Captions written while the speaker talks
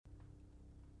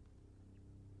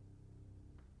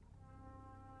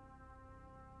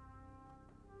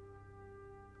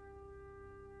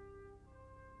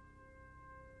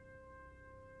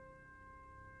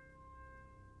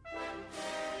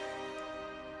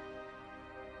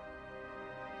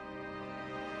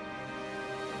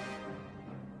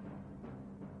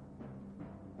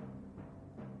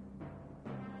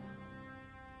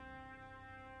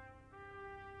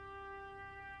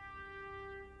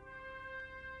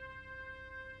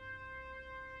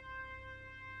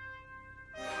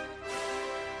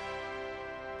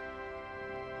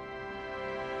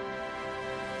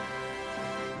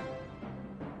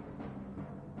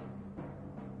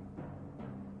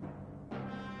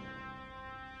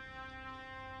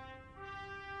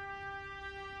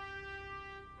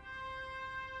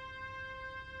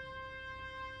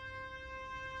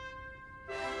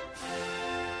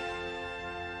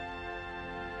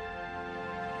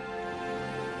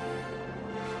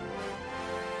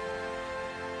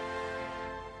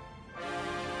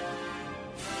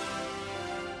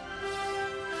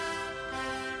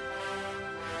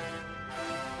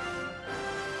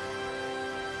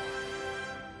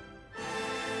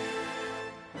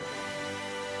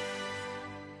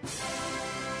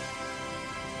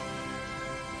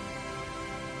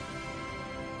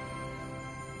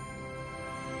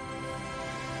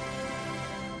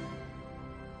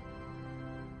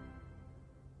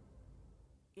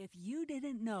If you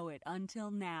didn't know it until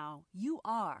now, you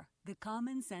are the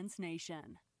Common Sense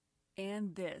Nation.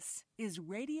 And this is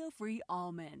Radio Free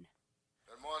Allman.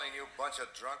 Good morning, you bunch of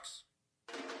drunks.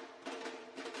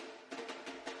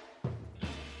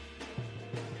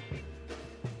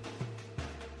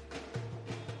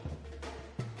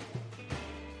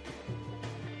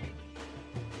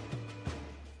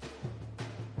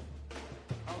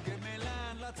 Oh, give me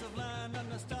land, lots of land,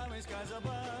 and the starry skies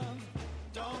above.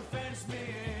 Don't fence me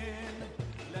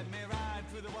in. Let me ride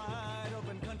through the wide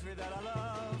open country that I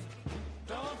love.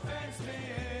 Don't fence me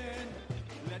in.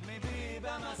 Let me be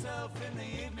by myself in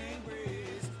the evening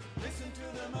breeze. Listen to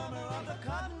the murmur of the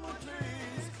cottonwood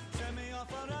trees. Send me off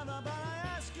forever, but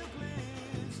I ask you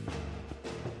please.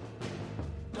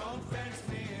 Don't fence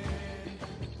me in.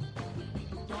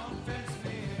 Don't fence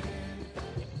me in.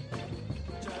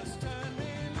 Just turn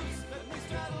me loose, let me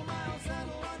straddle my own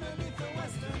saddle underneath the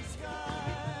western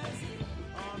skies.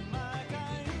 On my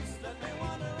cayuse, let me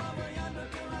wander over yonder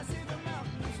till I see the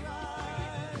mountains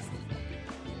rise.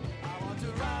 I want to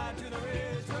ride to the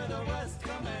ridge where the west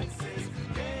commences.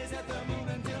 Gaze at the moon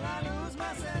until I lose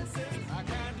my senses. I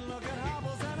can't look at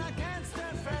hobbles and I can't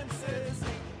stand fences.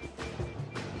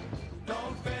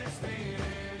 Don't fence me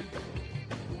in.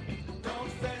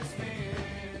 Don't fence me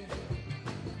in.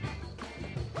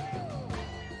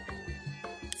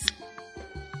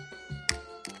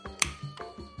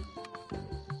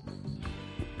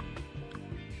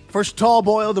 First tall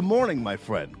boy of the morning, my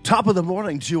friend. Top of the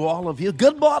morning to all of you.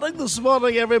 Good morning this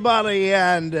morning, everybody.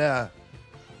 And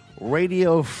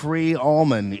Radio Free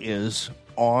Allman is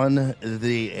on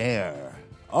the air.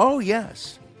 Oh,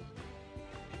 yes.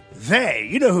 They.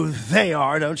 You know who they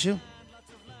are, don't you?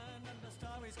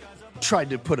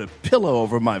 Tried to put a pillow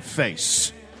over my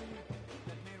face.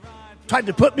 Tried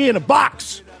to put me in a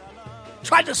box.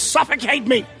 Tried to suffocate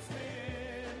me.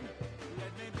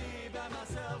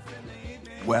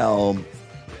 Well,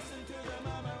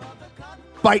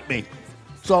 bite me.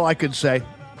 That's all I can say.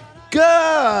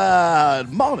 Good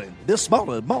morning. This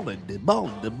morning.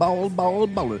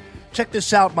 Check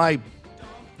this out, my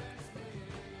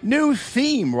new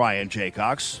theme, Ryan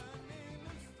Jaycox.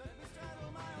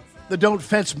 The Don't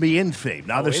Fence Me In theme.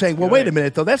 Now they're saying, well, good. wait a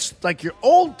minute, though. That's like your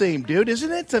old theme, dude,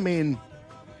 isn't it? I mean,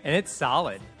 And it's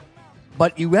solid.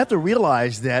 but you have to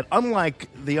realize that unlike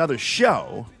the other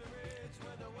show,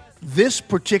 this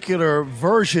particular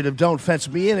version of Don't Fence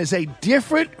Me In is a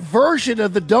different version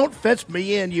of the Don't Fence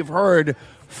Me In you've heard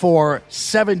for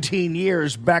 17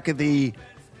 years back in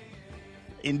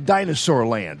Dinosaur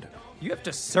Land. You have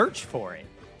to search for it.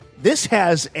 This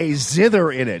has a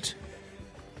zither in it.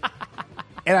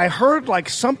 And I heard like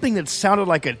something that sounded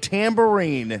like a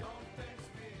tambourine.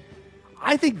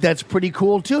 I think that's pretty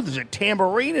cool, too. There's a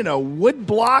tambourine and a wood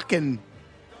block and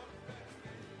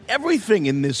everything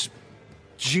in this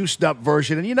juiced up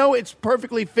version. And, you know, it's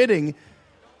perfectly fitting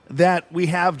that we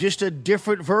have just a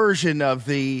different version of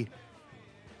the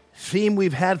theme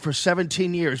we've had for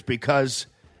 17 years because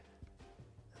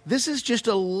this is just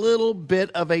a little bit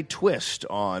of a twist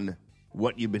on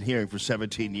what you've been hearing for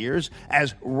 17 years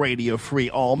as Radio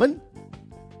Free Allman.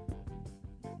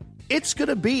 It's going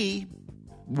to be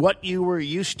what you were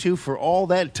used to for all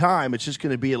that time. It's just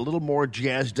going to be a little more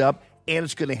jazzed up, and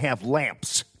it's going to have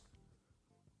lamps.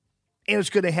 And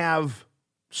it's going to have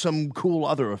some cool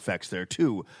other effects there,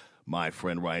 too, my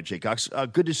friend Ryan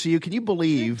Jaycox. Good to see you. Can you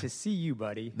believe To see you,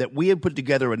 buddy. that we have put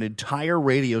together an entire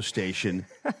radio station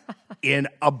in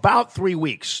about 3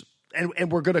 weeks?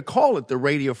 And we're going to call it the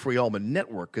Radio Free Allman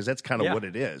Network because that's kind of what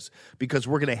it is. Because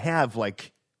we're going to have,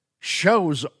 like,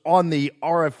 shows on the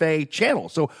RFA channel.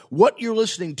 So what you're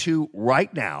listening to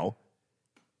right now,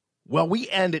 well, we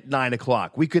end at 9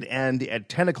 o'clock. We could end at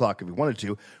 10 o'clock if we wanted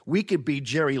to. We could be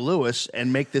Jerry Lewis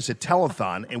and make this a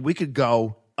telethon, and we could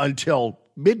go until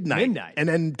midnight. And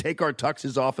then take our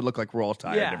tuxes off and look like we're all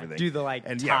tired and everything. Do the,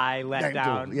 tie let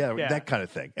down. That kind of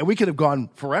thing. And we could have gone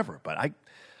forever, but I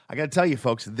got to tell you,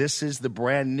 folks, this is the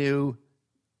brand new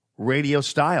radio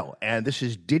style, and this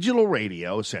is digital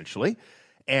radio, essentially,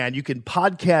 and you can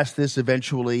podcast this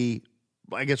eventually,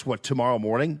 I guess, tomorrow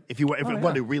morning, if you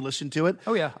want to re-listen to it.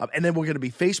 Oh, yeah. And then we're going to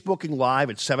be Facebooking live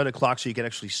at 7 o'clock so you can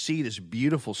actually see this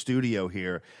beautiful studio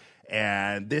here,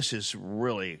 and this is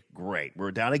really great.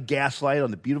 We're down at Gaslight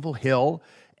on the beautiful hill,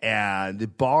 and the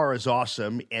bar is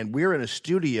awesome, and we're in a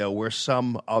studio where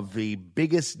some of the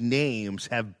biggest names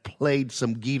have played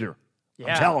some Geeter.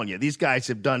 Yeah. I'm telling you, these guys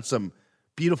have done some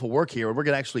beautiful work here, and we're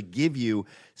going to actually give you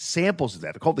samples of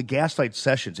that. They're called the Gaslight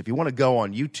Sessions. If you want to go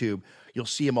on YouTube, you'll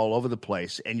see them all over the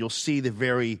place, and you'll see the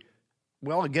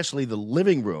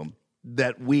living room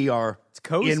that we are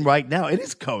cozy. in right now. It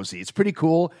is cozy. It's pretty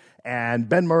cool. And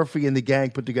Ben Murphy and the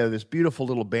gang put together this beautiful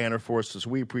little banner for us, so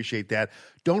we appreciate that.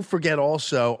 Don't forget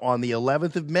also, on the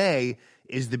 11th of May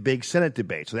is the big Senate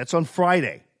debate. So that's on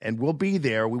Friday, and we'll be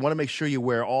there. We want to make sure you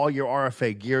wear all your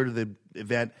RFA gear to the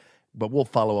event, but we'll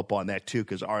follow up on that too,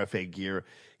 because RFA gear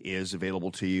is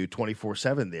available to you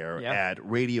 24/7 there at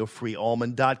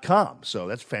radiofreeallman.com. So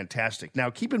that's fantastic. Now,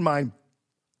 keep in mind,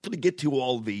 I'm going to get to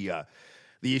all the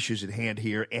issues at hand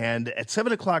here. And at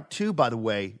 7 o'clock too, by the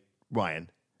way,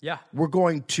 Ryan, I'm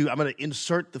going to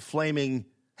insert the flaming...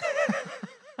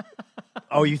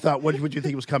 Oh, you thought, what did you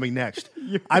think was coming next?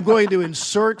 I'm going to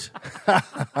insert...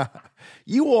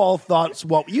 You all thought,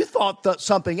 you thought that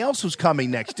something else was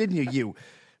coming next, didn't you, you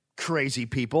crazy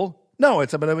people? No, I'm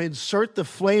going to insert the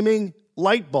flaming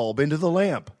light bulb into the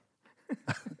lamp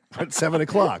at 7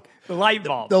 o'clock. The light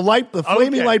bulb. The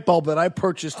flaming light bulb that I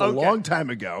purchased a long time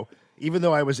ago, even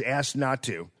though I was asked not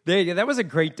to. That was a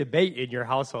great debate in your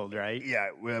household, right? Yeah,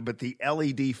 but the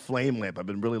LED flame lamp, I've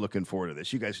been really looking forward to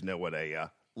this. You guys know what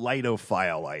a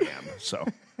lightophile I am, so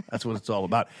that's what it's all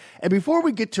about. And before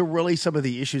we get to really some of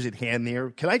the issues at hand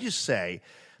there, can I just say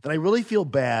that I really feel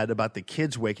bad about the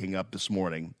kids waking up this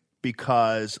morning,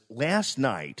 because last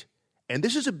night, and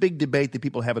this is a big debate that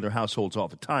people have in their households all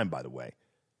the time, by the way,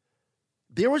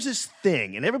 there was this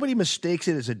thing, and everybody mistakes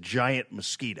it as a giant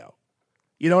mosquito.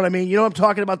 You know what I mean? You know what I'm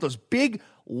talking about? Those big,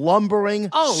 lumbering,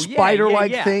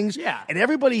 spider-like things. Yeah. And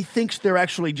everybody thinks they're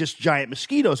actually just giant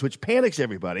mosquitoes, which panics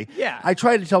everybody. Yeah. I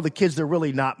try to tell the kids they're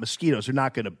really not mosquitoes. They're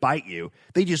not going to bite you.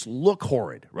 They just look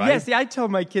horrid, right? Yeah, see, I tell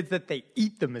my kids that they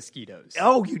eat the mosquitoes.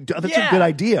 Oh, that's a good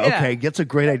idea. Yeah. Okay, that's a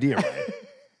great idea, Ryan.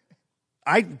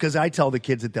 Because I tell the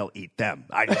kids that they'll eat them.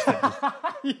 I just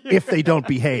think if they don't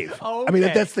behave. Okay. I mean,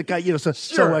 that's the guy. So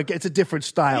Sure. it's a different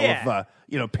style of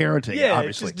parenting. Yeah,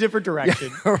 obviously, it's just different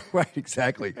direction. Yeah, right,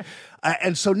 exactly.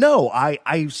 And so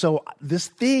so this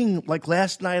thing, like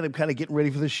last night, I'm kind of getting ready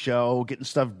for the show, getting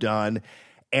stuff done,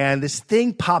 and this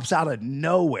thing pops out of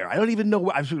nowhere. I don't even know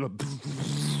where. I'm sort of.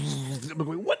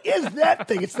 What is that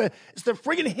thing? It's the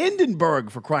friggin' Hindenburg,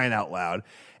 for crying out loud.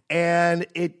 And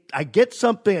I get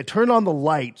something, I turn on the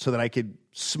light so that I could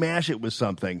smash it with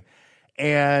something,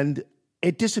 and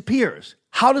it disappears.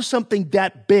 How does something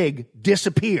that big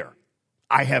disappear?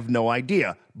 I have no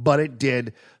idea, but it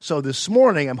did. So this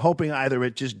morning, I'm hoping either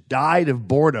it just died of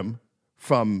boredom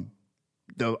from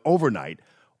the overnight,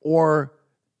 or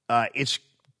it's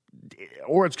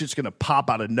just going to pop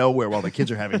out of nowhere while the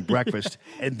kids are having breakfast,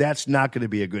 and that's not going to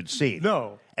be a good scene.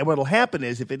 No. And what will happen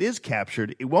is, if it is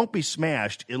captured, it won't be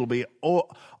smashed. It'll be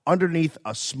underneath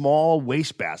a small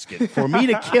wastebasket for me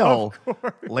to kill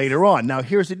later on. Now,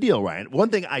 here's the deal, Ryan. One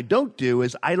thing I don't do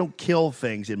is I don't kill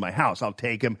things in my house. I'll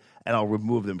take them and I'll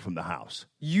remove them from the house.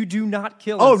 You do not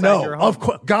kill inside your home. Of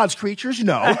course. God's creatures,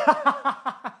 no.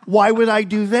 Why would I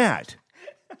do that?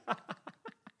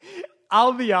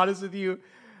 I'll be honest with you.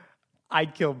 I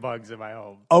kill bugs in my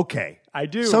home. Okay. I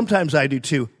do. Sometimes I do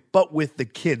too, but with the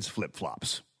kids'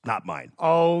 flip-flops, not mine.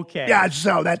 Okay. Yeah,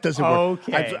 so that doesn't work.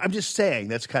 Okay. I'm just saying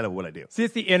that's kind of what I do. See,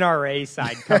 it's the NRA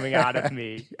side coming out of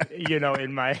me,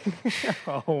 in my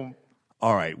home.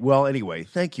 All right. Well, anyway,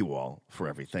 thank you all for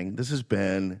everything. This has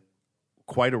been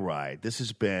quite a ride. This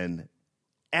has been...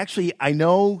 Actually, I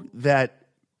know that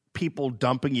people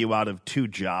dumping you out of 2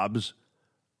 jobs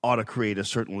ought to create a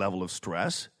certain level of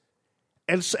stress.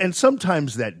 And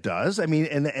sometimes that does. I mean,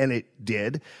 and it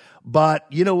did. But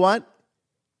you know what?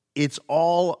 It's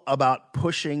all about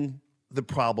pushing the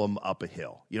problem up a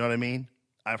hill. You know what I mean?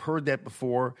 I've heard that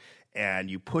before. And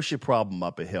you push a problem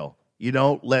up a hill. You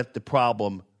don't let the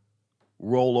problem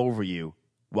roll over you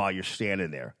while you're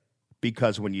standing there.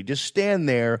 Because when you just stand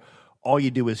there, all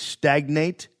you do is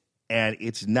stagnate, and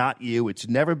it's not you. It's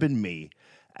never been me.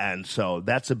 And so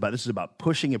this is about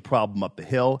pushing a problem up the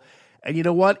hill. And you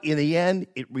know what? In the end,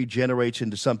 it regenerates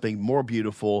into something more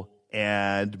beautiful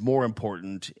and more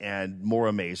important and more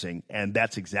amazing. And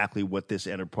that's exactly what this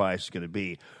enterprise is going to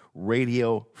be.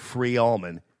 Radio Free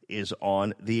Allman is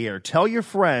on the air. Tell your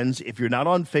friends, if you're not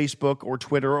on Facebook or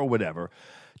Twitter or whatever,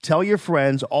 tell your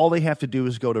friends. All they have to do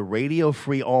is go to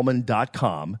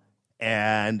radiofreeallman.com,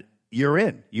 and you're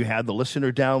in. You have the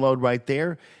listener download right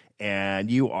there, and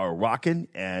you are rocking,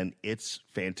 and it's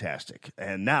fantastic.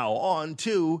 And now on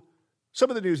to some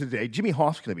of the news of the day. Jimmy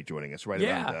Hoff's going to be joining us right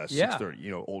around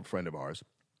 6:30, old friend of ours.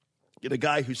 Get a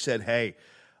guy who said, hey,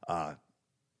 I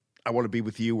want to be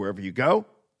with you wherever you go.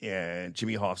 And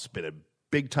Jimmy Hoff's been a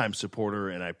big-time supporter,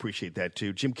 and I appreciate that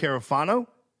too. Jim Carafano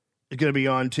is going to be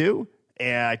on too.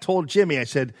 And I told Jimmy, I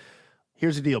said,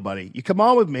 here's the deal, buddy. You come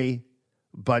on with me,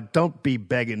 but don't be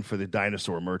begging for the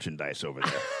dinosaur merchandise over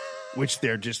there. which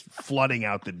they're just flooding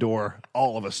out the door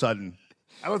all of a sudden.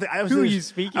 I don't think I was Who are there, you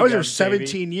speaking I was there of, 17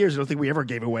 baby? years. I don't think we ever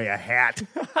gave away a hat.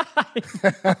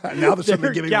 Now they're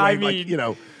suddenly giving away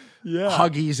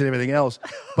Huggies and everything else.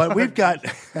 But we've got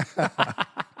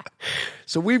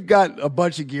so we've got a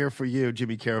bunch of gear for you,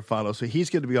 Jimmy Carafano. So he's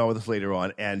going to be on with us later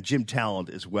on, and Jim Talent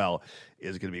as well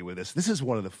is going to be with us. This is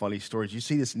one of the funny stories. You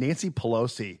see this Nancy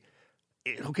Pelosi.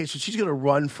 Okay, so she's going to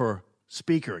run for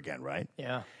speaker again, right?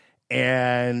 Yeah.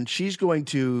 And she's going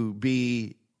to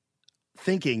be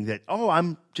thinking that,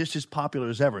 I'm just as popular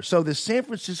as ever. So the San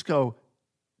Francisco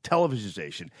television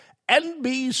station,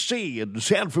 NBC in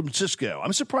San Francisco.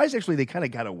 I'm surprised, actually, they kind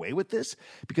of got away with this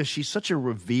because she's such a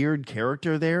revered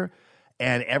character there,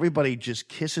 and everybody just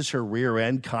kisses her rear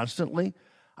end constantly.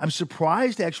 I'm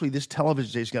surprised, actually, this television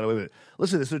station got away with it.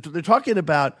 Listen to this. They're talking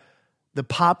about the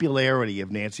popularity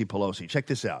of Nancy Pelosi. Check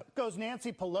this out.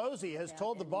 Nancy Pelosi has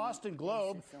told the Boston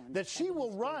Globe that she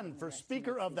will run for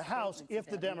Speaker of the House if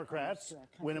the Democrats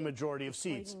win a majority of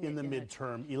seats in the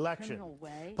midterm election.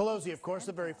 Pelosi, of course,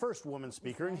 the very first woman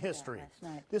speaker in history.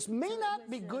 This may not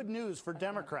be good news for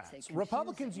Democrats.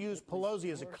 Republicans use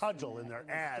Pelosi as a cudgel in their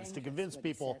ads to convince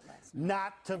people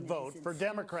not to vote for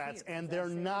Democrats, and they're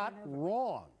not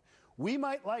wrong. We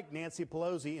might like Nancy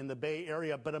Pelosi in the Bay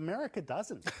Area, but America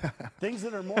doesn't. Things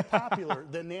that are more popular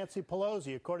than Nancy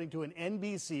Pelosi, according to an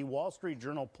NBC Wall Street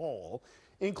Journal poll,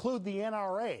 include the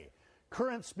NRA,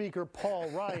 current Speaker Paul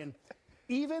Ryan,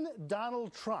 even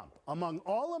Donald Trump. Among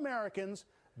all Americans,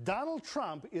 Donald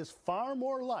Trump is far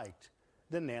more liked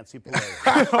than Nancy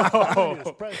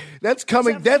Pelosi.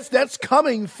 That's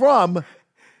coming from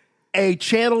a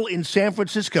channel in San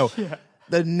Francisco. Yeah.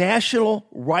 The National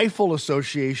Rifle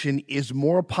Association is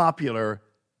more popular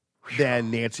than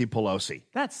Nancy Pelosi.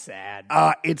 That's sad.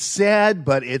 It's sad,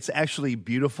 but it's actually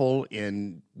beautiful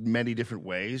in many different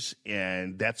ways,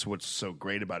 and that's what's so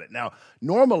great about it. Now,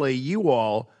 normally you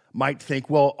all might think,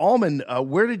 well, Allman,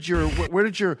 where did your what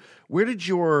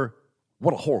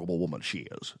a horrible woman she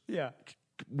is? Yeah.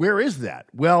 Where is that?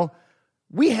 Well,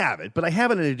 we have it, but I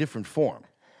have it in a different form.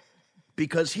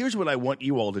 Because here's what I want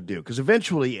you all to do. Because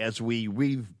eventually, as we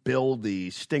rebuild the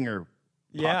Stinger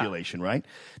population, right,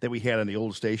 that we had on the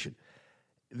old station,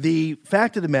 the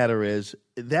fact of the matter is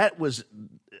that was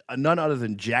none other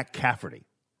than Jack Cafferty.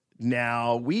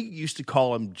 Now, we used to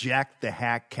call him Jack the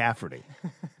Hack Cafferty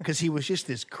because he was just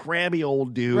this crabby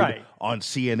old dude on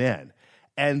CNN.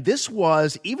 And this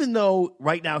was, even though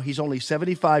right now he's only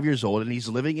 75 years old and he's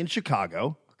living in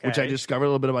Chicago, which I discovered a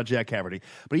little bit about Jack Cafferty,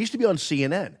 but he used to be on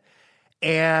CNN.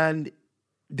 And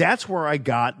that's where I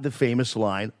got the famous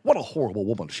line, "What a horrible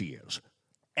woman she is,"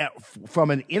 from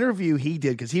an interview he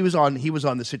did because he was on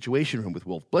the Situation Room with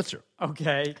Wolf Blitzer.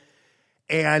 Okay.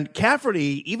 And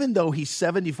Cafferty, even though he's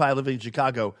 75 living in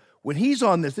Chicago, when he's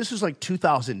on this is like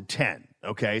 2010.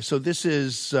 Okay, so this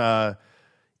is 8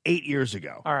 years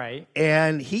ago. All right.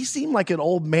 And he seemed like an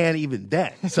old man even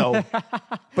then. So,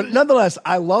 but nonetheless,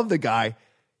 I love the guy.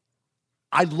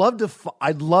 I'd love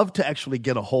to actually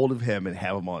get a hold of him and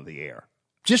have him on the air,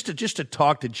 just to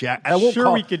talk to Jack.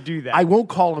 We could do that. I won't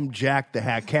call him Jack the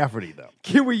Hack Cafferty though.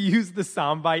 Can we use the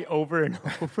soundbite over and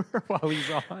over while he's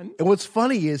on? And what's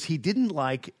funny is he didn't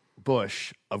like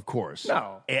Bush, of course.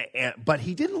 No, but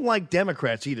he didn't like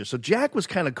Democrats either. So Jack was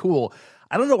kind of cool.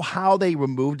 I don't know how they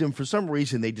removed him. For some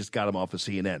reason, they just got him off of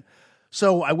CNN.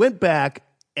 So I went back.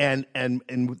 And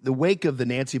in the wake of the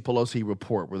Nancy Pelosi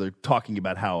report, where they're talking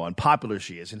about how unpopular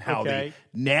she is and how the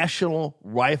National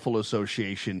Rifle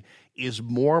Association is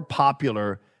more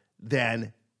popular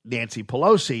than Nancy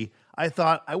Pelosi, I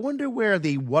thought, I wonder where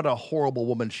the "what a horrible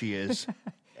woman she is"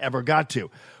 ever got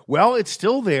to. Well, it's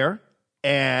still there,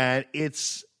 and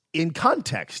it's in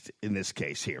context in this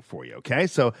case here for you, okay?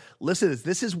 So listen to this.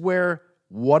 This is where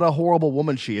 "what a horrible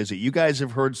woman she is" that you guys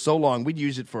have heard so long. We'd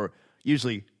use it for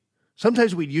usually...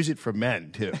 Sometimes we'd use it for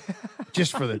men, too,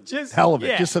 just for the hell of it.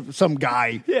 Yeah. Just some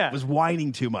guy was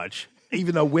whining too much,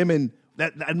 even though women,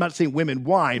 I'm not saying women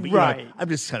whine, but I'm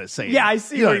just kind of saying. Yeah, I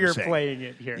see where you're playing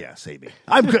it here. Yeah, say me.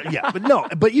 I'm good. Yeah,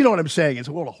 but you know what I'm saying. It's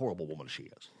what a horrible woman she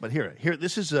is. But here,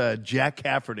 this is Jack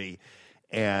Cafferty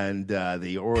and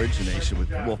the origination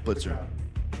with Wolf Blitzer.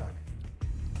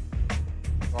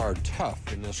 Are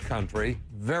tough in this country,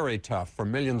 very tough for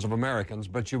millions of Americans,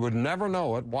 but you would never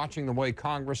know it watching the way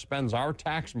Congress spends our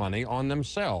tax money on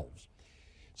themselves.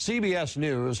 CBS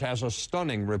News has a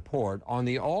stunning report on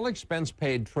the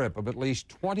all-expense-paid trip of at least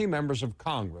 20 members of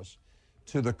Congress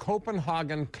to the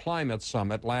Copenhagen Climate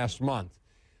Summit last month.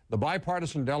 The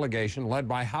bipartisan delegation, led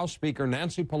by House Speaker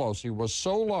Nancy Pelosi, was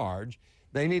so large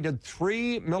they needed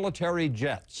 3 military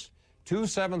jets 2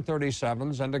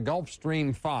 737s, and a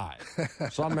Gulfstream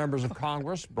 5. Some members of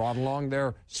Congress brought along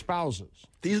their spouses,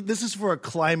 This is for a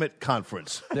climate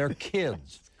conference. their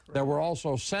kids. There were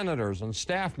also senators and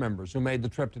staff members who made the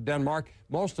trip to Denmark,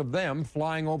 most of them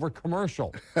flying over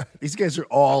commercial. These guys are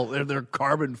all, their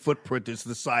carbon footprint is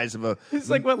the size of a... It's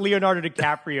like what Leonardo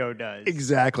DiCaprio does.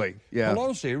 Exactly, yeah.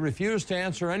 Pelosi refused to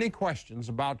answer any questions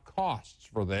about costs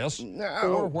for this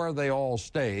or where they all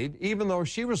stayed, even though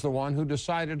she was the one who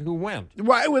decided who went.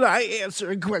 Why would I answer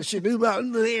a question about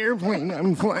the airplane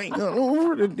I'm flying on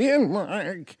over to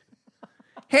Denmark?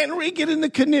 Henry, get in the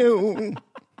canoe.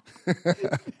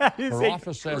 Her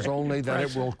office says only that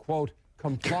it will, quote,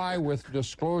 comply with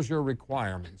disclosure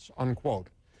requirements, unquote.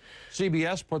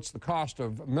 CBS puts the cost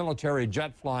of military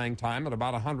jet flying time at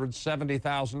about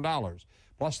 $170,000,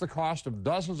 plus the cost of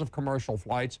dozens of commercial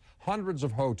flights, hundreds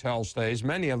of hotel stays,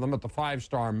 many of them at the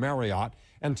five-star Marriott,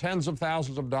 and tens of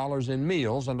thousands of dollars in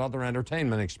meals and other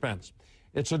entertainment expense.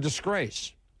 It's a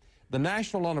disgrace. The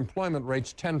national unemployment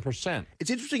rate's 10%. It's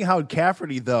interesting how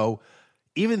Cafferty, though,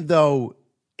 even though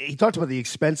he talked about the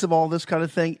expense of all this kind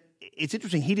of thing, it's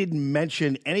interesting he didn't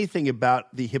mention anything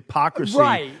about the hypocrisy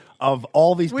Right. of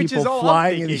all these Which people is all I'm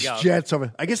flying in these thinking of. jets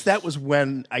over. I guess that was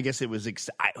when, I guess it was,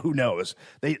 who knows?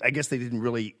 I guess they didn't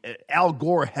really, Al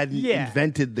Gore hadn't Yeah.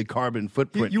 invented the carbon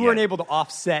footprint You yet. weren't able to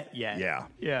offset yet.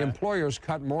 Yeah. Employers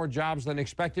cut more jobs than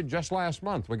expected just last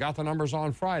month. We got the numbers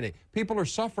on Friday. People are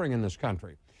suffering in this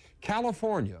country.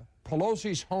 California,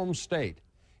 Pelosi's home state,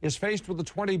 is faced with a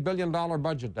 $20 billion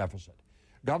budget deficit.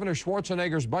 Governor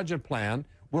Schwarzenegger's budget plan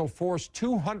will force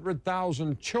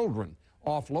 200,000 children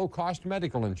off low-cost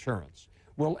medical insurance,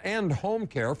 will end home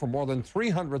care for more than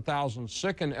 300,000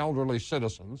 sick and elderly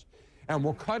citizens, and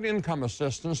will cut income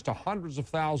assistance to hundreds of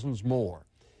thousands more.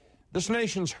 This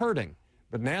nation's hurting,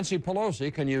 but Nancy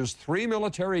Pelosi can use 3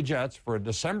 military jets for a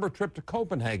December trip to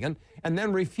Copenhagen and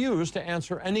then refuse to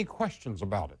answer any questions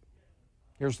about it.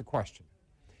 Here's the question.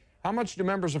 How much do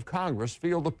members of Congress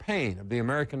feel the pain of the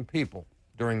American people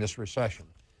during this recession?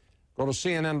 Go to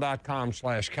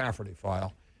CNN.com/Cafferty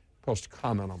file. Post a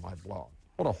comment on my blog.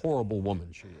 What a horrible woman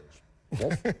she is.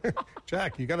 Wolf?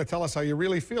 Jack, you got to tell us how you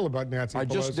really feel about Nancy Pelosi. I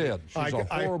just did. She's a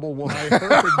horrible woman. I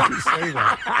heard you say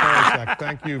that. All right, Jack,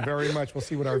 thank you very much. We'll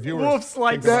see what our viewers Wolf's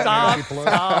like, think about stop, Nancy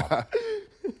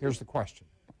Pelosi. Here's the question.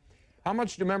 How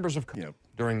much do members of Congress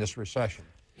during this recession?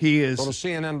 He is Go to a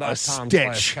stitch.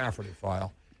 CNN.com/Cafferty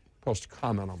file. Post a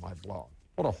comment on my blog.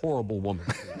 What a horrible woman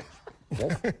she is.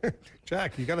 Wolf?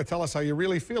 Jack, you got to tell us how you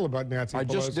really feel about Nancy Pelosi. I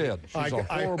just did. She's a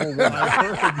horrible woman. I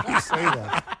heard you say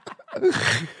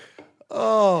that.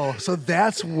 Oh, so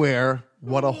that's where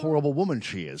 "what a horrible woman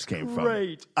she is" came from.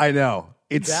 Great. I know.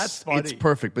 That's funny. It's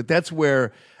perfect, but that's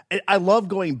where I love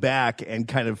going back and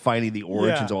kind of finding the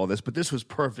origins of all this. But this was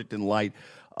perfect in light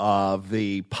of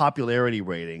the popularity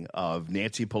rating of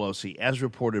Nancy Pelosi, as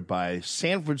reported by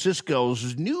San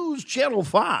Francisco's News Channel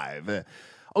 5.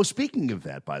 Oh, speaking of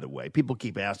that, by the way, people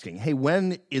keep asking, hey,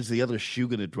 when is the other shoe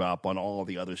going to drop on all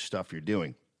the other stuff you're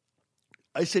doing?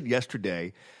 I said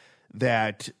yesterday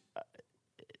that,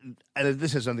 and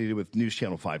this has nothing to do with News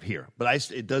Channel 5 here,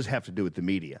 but it does have to do with the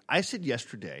media. I said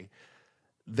yesterday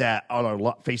that on our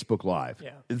Facebook Live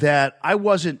that I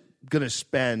wasn't going to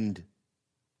spend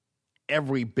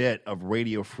every bit of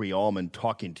Radio Free Allman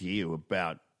talking to you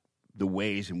about the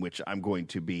ways in which I'm going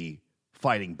to be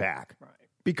fighting back. Right.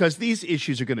 Because these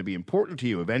issues are going to be important to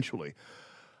you eventually.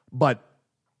 But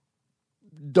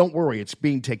don't worry, it's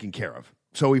being taken care of.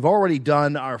 So we've already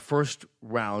done our first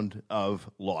round of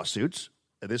lawsuits,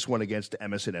 this one against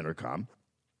MSN Entercom.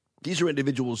 These are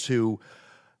individuals who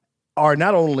are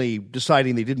not only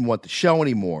deciding they didn't want the show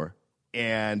anymore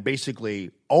and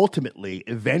basically, ultimately,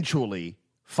 eventually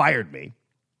fired me,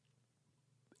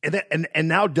 and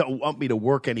now don't want me to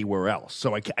work anywhere else.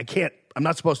 So I can't. I'm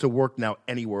not supposed to work now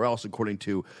anywhere else according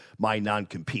to my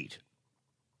non-compete.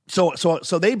 So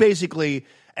they basically,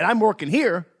 and I'm working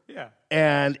here. Yeah.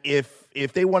 And if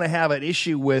they want to have an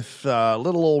issue with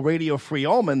little old Radio Free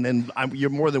Allman, then you're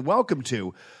more than welcome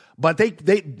to. But they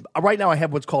right now I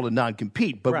have what's called a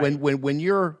non-compete. But right. when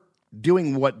you're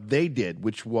doing what they did,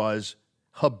 which was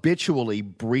habitually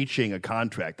breaching a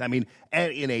contract, I mean,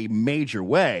 and in a major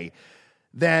way,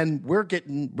 then we're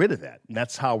getting rid of that. And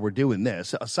that's how we're doing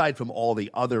this, aside from all the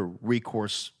other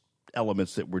recourse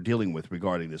elements that we're dealing with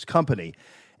regarding this company.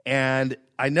 And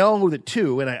I know that,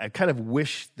 too, and I kind of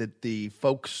wish that the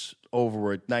folks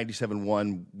over at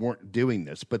 97.1 weren't doing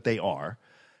this, but they are,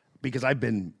 because I've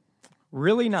been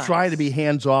really nice trying to be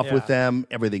hands-off with them,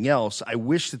 everything else. I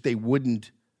wish that they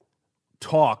wouldn't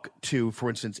talk to, for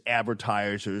instance,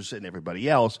 advertisers and everybody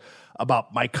else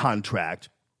about my contract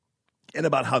and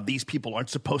about how these people aren't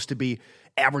supposed to be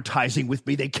advertising with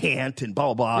me. They can't, and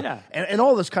blah, blah, blah. Yeah. And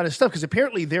all this kind of stuff, because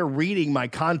apparently they're reading my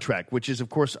contract, which is, of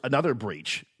course, another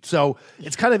breach. So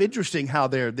it's kind of interesting how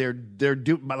they're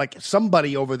doing, like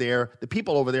somebody over there, the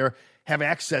people over there have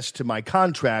access to my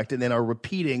contract and then are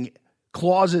repeating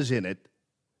clauses in it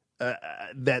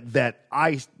that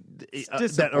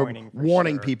are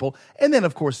warning people, and then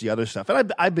of course the other stuff.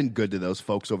 And I've been good to those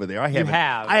folks over there. I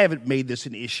haven't made this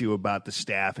an issue about the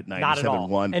staff at 97.1. Not at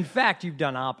all. In fact, you've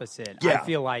done opposite. Yeah. I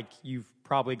feel like you've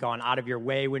probably gone out of your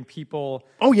way when people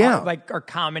are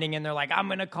commenting and they're like, I'm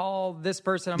going to call this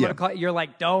person. I'm going to call. You're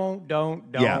like, don't.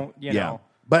 You know.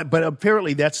 But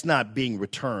apparently that's not being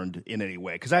returned in any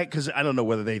way because I don't know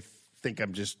whether they think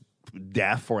I'm just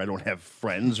deaf or I don't have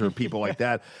friends or people like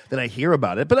that I hear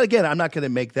about it. But again, I'm not going to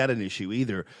make that an issue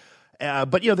either.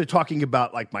 But they're talking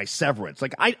about like my severance.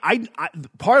 Like I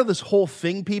part of this whole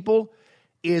thing, people,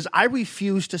 is I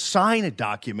refuse to sign a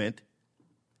document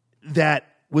that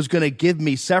was going to give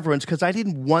me severance because I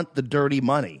didn't want the dirty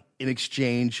money in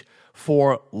exchange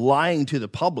for lying to the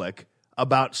public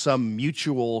about some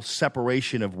mutual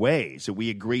separation of ways, that we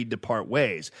agreed to part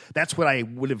ways. That's what I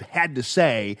would have had to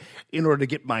say in order to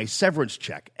get my severance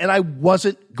check. And I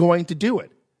wasn't going to do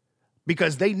it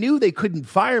because they knew they couldn't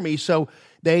fire me. So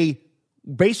they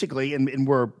basically, and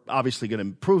we're obviously going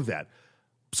to prove that,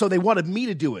 so they wanted me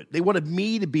to do it. They wanted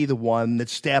me to be the one that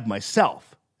stabbed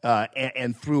myself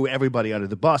and threw everybody under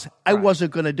the bus. I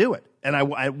wasn't going to do it. And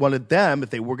I wanted them, if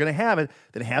they were going to have it,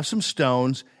 then have some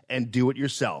stones and do it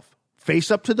yourself.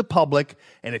 Face up to the public,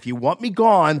 and if you want me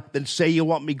gone, then say you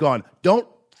want me gone. Don't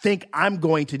think I'm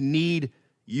going to need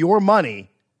your money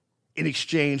in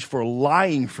exchange for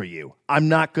lying for you. I'm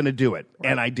not going to do it,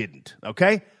 and I didn't.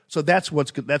 Okay, so that's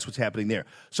what's happening there.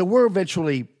 So we're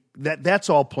eventually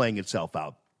that's all playing itself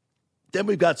out. Then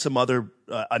we've got some other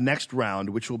a next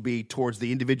round, which will be towards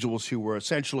the individuals who were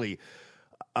essentially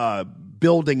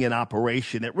building an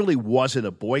operation that really wasn't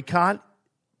a boycott,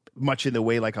 much in the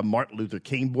way like a Martin Luther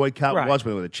King boycott was,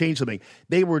 when they would change something.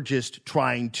 They were just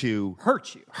trying to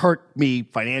hurt me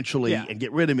financially and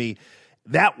get rid of me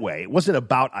that way. It wasn't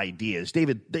about ideas. They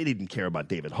didn't care about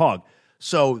David Hogg.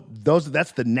 So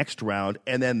that's the next round,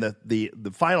 and then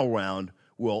the final round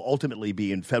will ultimately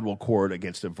be in federal court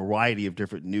against a variety of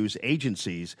different news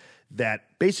agencies that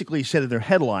basically said in their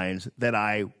headlines that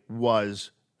I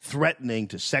was threatening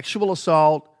to sexual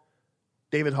assault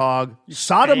David Hogg,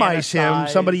 sodomize him.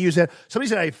 Somebody used that. Somebody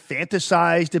said I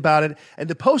fantasized about it. And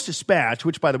the Post-Dispatch,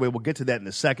 which, by the way, we'll get to that in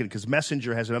a second because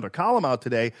Messenger has another column out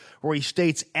today where he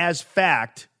states as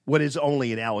fact what is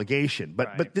only an allegation.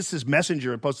 But this is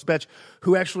Messenger and Post-Dispatch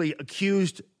who actually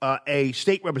accused a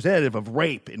state representative of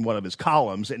rape in one of his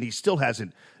columns, and he still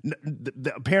hasn't.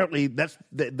 Apparently, that's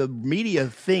the media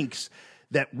thinks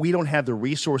that we don't have the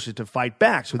resources to fight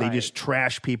back, so they just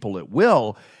trash people at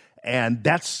will, and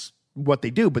that's what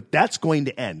they do. But that's going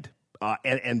to end,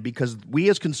 and because we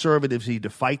as conservatives need to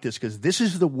fight this, because this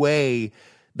is the way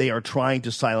they are trying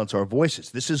to silence our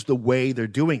voices. This is the way they're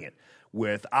doing it,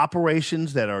 with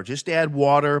operations that are just add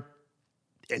water,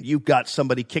 and you've got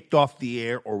somebody kicked off the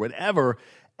air or whatever,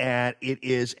 and it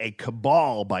is a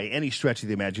cabal by any stretch of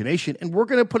the imagination, and we're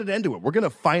going to put an end to it. We're going to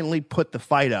finally put the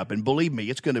fight up, and believe me,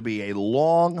 it's going to be a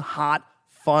long, hot,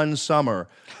 fun summer.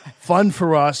 Fun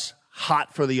for us,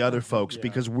 hot for the other folks,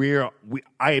 because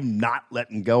I am not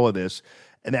letting go of this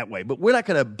in that way. But we're not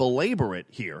going to belabor it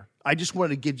here. I just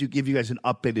wanted to give you guys an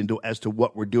update as to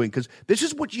what we're doing, because this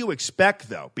is what you expect,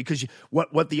 though, because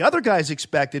what the other guys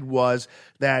expected was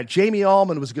that Jamie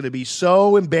Allman was going to be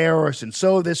so embarrassed and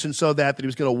so this and so that he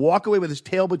was going to walk away with his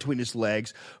tail between his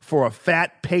legs for a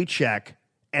fat paycheck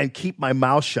and keep my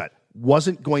mouth shut.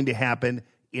 Wasn't going to happen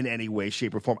in any way,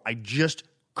 shape, or form. I just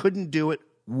couldn't do it,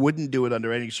 wouldn't do it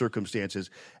under any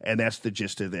circumstances, and that's the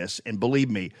gist of this. And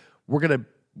believe me, we're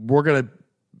gonna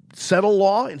settle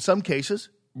law in some cases,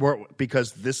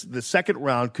 because the second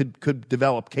round could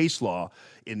develop case law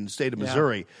in the state of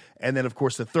Missouri, and then of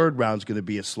course the third round is going to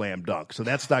be a slam dunk. So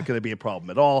that's not going to be a problem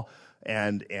at all.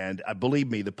 And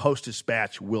believe me, the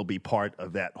Post-Dispatch will be part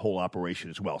of that whole operation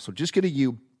as well. So just getting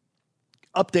you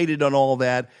updated on all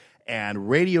that. And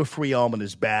Radio Free Allman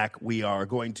is back. We are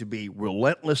going to be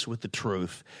relentless with the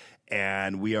truth,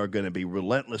 and we are going to be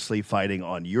relentlessly fighting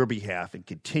on your behalf and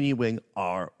continuing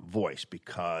our voice,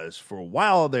 because for a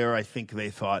while there, I think they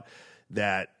thought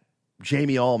that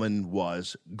Jamie Allman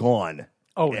was gone.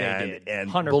 Oh, they did.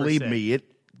 And 100%. Believe me, it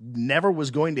never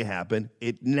was going to happen.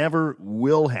 It never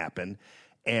will happen.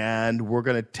 And we're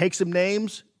going to take some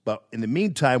names, but in the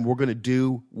meantime, we're going to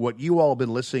do what you all have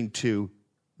been listening to,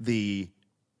 the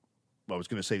I was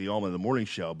going to say the Allman in the Morning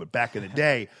Show, but back in the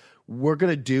day, we're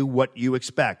going to do what you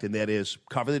expect, and that is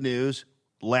cover the news,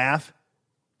 laugh,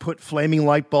 put flaming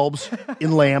light bulbs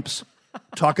in lamps,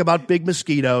 talk about big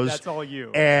mosquitoes. That's all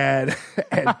you. And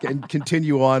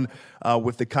continue on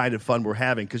with the kind of fun we're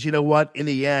having. Because you know what? In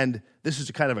the end, this is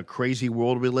kind of a crazy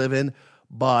world we live in,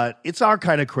 but it's our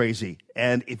kind of crazy.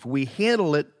 And if we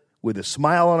handle it with a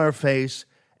smile on our face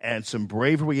and some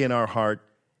bravery in our heart,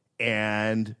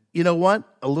 and you know what?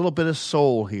 A little bit of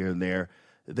soul here and there,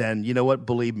 then you know what?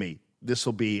 Believe me, this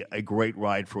will be a great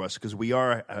ride for us because we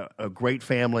are a great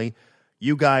family.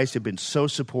 You guys have been so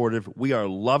supportive. We are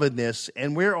loving this,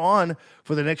 and we're on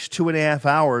for the next 2.5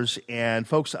 hours. And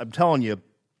folks, I'm telling you,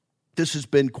 this has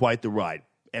been quite the ride.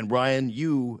 And Ryan,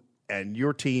 you and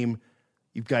your team,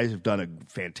 you guys have done a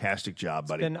fantastic job,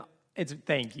 buddy.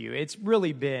 Thank you. It's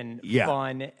really been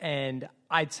fun, and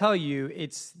I tell you,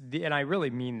 and I really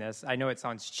mean this. I know it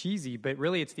sounds cheesy, but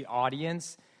really, it's the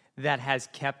audience that has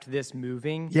kept this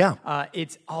moving. Yeah,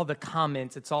 it's all the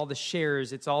comments, it's all the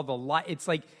shares, it's all the it's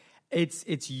like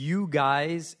it's you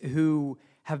guys who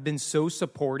have been so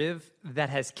supportive that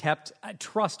has kept.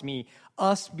 Trust me,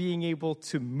 us being able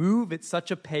to move at such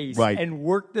a pace and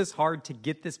work this hard to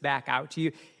get this back out to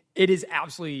you. It is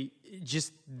absolutely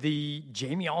just the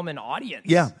Jamie Allman audience.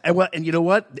 Yeah, and you know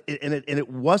what? It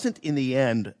wasn't in the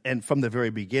end, and from the very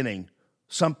beginning,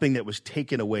 something that was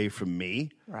taken away from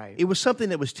me. Right. It was something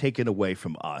that was taken away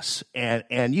from us.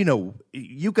 And you know,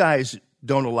 you guys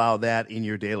don't allow that in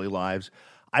your daily lives.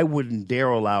 I wouldn't dare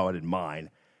allow it in mine.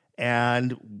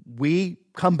 And we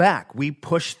come back. We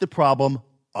push the problem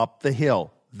up the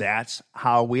hill. That's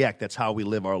how we act. That's how we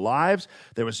live our lives.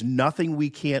 There is nothing we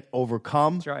can't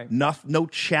overcome. That's right. No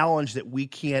challenge that we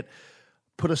can't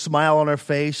put a smile on our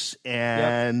face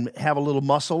and have a little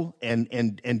muscle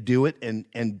and do it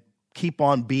and keep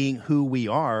on being who we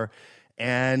are.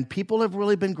 And people have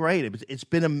really been great. It's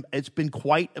been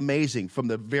quite amazing from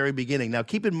the very beginning. Now,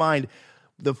 keep in mind,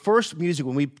 the first music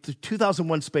the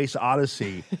 2001 Space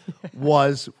Odyssey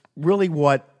was really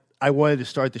what I wanted to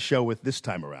start the show with this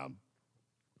time around.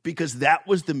 Because that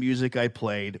was the music I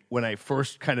played when I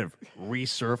first kind of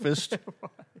resurfaced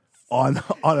on a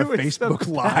Facebook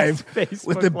Live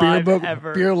with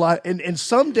the beer live. And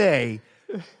someday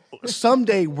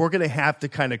we're going to have to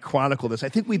kind of chronicle this. I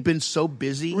think we've been so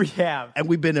busy. We have. And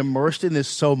we've been immersed in this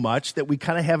so much that we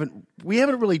kind of haven't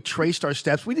really traced our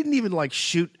steps. We didn't even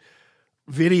shoot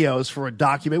videos for a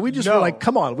document. We just were like,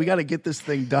 come on, we got to get this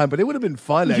thing done. But it would have been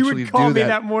fun actually to do that. You would call me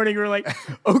that morning. We were like,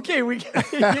 okay,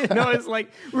 it's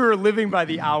like we were living by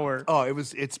the hour. Oh,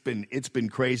 it's been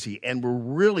crazy. And we're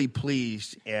really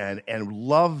pleased and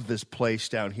love this place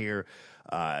down here.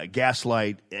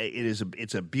 Gaslight.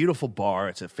 It's a beautiful bar.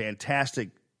 It's a fantastic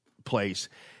place.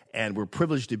 And we're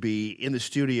privileged to be in the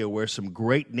studio where some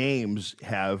great names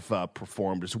have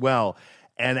performed as well.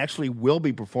 And actually will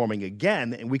be performing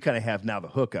again, and we kind of have now the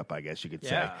hookup, I guess you could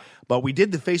say. But we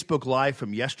did the Facebook Live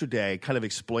from yesterday, kind of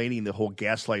explaining the whole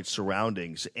Gaslight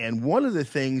surroundings. And one of the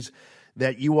things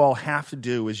that you all have to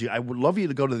do is I would love you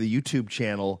to go to the YouTube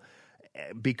channel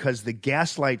because the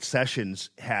Gaslight Sessions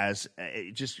has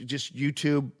just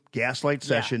YouTube Gaslight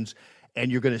Sessions,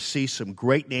 and you're going to see some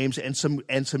great names and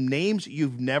some names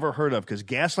you've never heard of because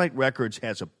Gaslight Records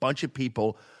has a bunch of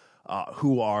people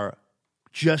who are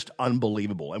just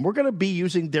unbelievable. And we're going to be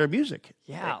using their music.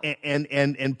 Yeah.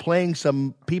 And playing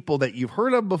some people that you've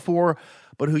heard of before,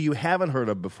 but who you haven't heard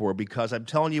of before, because I'm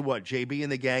telling you what, JB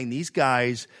and the gang, these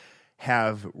guys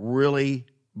have really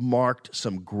marked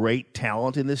some great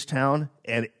talent in this town,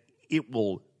 and it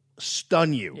will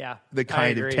stun you, the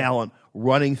kind of talent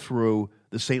running through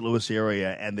the St. Louis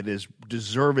area and that is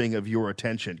deserving of your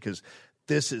attention, because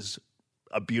this is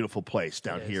a beautiful place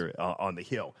down here on the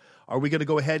hill. Are we going to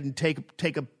go ahead and take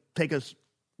a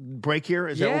break here?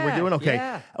 Is that what we're doing? Okay.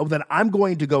 Yeah. Oh, then I'm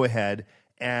going to go ahead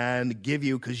and give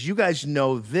you, because you guys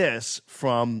know this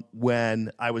from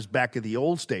when I was back at the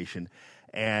old station,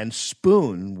 and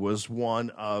Spoon was one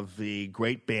of the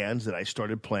great bands that I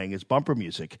started playing as bumper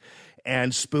music.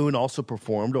 And Spoon also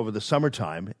performed over the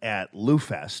summertime at Lou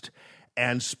Fest.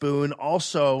 And Spoon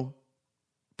also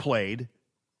played,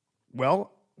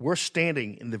 well, we're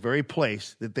standing in the very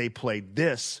place that they played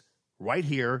this right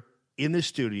here in the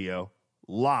studio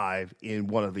live in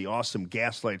one of the awesome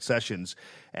Gaslight Sessions,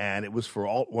 and it was for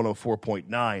Alt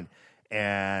 104.9.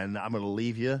 And I'm going to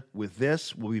leave you with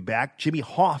this. We'll be back. Jimmy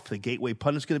Hoff, the Gateway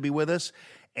Pundit's going to be with us,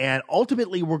 and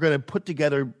ultimately we're going to put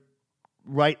together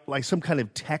like some kind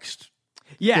of text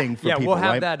thing for people, we'll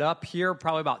have right? that up here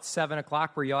probably about 7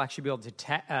 o'clock where you'll actually be able to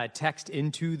text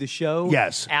into the show.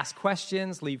 Yes. Ask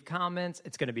questions, leave comments.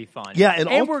 It's going to be fun. Yeah,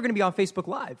 and we're going to be on Facebook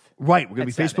Live. Right, we're going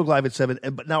to be at 7. Facebook Live at 7.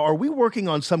 But now, are we working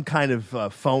on some kind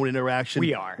of phone interaction?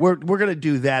 We are. We're going to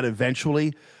do that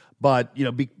eventually. But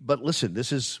but listen,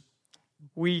 this is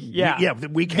we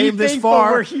came this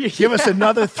far. Give us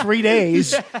another 3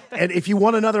 days, and if you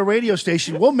want another radio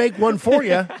station, we'll make one for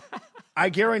you. I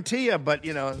guarantee you. But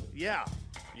yeah.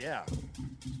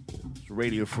 It's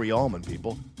Radio Free Allman,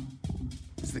 people.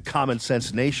 It's the Common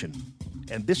Sense Nation,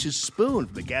 and this is Spoon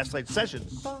from the Gaslight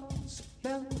Sessions.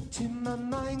 In my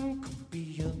mind could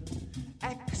be an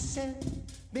accent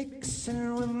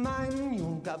mixing with mine.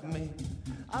 You got me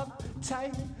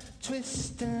uptight,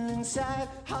 twisting inside.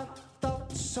 Hot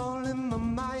thoughts all in my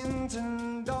mind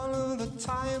and all of the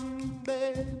time,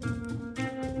 babe.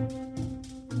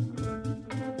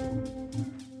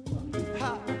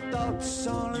 Hot thoughts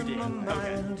all in my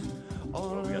mind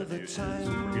all of the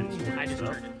time. I just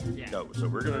turned it. Yeah. No, so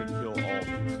we're going to kill all of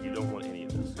these. You don't want any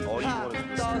of this. All you want is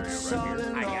the stereo right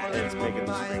here. I got it. It's making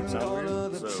the screen sound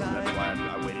weird, so that's why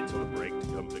I waited till the break to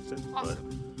come fix it.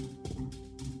 Awesome.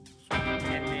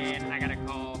 And then I got a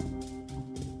call.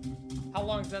 How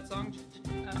long is that song?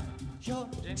 Your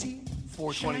teeth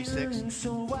 426.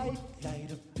 so white,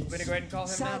 light up I'm going to go ahead and call him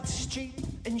now. side street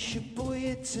and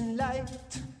Shibuya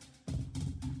tonight.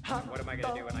 What am I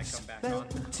going to do when I come back on?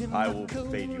 I will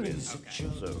fade you in. Okay.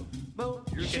 So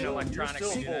You can electronically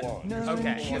do still that. full on.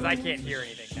 Okay, because I can't hear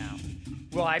anything now.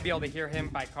 Will I be able to hear him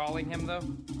by calling him, though?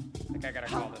 Like, I got to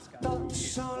call this guy.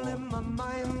 Thoughts all in my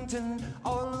mind and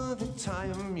all of the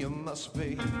time. You must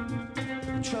be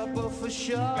trouble for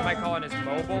sure. Am I calling his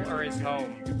mobile or his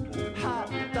home? Hot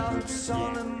thoughts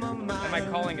all in my mind. Am I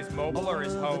calling his mobile or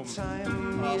his home?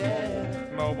 Time, yeah.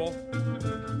 Mobile.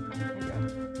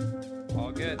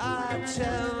 All good. I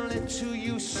tell it to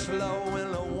you slow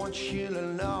and I want you to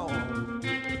know.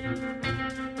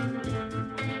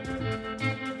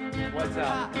 What's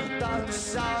up? Hot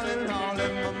thoughts all in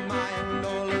my mind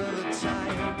all of the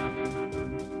time.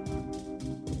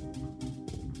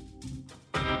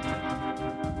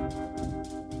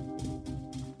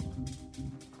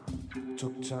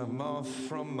 Took time off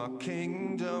from my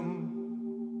kingdom.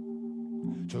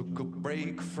 Took a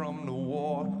break from the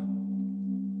war.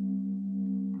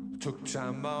 Took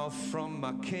time off from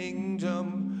my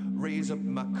kingdom, raise up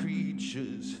my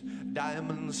creatures,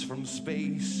 diamonds from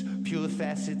space, pure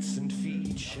facets and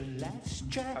feature.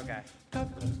 Last track, cut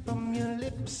from your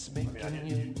lips, making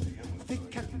you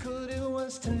think how good it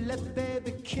was to let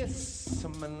baby kiss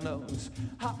on my nose.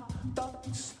 Hot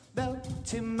thoughts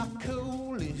melting my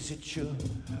cool. Is it your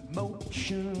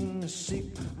motion, the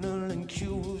signal and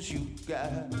cues you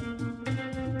got?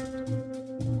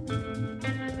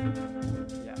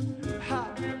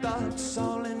 Hot thoughts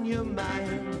all in your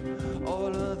mind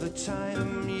all of the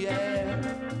time, yeah.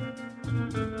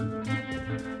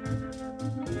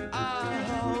 I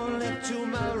hold it to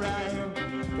my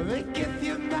right, make if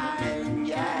you're mine,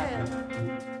 yeah.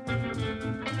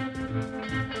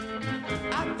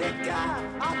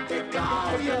 I think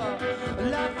all your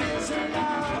love is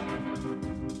love.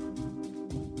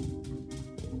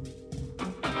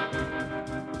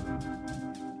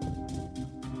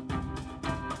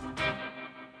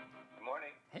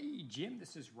 Hey, Jim,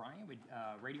 this is Ryan with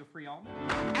Radio Free Allman.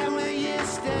 And when you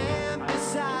stand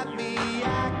beside me,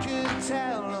 I could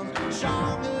tell I'm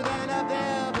stronger than I've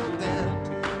ever been.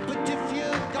 But if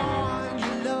you're gone,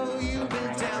 you know you've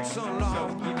been down so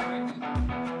long.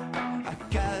 I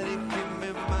gotta give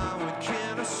me my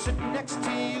can I sit next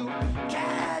to you?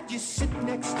 Can you sit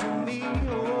next to me?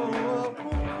 Oh.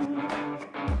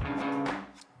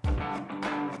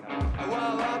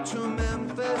 Well, up to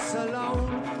Memphis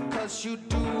alone, 'cause you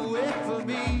do it for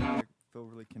me. I feel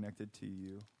really connected to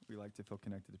you. We like to feel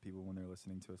connected to people when they're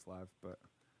listening to us live, but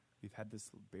we've had this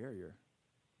barrier,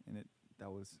 and I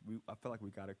felt like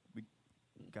we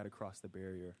gotta cross the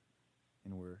barrier,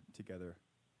 and we're together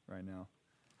right now.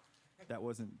 That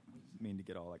wasn't mean to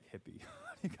get all like hippie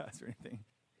on you guys or anything.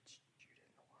 It's Judah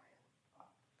and the Lion.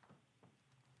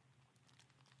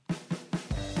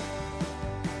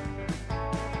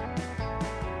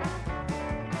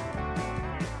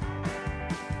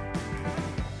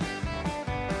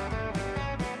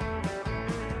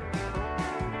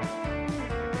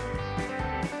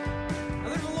 Now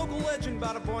there's a local legend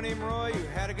about a boy named Roy who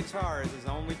had a guitar as his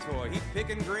only toy. He'd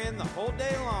pick and grin the whole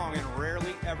day long and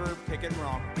rarely ever pick it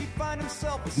wrong. He'd find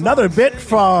himself a song Another to bit sing,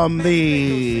 from he'd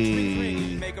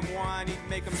the make 'em whine, he'd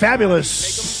make 'em fabulous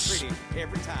shine, he'd make 'em pretty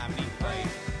every time he played.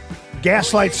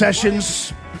 Gaslight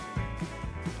Sessions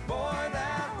Boy,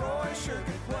 that Roy sure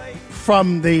can play.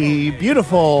 from the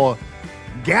beautiful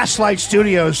Gaslight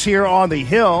Studios here on the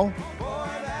Hill.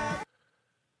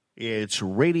 It's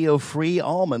Radio Free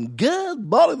Allman. Good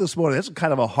morning this morning. That's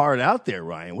kind of a hard out there,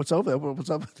 Ryan. What's over there?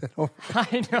 What's up with that?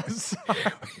 I know.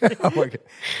 Sorry. Oh my God.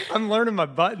 I'm learning my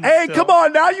buttons. Hey, still. come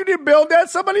on now. You didn't build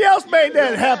that. Somebody else made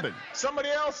that happen. Somebody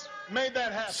else made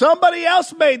that happen. Somebody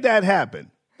else made that happen.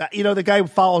 You know, the guy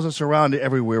follows us around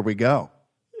everywhere we go.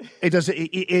 It doesn't.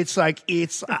 It's like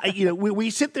we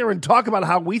sit there and talk about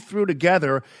how we threw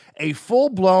together a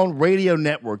full-blown radio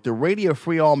network, the Radio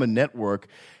Free Allman Network,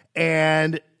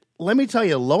 and let me tell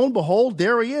you, lo and behold,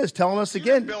 there he is telling us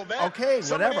again. Okay,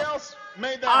 Somebody whatever. else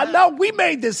made that happen. No, we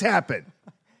made this happen.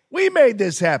 We made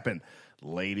this happen,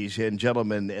 ladies and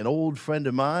gentlemen. An old friend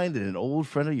of mine and an old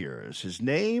friend of yours. His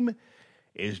name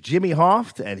is Jimmy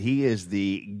Hoft, and he is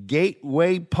the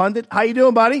Gateway Pundit. How you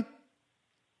doing, buddy?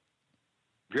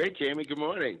 Great, Jamie. Good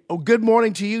morning. Oh, good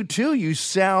morning to you, too. You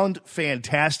sound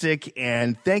fantastic,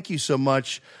 and thank you so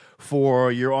much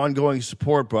for your ongoing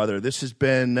support, brother. This has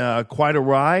been quite a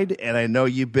ride, and I know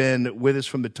you've been with us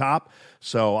from the top,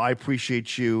 so I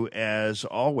appreciate you as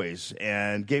always.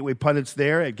 And Gateway Pundit's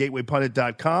there at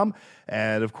gatewaypundit.com,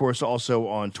 and, of course, also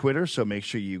on Twitter, so make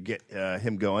sure you get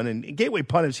him going. And Gateway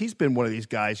Pundits, he's been one of these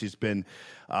guys who's been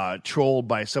trolled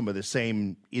by some of the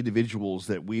same individuals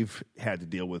that we've had to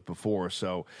deal with before,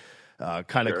 so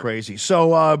kind of crazy.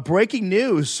 So breaking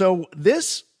news. So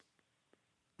this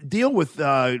deal with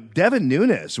Devin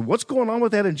Nunes, what's going on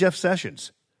with that and Jeff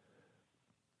Sessions?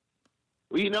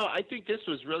 Well, I think this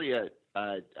was really a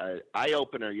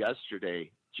eye-opener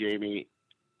yesterday, Jamie.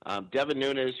 Devin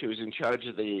Nunes, who's in charge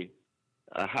of the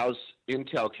House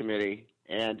Intel Committee,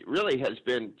 and really has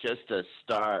been just a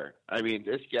star. I mean,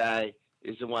 this guy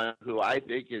is the one who I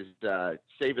think is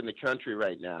saving the country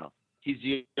right now. He's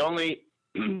the only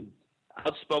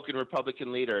outspoken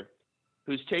Republican leader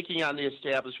who's taking on the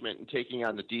establishment and taking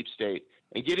on the deep state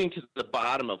and getting to the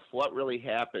bottom of what really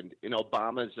happened in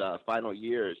Obama's final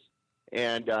years.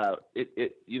 And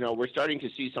we're starting to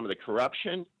see some of the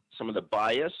corruption, some of the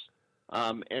bias,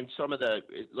 and some of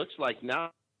it looks like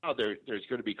now there's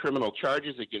going to be criminal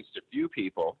charges against a few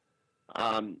people.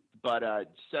 But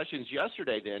Sessions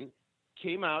yesterday then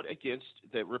came out against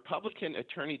the Republican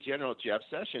Attorney General, Jeff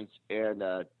Sessions, and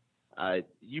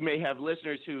you may have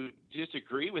listeners who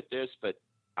disagree with this, but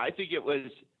I think it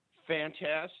was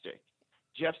fantastic.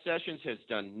 Jeff Sessions has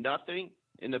done nothing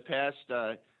in the past,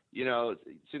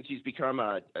 since he's become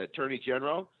Attorney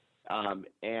General,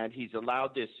 and he's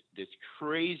allowed this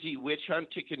crazy witch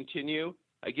hunt to continue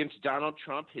against Donald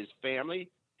Trump, his family,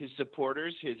 his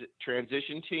supporters, his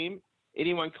transition team,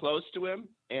 anyone close to him.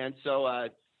 And so I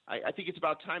think it's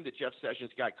about time that Jeff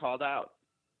Sessions got called out.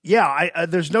 Yeah,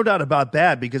 there's no doubt about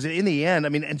that, because in the end, I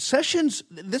mean, and Sessions,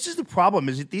 this is the problem,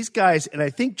 is that these guys, and I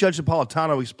think Judge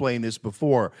Napolitano explained this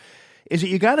before, is that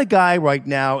you got a guy right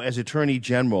now as Attorney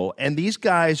General, and these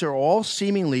guys are all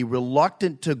seemingly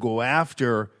reluctant to go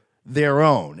after their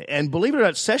own. And believe it or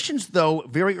not, Sessions, though,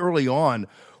 very early on,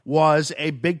 was a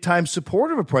big-time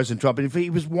supporter of President Trump. And he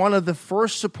was one of the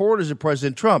first supporters of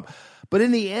President Trump. But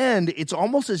in the end, it's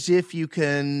almost as if you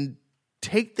can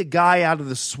take the guy out of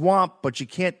the swamp, but you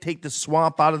can't take the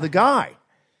swamp out of the guy.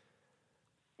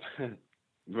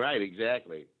 Right,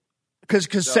 exactly. Because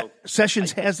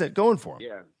Sessions has that going for him.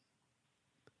 Yeah.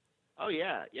 Oh,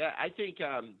 yeah. Yeah, I think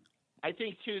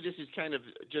too, this is kind of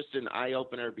just an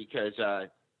eye-opener because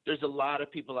there's a lot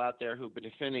of people out there who've been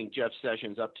defending Jeff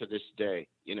Sessions up to this day,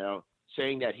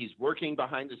 saying that he's working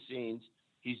behind the scenes,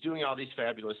 he's doing all these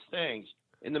fabulous things.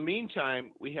 In the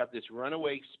meantime, we have this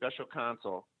runaway special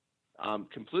counsel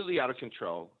completely out of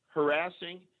control,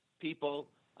 harassing people,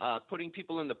 putting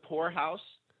people in the poorhouse,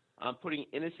 putting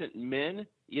innocent men,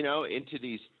 into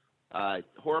these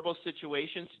horrible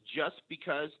situations just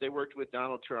because they worked with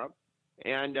Donald Trump.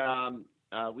 And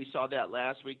we saw that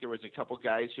last week. There was a couple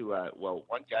guys who,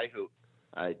 one guy who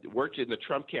worked in the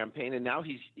Trump campaign, and now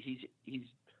he's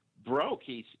broke.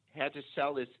 He's had to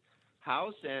sell his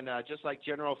house, and just like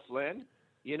General Flynn,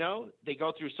 they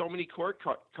go through so many court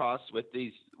costs with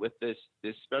this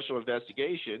special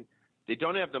investigation. They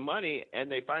don't have the money,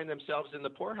 and they find themselves in the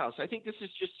poorhouse. I think this is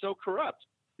just so corrupt.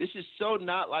 This is so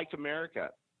not like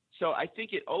America. So I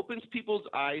think it opens people's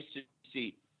eyes to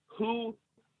see who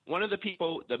one of the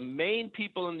people, the main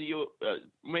people in the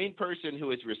main person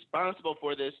who is responsible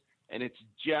for this, and it's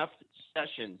Jeff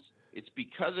Sessions. It's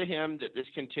because of him that this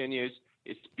continues.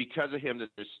 It's because of him that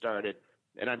this started.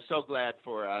 And I'm so glad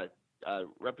for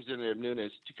Representative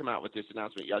Nunes to come out with this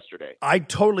announcement yesterday. I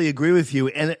totally agree with you.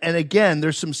 And again,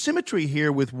 there's some symmetry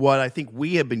here with what I think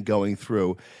we have been going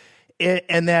through,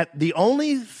 and that the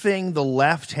only thing the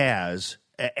left has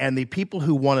and the people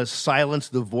who want to silence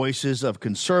the voices of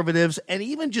conservatives and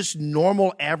even just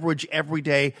normal, average,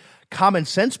 everyday, common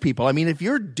sense people. I mean, if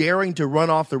you're daring to run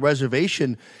off the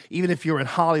reservation, even if you're in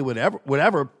Hollywood,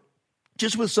 whatever,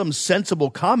 just with some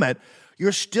sensible comment,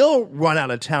 you're still run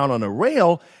out of town on a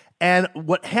rail. And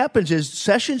what happens is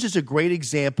Sessions is a great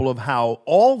example of how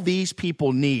all these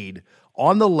people need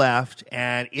on the left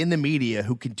and in the media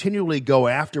who continually go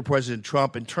after President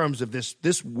Trump in terms of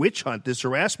this witch hunt, this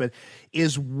harassment,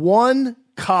 is one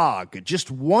cog,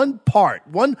 just one part,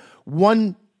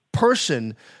 one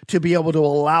person to be able to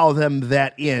allow them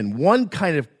that in, one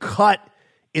kind of cut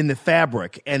in the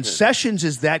fabric. And Sessions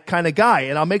is that kind of guy.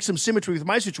 And I'll make some symmetry with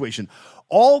my situation.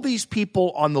 All these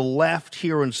people on the left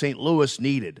here in St. Louis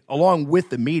needed, along with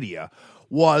the media,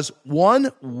 was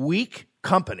one weak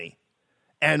company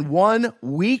and one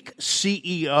weak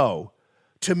CEO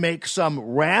to make some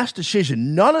rash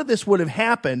decision. None of this would have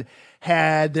happened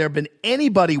had there been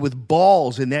anybody with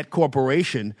balls in that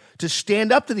corporation to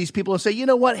stand up to these people and say, you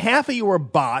know what, half of you are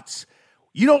bots,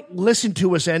 you don't listen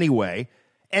to us anyway,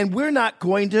 and we're not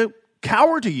going to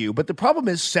cower to you. But the problem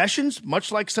is Sessions,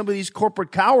 much like some of these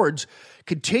corporate cowards,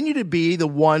 continue to be the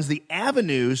ones, the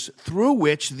avenues through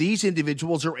which these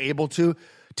individuals are able to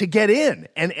get in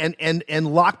and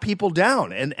lock people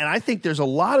down. And I think there's a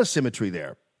lot of symmetry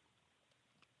there.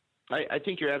 I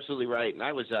think you're absolutely right. And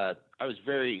I was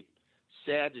very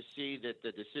sad to see that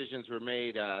the decisions were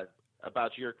made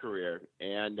about your career.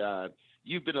 And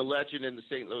you've been a legend in the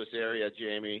St. Louis area,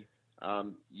 Jamie.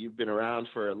 You've been around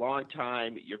for a long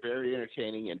time. You're very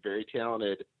entertaining and very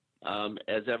talented.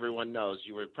 As everyone knows,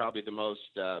 you were probably the most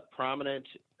prominent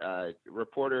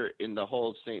reporter in the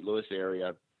whole St. Louis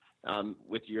area.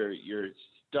 With your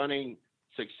stunning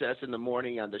success in the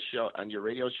morning on the show, on your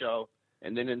radio show,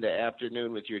 and then in the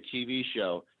afternoon with your TV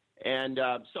show. And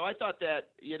so I thought that,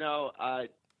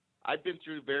 I've been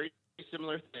through very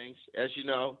similar things, as you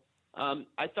know.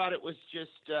 I thought it was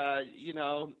just,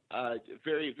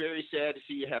 very, very sad to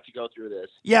see you have to go through this.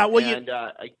 Yeah, well,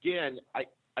 again,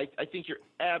 I think you're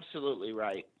absolutely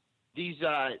right. These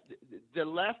the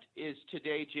left is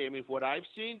today, Jamie, what I've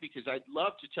seen, because I'd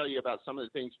love to tell you about some of the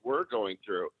things we're going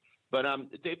through, but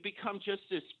they've become just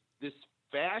this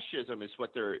fascism is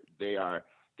what they are.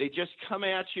 They just come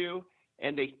at you,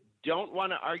 and they don't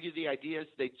want to argue the ideas.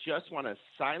 They just want to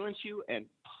silence you and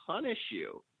punish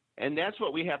you, and that's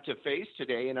what we have to face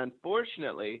today. And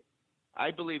unfortunately,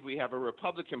 I believe we have a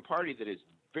Republican Party that is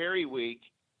very weak.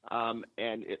 And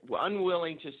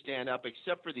unwilling to stand up,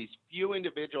 except for these few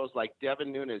individuals like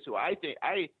Devin Nunes, who I think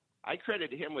I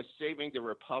credit him with saving the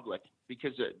republic,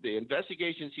 because the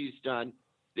investigations he's done,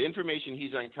 the information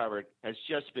he's uncovered has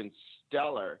just been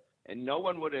stellar, and no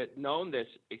one would have known this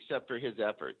except for his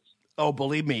efforts. Oh,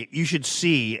 believe me, you should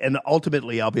see, and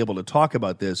ultimately I'll be able to talk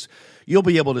about this, you'll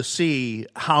be able to see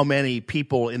how many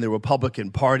people in the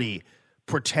Republican Party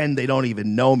pretend they don't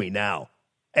even know me now.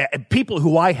 People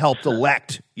who I helped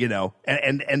elect,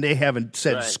 and they haven't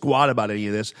said squat about any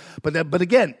of this. But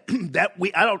again,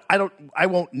 I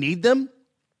won't need them.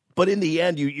 But in the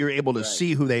end, you're able to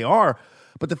see who they are.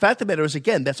 But the fact of the matter is,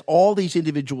 again, that's all these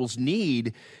individuals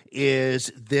need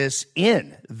is this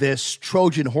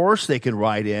Trojan horse they can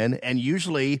ride in, and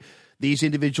usually these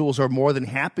individuals are more than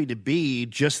happy to be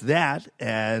just that.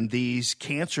 And these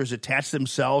cancers attach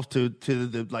themselves to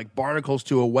the like barnacles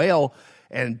to a whale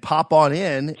and pop on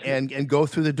in and go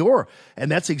through the door. And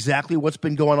that's exactly what's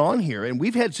been going on here. And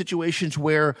we've had situations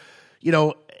where,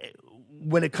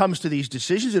 when it comes to these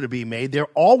decisions that are being made, they're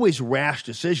always rash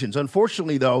decisions.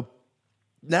 Unfortunately, though,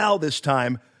 now this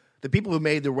time, the people who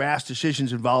made the rash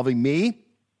decisions involving me,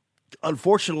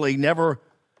 unfortunately, never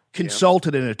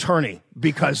consulted an attorney,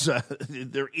 because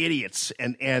they're idiots,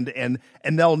 and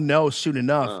they'll know soon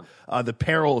enough the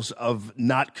perils of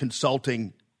not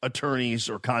consulting attorneys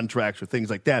or contracts or things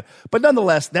like that. But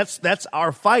nonetheless, that's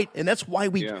our fight, and that's why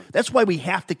we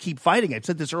have to keep fighting. I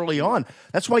said this early on.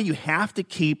 That's why you have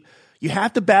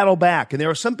to battle back. And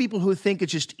there are some people who think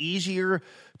it's just easier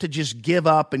to just give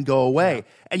up and go away.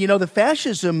 And the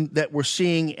fascism that we're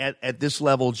seeing at this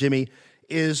level, Jimmy,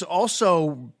 is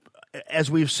also,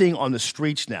 as we're seeing on the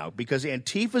streets now, because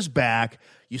Antifa's back.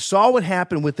 You saw what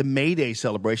happened with the May Day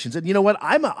celebrations, and you know what?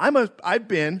 I've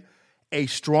been a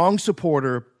strong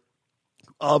supporter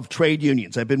of trade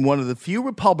unions. I've been one of the few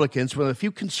Republicans, one of the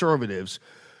few conservatives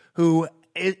who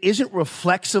isn't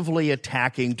reflexively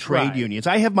attacking trade unions.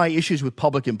 I have my issues with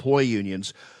public employee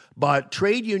unions, but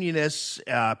trade unionists,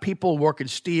 people working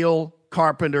steel,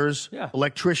 carpenters,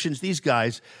 electricians, these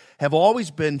guys have always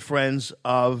been friends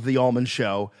of the Allman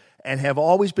Show and have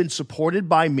always been supported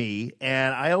by me.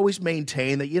 And I always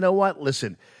maintain that,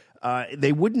 listen,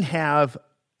 they wouldn't have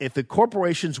If the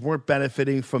corporations weren't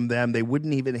benefiting from them, they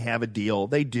wouldn't even have a deal.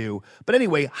 They do. But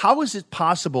anyway, how is it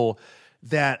possible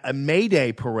that a May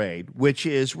Day parade, which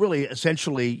is really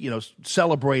essentially,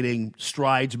 celebrating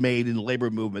strides made in the labor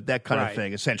movement, that kind of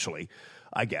thing, essentially,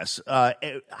 I guess.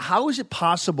 How is it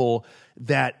possible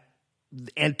that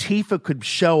Antifa could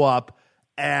show up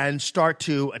and start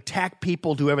to attack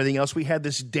people, do everything else? We had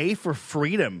this Day for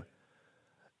Freedom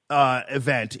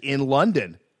event in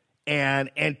London, and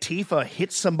Antifa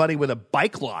hit somebody with a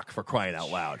bike lock, for crying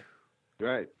out loud.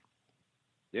 Right.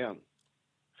 Yeah.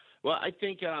 Well, I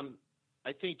think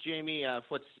Jamie,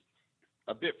 what's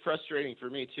a bit frustrating for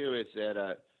me too is that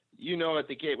at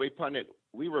the Gateway Pundit,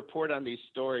 we report on these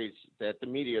stories that the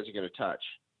media isn't going to touch,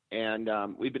 and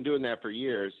we've been doing that for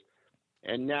years.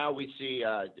 And now we see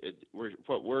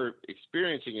what we're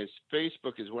experiencing is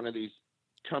Facebook is one of these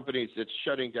companies that's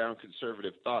shutting down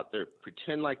conservative thought. They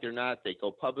pretend like they're not. They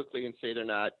go publicly and say they're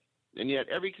not. And yet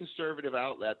every conservative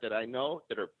outlet that I know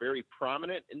that are very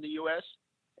prominent in the U.S.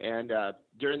 and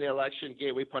during the election,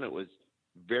 Gateway Pundit was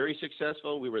very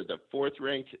successful. We were the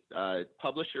fourth-ranked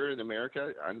publisher in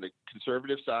America on the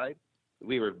conservative side.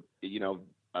 We were,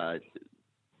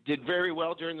 did very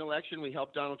well during the election. We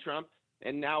helped Donald Trump.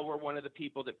 And now we're one of the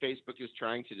people that Facebook is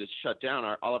trying to just shut down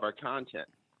all of our content.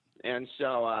 And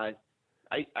so I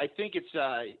think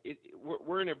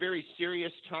we're in a very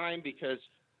serious time because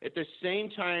at the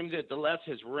same time that the left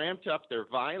has ramped up their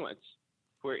violence,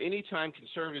 where anytime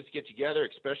conservatives get together,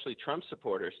 especially Trump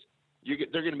supporters,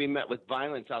 they're going to be met with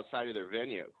violence outside of their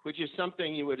venue, which is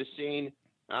something you would have seen,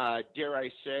 dare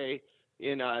I say,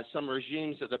 in some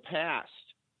regimes of the past.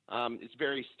 It's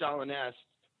very Stalin-esque,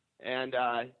 and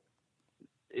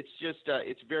it's just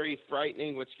it's very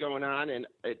frightening what's going on, and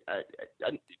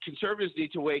conservatives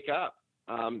need to wake up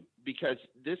because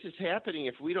this is happening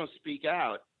if we don't speak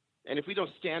out, and if we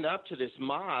don't stand up to this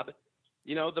mob,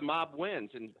 the mob wins.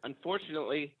 And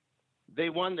unfortunately, they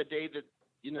won the day that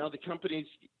the companies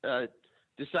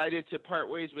decided to part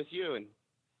ways with you, and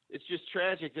it's just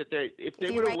tragic that if they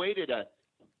would have waited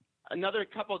another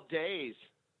couple of days,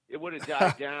 it would have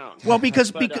died down. Well,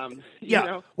 because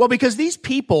these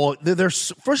people, they're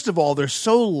first of all, they're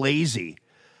so lazy.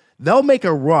 They'll make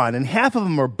a run, and half of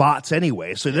them are bots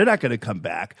anyway, so they're not going to come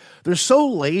back. They're so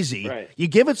lazy. Right. You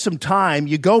give it some time,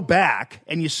 you go back,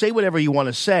 and you say whatever you want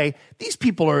to say. These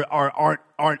people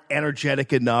aren't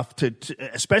energetic enough to,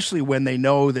 especially when they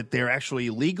know that they're actually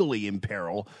legally in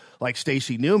peril, like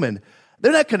Stacey Newman.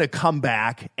 They're not going to come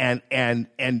back and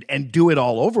do it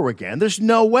all over again. There's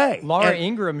no way. Laura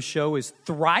Ingram's show is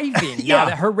thriving now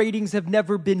that her ratings have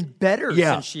never been better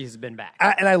since she has been back.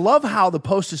 And I love how the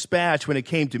Post-Dispatch, when it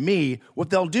came to me,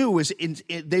 what they'll do is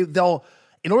they'll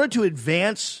in order to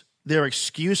advance their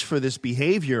excuse for this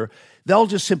behavior, they'll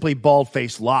just simply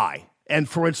bald-faced lie. And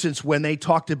for instance, when they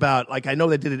talked about, like, I know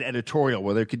they did an editorial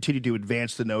where they continued to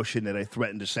advance the notion that I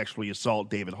threatened to sexually assault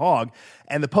David Hogg.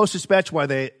 And the Post-Dispatch, by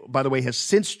the way, has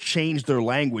since changed their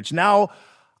language. Now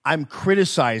I'm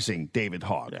criticizing David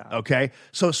Hogg, okay?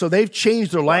 So they've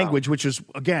changed their language, which is,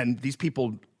 again, these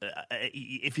people,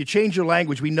 if you change your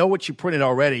language, we know what you printed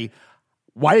already.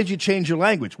 Why did you change your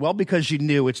language? Well, because you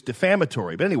knew it's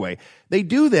defamatory. But anyway, they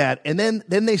do that, and then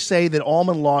they say that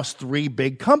Allman lost 3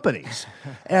 big companies.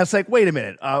 And it's like, wait a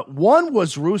minute. One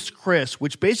was Ruth's Chris,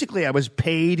 which basically I was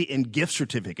paid in gift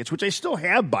certificates, which I still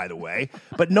have, by the way,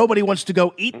 but nobody wants to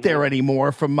go eat there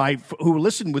anymore who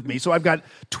listened with me. So I've got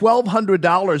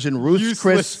 $1,200 in Ruth's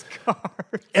Chris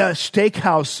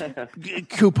steakhouse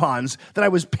coupons that I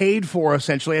was paid for,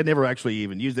 essentially. I never actually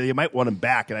even used it. You might want them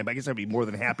back, and I guess I'd be more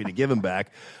than happy to give them back.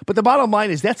 But the bottom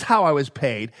line is that's how I was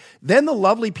paid. Then the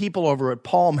lovely people over at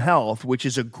Palm Health, which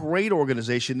is a great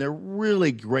organization. They're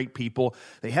really great people.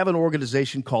 They have an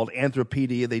organization called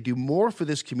Anthropedia. They do more for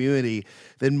this community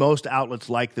than most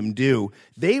outlets like them do.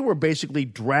 They were basically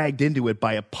dragged into it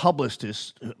by a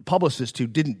publicist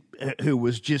who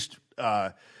was just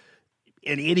an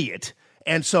idiot.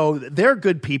 And so they're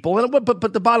good people.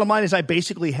 But the bottom line is I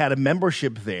basically had a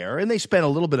membership there, and they spent a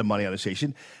little bit of money on the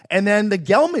station. And then the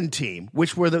Gelman team,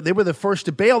 which they were the first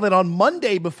to bail, that on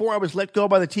Monday, before I was let go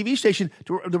by the TV station,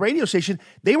 the radio station,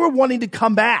 they were wanting to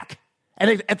come back.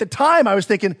 And at the time, I was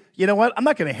thinking, you know what? I'm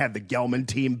not going to have the Gelman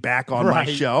team back on my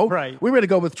show. Right. We were going to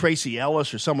go with Tracy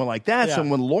Ellis or someone like that,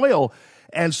 someone loyal.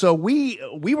 And so we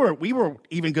were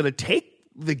even going to take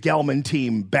the Gelman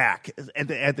team back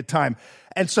at the time.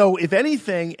 And so if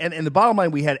anything, and the bottom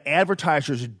line, we had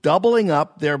advertisers doubling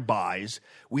up their buys.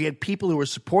 We had people who were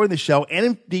supporting the show and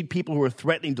indeed people who were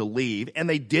threatening to leave, and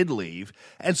they did leave.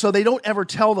 And so they don't ever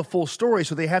tell the full story,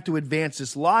 so they have to advance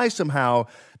this lie somehow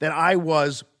that I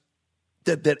was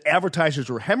that advertisers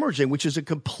were hemorrhaging, which is a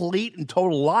complete and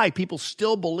total lie. People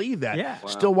still believe that. Yeah.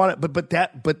 Still want it, but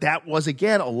that was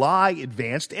again a lie,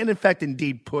 advanced, and in fact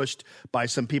indeed pushed by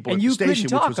some people And at you the station, couldn't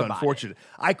which talk was about unfortunate.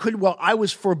 I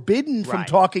was forbidden from Right.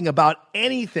 talking about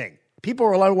anything. People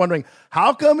were wondering,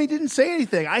 how come he didn't say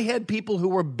anything? I had people who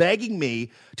were begging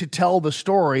me to tell the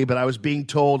story, but I was being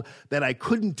told that I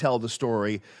couldn't tell the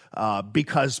story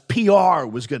because PR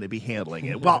was going to be handling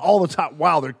it. While all the time,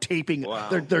 while they're taping,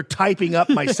 they're typing up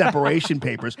my separation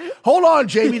papers. Hold on,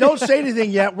 Jamie, don't say anything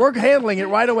yet. We're handling it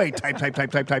right away. Type.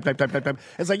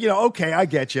 It's like, okay, I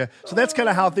get you. So that's kind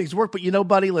of how things work. But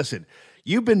buddy, listen.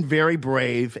 You've been very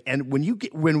brave, and when you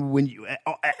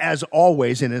as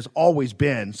always and has always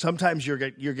been, sometimes you're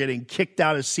getting kicked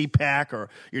out of CPAC or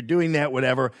you're doing that,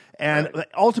 whatever. And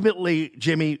ultimately,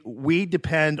 Jimmy, we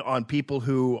depend on people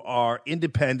who are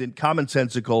independent,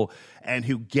 commonsensical, and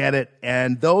who get it.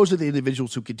 And those are the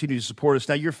individuals who continue to support us.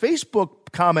 Now, your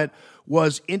Facebook comment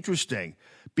was interesting,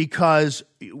 because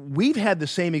we've had the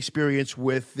same experience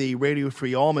with the Radio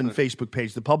Free Allman Facebook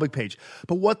page, the public page.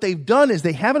 But what they've done is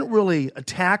they haven't really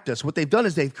attacked us. What they've done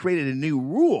is they've created a new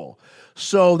rule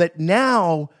so that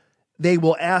now they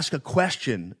will ask a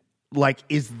question like,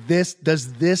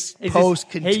 does this post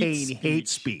contain hate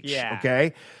speech? Yeah.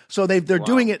 Okay. So they're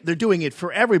doing it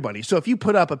for everybody. So if you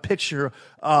put up a picture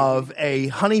of a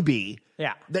honeybee,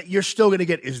 that you're still going to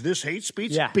get, is this hate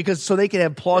speech? Yeah. Because so they can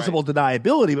have plausible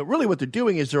deniability, but really what they're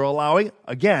doing is they're allowing,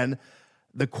 again,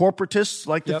 the corporatists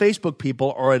like the Facebook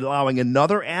people are allowing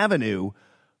another avenue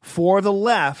for the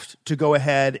left to go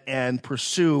ahead and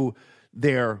pursue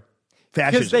their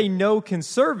fascism. Because they know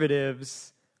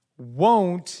conservatives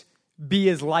won't be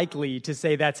as likely to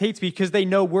say that's hate speech because they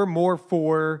know we're more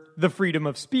for the freedom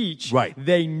of speech. Right.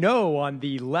 They know on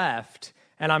the left,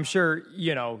 and I'm sure,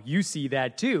 you see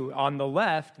that too. On the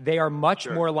left, they are much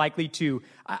more likely to,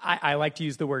 I like to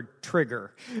use the word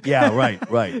trigger. Yeah,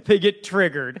 right. They get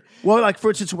triggered. Well, like, for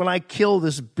instance, when I kill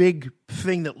this big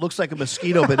thing that looks like a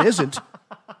mosquito but isn't,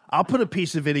 I'll put a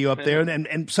piece of video up there,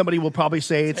 and somebody will probably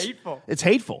say it's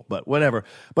hateful, but whatever.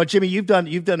 But Jimmy, you've done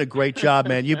a great job,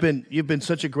 man. You've been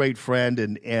such a great friend,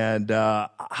 and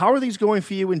how are these going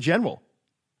for you in general?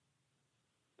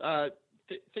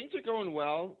 Things are going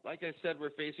well. Like I said, we're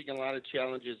facing a lot of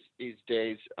challenges these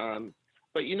days.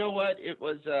 But you know what? It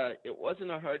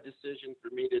wasn't a hard decision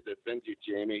for me to defend you,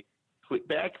 Jamie.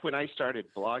 Back when I started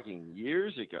blogging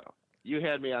years ago, you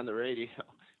had me on the radio.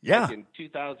 Yeah. Like in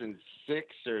 2006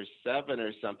 or 7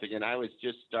 or something, and I was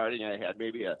just starting. I had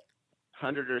maybe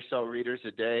 100 or so readers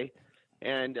a day,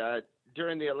 and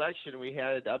during the election, we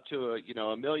had up to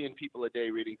a million people a day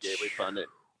reading Gateway Pundit,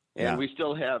 and we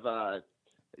still have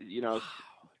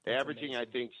averaging I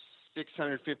think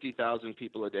 650,000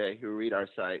 people a day who read our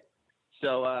site.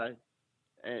 So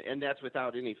and that's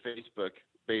without any Facebook,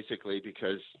 basically,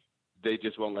 because they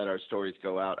just won't let our stories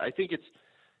go out. I think it's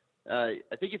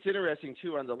interesting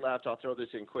too on the left. I'll throw this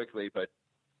in quickly, but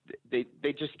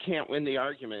they just can't win the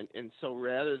argument, and so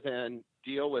rather than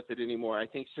deal with it anymore, I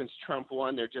think since Trump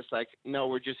won, they're just like, no,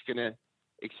 we're just going to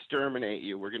exterminate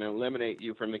you. We're going to eliminate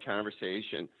you from the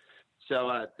conversation.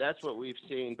 So that's what we've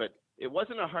seen. But it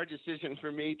wasn't a hard decision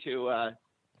for me to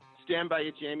stand by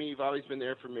you, Jamie. You've always been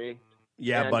there for me.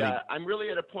 Yeah, and, buddy. I'm really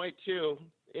at a point too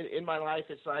in my life.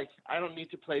 It's like I don't need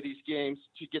to play these games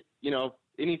to get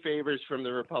any favors from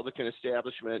the Republican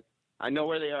establishment. I know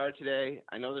where they are today.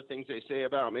 I know the things they say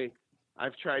about me.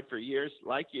 I've tried for years,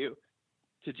 like you,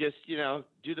 to just,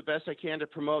 do the best I can to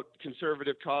promote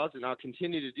conservative cause, and I'll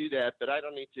continue to do that. But I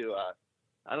don't need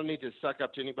to suck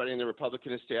up to anybody in the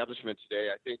Republican establishment today.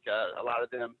 I think a lot of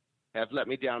them have let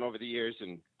me down over the years,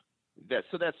 and that's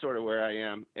sort of where I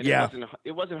am. And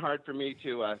it wasn't hard for me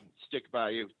to stick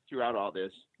by you throughout all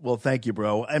this. Well, thank you,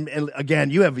 bro. And again,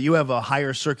 you have a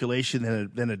higher circulation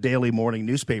than a daily morning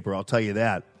newspaper. I'll tell you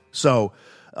that. So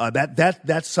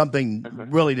that's something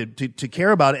really to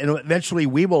care about. And eventually,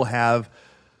 we will have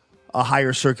a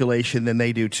higher circulation than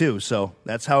they do too. So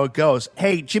that's how it goes.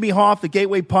 Hey, Jimmy Hoff, the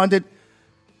Gateway Pundit,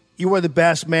 you are the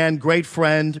best, man. Great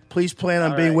friend. Please plan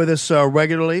on being with us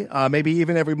regularly, maybe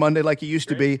even every Monday like you used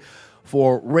to be,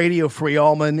 for Radio Free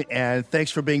Allman. And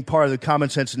thanks for being part of the Common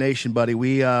Sense Nation, buddy.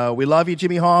 We love you,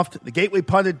 Jimmy Hoff.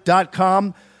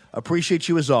 TheGatewayPundit.com. Appreciate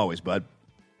you as always, bud.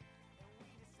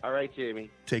 All right,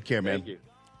 Jamie. Take care, man. Thank you.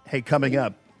 Hey, coming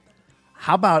up,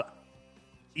 how about,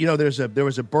 there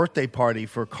was a birthday party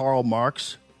for Karl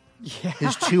Marx. Yeah.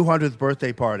 His 200th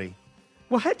birthday party.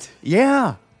 What?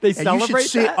 Yeah. They And you should celebrate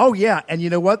see that? Oh, yeah. And you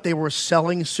know what? They were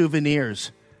selling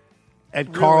souvenirs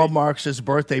at Karl Marx's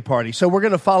birthday party. So we're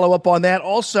going to follow up on that.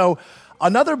 Also,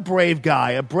 another brave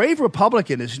guy, a brave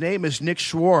Republican. His name is Nick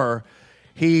Schroer.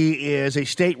 He is a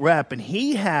state rep, and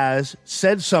he has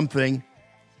said something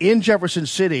in Jefferson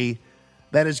City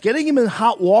that is getting him in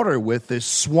hot water with this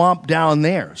swamp down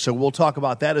there. So we'll talk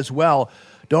about that as well.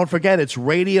 Don't forget, it's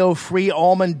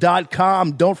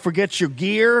radiofreeallman.com. Don't forget your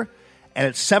gear. And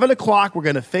at 7 o'clock, we're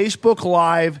going to Facebook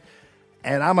Live,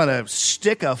 and I'm going to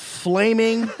stick a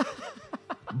flaming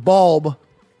bulb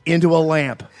into a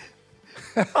lamp.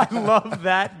 I love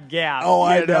that gap. Oh,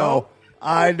 I know.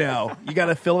 I know. You got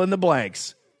to fill in the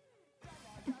blanks.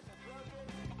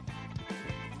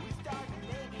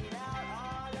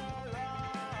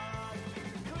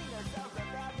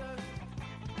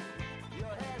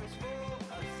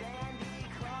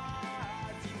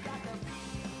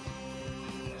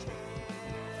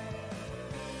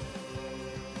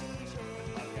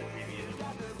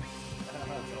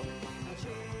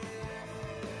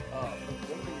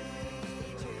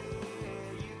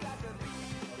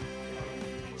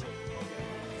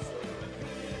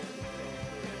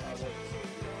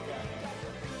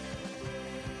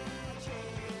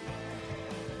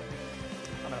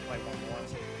 I'm going to play one more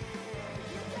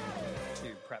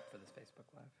to prep for this Facebook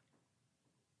Live.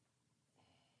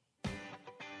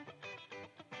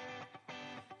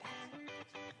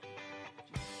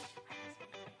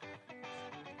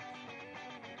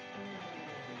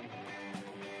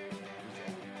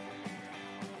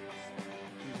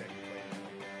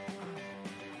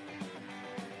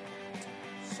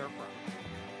 Surf Rock.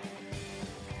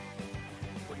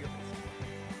 What do you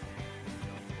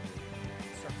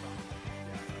Surf Rock.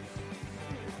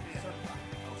 Surf Rock.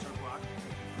 Oh, Surf Rock.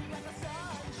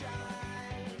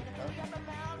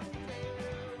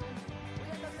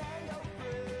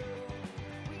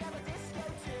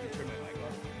 Turn my mic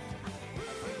off.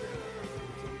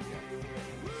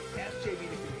 Ask JB to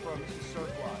confirm this is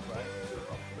Surf Rock, right? Surf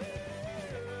Rock.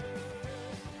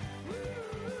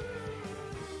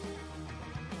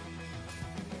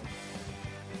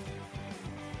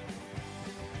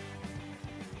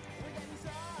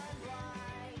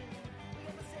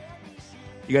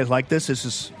 You guys like this? This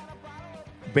is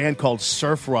a band called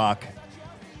Surf Rock,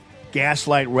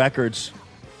 Gaslight Records.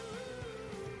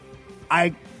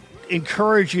 I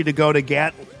encourage you to go to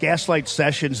Gaslight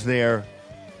Sessions there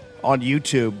on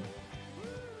YouTube.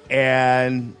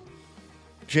 And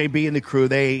JB and the crew,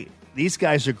 these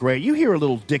guys are great. You hear a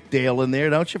little Dick Dale in there,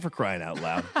 don't you, for crying out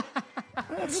loud?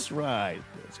 That's right.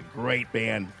 It's a great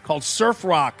band called Surf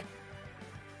Rock.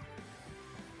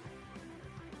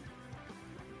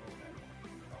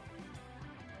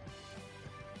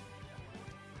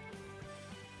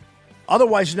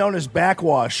 Otherwise known as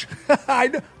Backwash.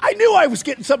 I knew I was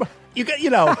getting some.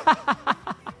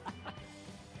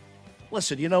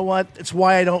 Listen, you know what? It's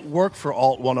why I don't work for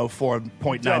Alt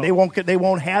 104.9. No. They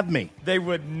won't have me. They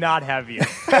would not have you.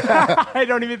 I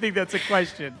don't even think that's a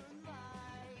question.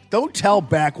 Don't tell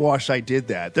Backwash I did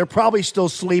that. They're probably still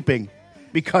sleeping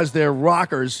because they're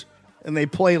rockers and they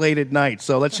play late at night.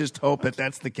 So let's just hope that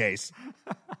that's the case.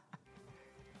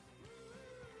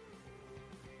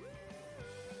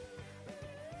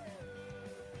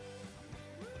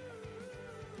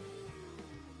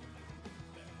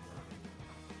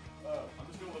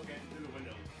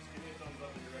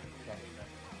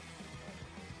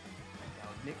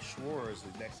 Nick Schwartz is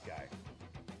the next guy.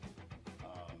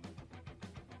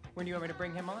 When do you want me to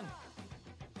bring him on?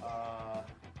 Are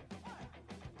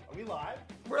we live?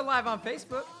 We're live on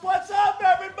Facebook. What's up,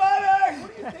 everybody?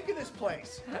 What do you think of this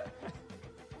place?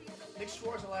 Nick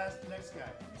Schwartz, the next guy.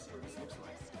 Let me see what this looks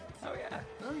like. Oh, yeah.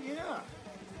 Oh, yeah.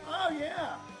 Oh,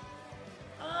 yeah.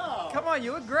 Oh. Come on,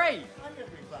 you look great. Hi,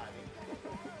 everybody.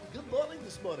 Good morning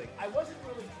this morning. I wasn't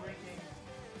really drinking.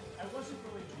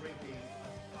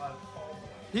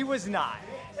 He was not.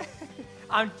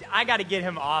 I got to get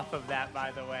him off of that,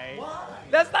 by the way. Why?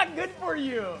 That's not good for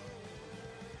you.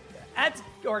 That's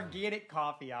organic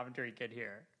coffee I'm drinking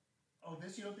here. Oh,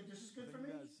 you don't think this is good for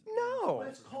me? No. But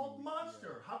it's called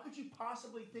Monster. How could you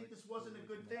possibly think this wasn't a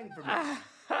good thing for me?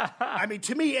 I mean,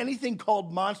 to me, anything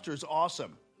called Monster is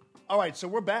awesome. All right, so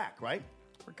we're back, right?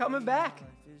 We're coming back.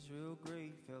 Life is real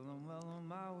great, feeling well on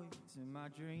my way to my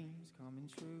dreams coming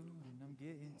true, and I'm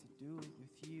getting to do it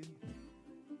with you.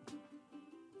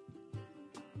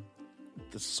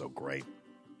 This is so great.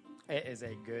 It is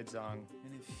a good song.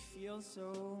 And it feels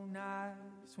so nice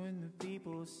when the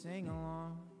people sing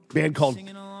along. Band called.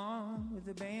 Singing along with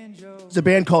the banjo. It's a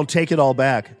band called Take It All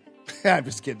Back. I'm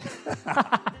just kidding.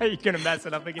 You're gonna mess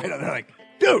it up again. I know, they're like,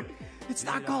 dude, it's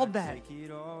not called that. Take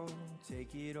it all,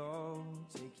 take it all,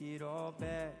 take it all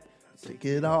back. Take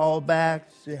it all back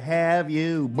to have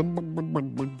you.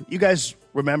 You guys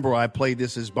remember I played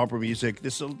this as bumper music.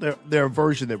 This is their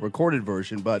version, their recorded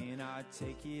version, but And I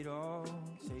take it all,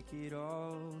 take it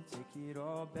all, take it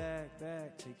all back,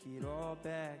 take it all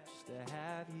back just to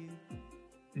have you.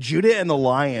 Judah and the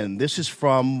Lion, this is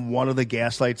from one of the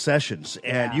Gaslight sessions.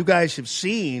 And you guys have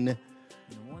seen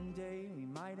One day we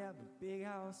might have a big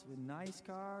house with nice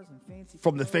cars and fancy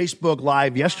from the Facebook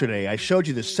Live yesterday, I showed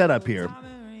you the setup here.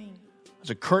 There's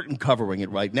a curtain covering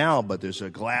it right now, but there's a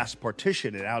glass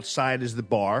partition, and outside is the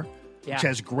bar, which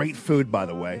has great food, by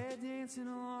the way.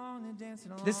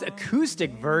 This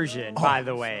acoustic version, by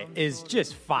the way, is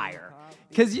just fire.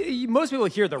 Because most people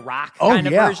hear the rock kind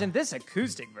of version. This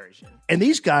acoustic version. And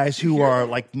these guys who are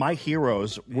like my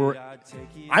heroes,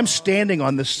 I'm standing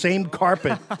on the same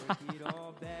carpet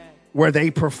where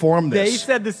they performed this. They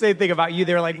said the same thing about you.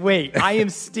 They were like, wait, I am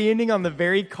standing on the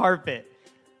very carpet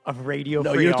of Radio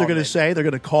No, Free you know what they're going to say? They're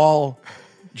going to call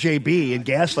JB and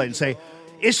Gaslight and say,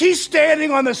 is he standing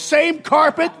on the same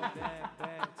carpet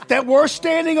that we're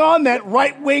standing on, that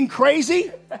right-wing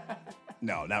crazy?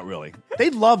 No, not really.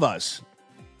 They love us.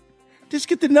 Just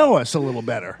get to know us a little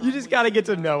better. You just got to get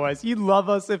to know us. You'd love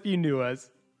us if you knew us.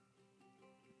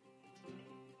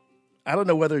 I don't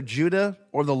know whether Judah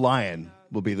or the Lion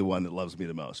will be the one that loves me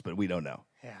the most, but we don't know.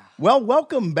 Yeah. Well,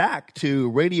 welcome back to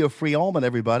Radio Free Allman,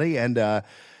 everybody. And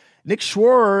Nick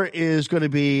Schroer is going to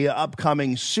be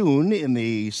upcoming soon in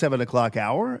the 7 o'clock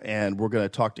hour, and we're going to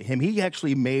talk to him. He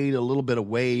actually made a little bit of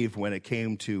wave when it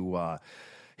came to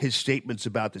his statements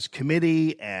about this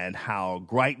committee and how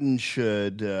Greitens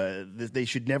should, they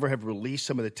should never have released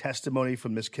some of the testimony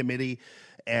from this committee.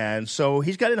 And so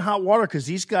he's got in hot water because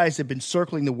these guys have been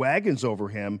circling the wagons over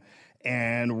him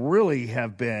and really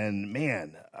have been,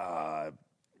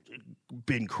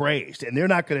 been crazed. And they're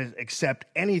not going to accept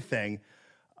anything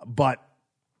but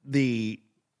the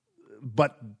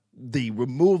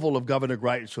removal of Governor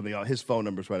Greitens from his phone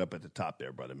number's right up at the top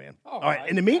there, brother man. All right.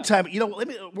 In the meantime,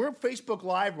 we're on Facebook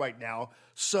Live right now,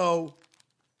 so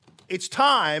it's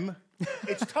time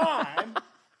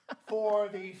for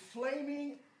the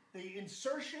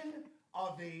insertion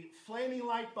of the flaming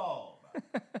light bulb.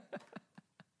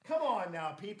 Come on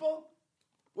now, people.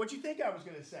 What'd you think I was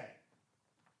going to say?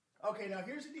 Okay, now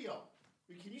here's the deal.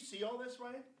 Can you see all this,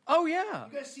 Ryan? Oh, yeah.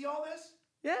 You guys see all this?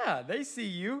 Yeah, they see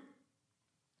you.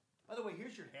 By the way,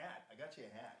 here's your hat. I got you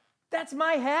a hat. That's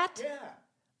my hat? Yeah.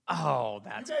 Oh,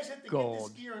 that's you guys have to gold. get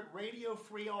this gear at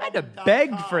RadioFreeAllman.com. I had to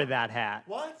beg for that hat.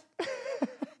 What? I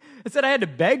said I had to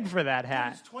beg for that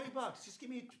hat. Dude, it's $20. Just give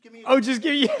me. Just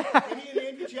give me. Give me an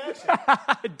Andrew Jackson.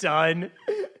 Done.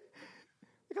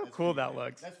 Look how cool that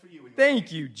looks. That's for you.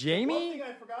 Thank you, Jamie. One thing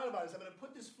I forgot about is I'm going to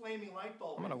put this flaming light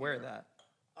bulb. I'm going to wear that.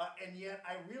 And yet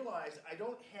I realized I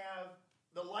don't have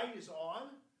the light is on,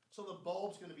 so the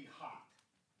bulb's going to be hot.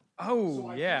 Oh, so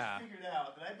I yeah. just figured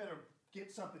out that I better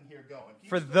get something here going.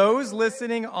 For those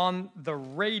listening on the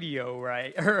radio,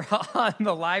 right, or on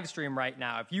the live stream right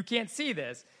now, if you can't see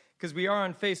this, because we are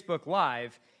on Facebook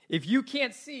Live, if you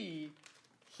can't see,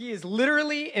 he is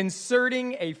literally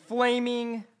inserting a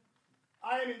flaming.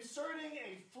 I am inserting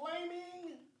a flaming.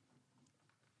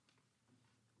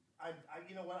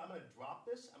 You know what? I'm going to drop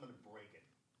this. I'm going to break it.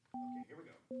 Okay, here we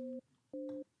go.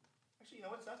 Actually, you know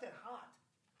what? It's not that hot.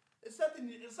 It's not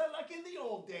like in the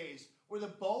old days where the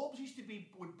bulbs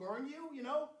would burn you,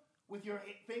 with your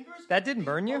fingers. That didn't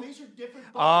burn you? Oh, these are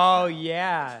different bulbs. Oh, now.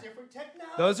 yeah. It's different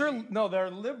technology. They're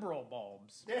liberal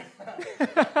bulbs. Yeah,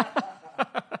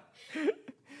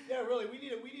 really. We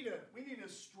need a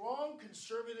strong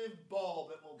conservative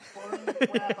bulb that will burn the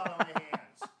crap out of my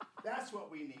hands. That's what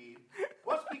we need.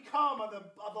 What's become of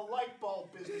the light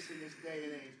bulb business in this day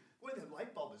and age? Boy, the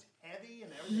light bulb is heavy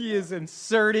and everything. He is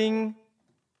inserting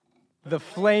the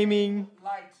flaming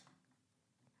light.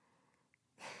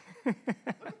 Look at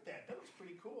that. That looks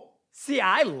pretty cool. See,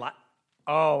 I like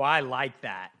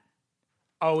that.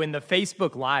 Oh, in the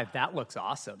Facebook Live, that looks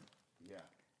awesome. Yeah.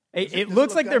 It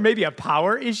looks like there may be a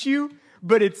power issue,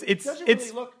 but it's it doesn't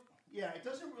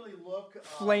really look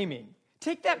flaming.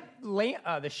 Take that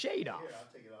the shade off. Here, I'll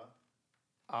take it off.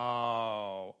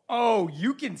 Oh,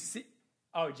 you can see.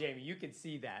 Oh, Jamie, you can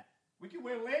see that. We can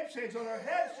wear lampshades on our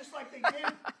heads just like they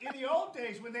did in the old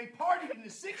days when they partied in the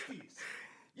 60s.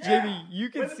 Yeah. Jamie, you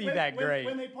can see that great.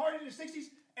 When they partied in the 60s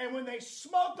and when they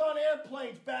smoked on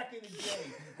airplanes back in the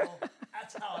day. Well,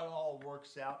 that's how it all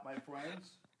works out, my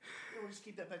friends. We'll just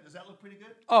keep that back. Does that look pretty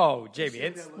good? Oh,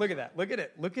 Jamie, look at that. Look at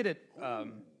it. Look at it.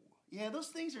 Yeah, those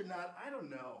things are not, I don't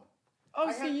know.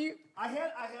 I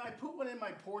put one in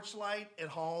my porch light at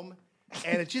home,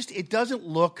 and it doesn't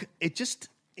look. It just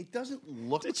It doesn't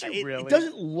look. Did you it really?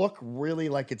 doesn't look really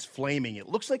like it's flaming. It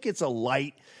looks like it's a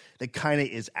light that kind of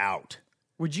is out.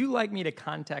 Would you like me to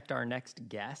contact our next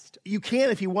guest? You can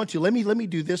if you want to. Let me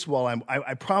do this while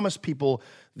I promise people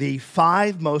the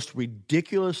 5 most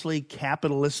ridiculously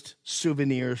capitalist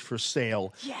souvenirs for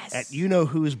sale at you know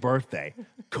whose birthday,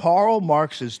 Karl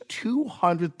Marx's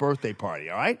 200th birthday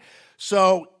party. All right.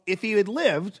 So if he had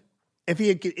lived, if he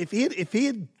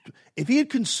had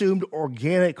consumed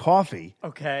organic coffee,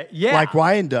 Okay. Yeah. like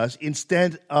Ryan does,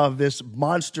 instead of this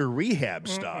monster rehab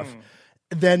stuff,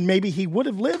 then maybe he would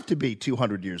have lived to be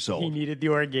 200 years old. He needed the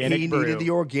organic He brew. needed the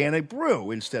organic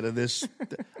brew instead of this.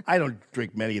 I don't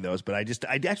drink many of those, but I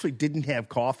actually didn't have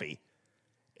coffee.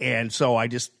 And so I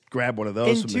just grabbed one of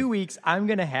those. In 2 weeks, I'm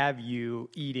going to have you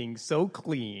eating so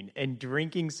clean and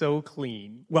drinking so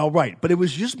clean. Well, right. But it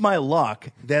was just my luck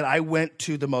that I went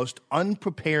to the most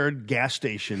unprepared gas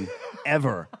station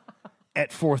ever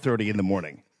at 4:30 in the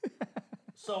morning.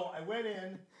 So I went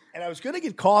in and I was going to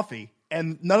get coffee,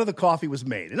 and none of the coffee was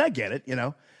made. And I get it, you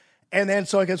know. And then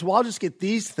so I goes, well, I'll just get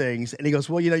these things. And he goes,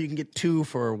 well, you know, you can get 2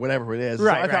 for whatever it is. So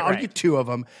I thought, I'll get 2 of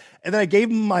them. And then I gave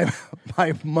him my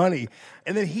money.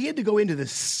 And then he had to go into the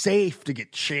safe to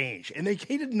get change. And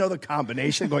he didn't know the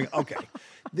combination. Going, okay,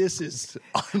 this is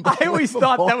unbelievable. I always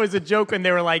thought that was a joke when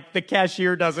they were like, the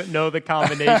cashier doesn't know the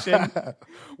combination.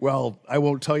 Well, I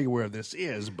won't tell you where this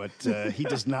is, but he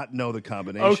does not know the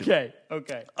combination.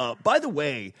 Okay. By the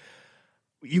way,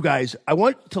 you guys, I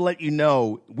want to let you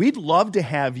know, we'd love to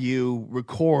have you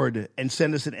record and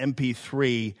send us an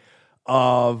MP3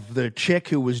 of the chick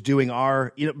who was doing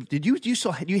our, you know, do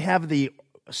you have the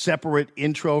separate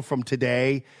intro from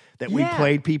today that we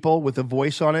played people with a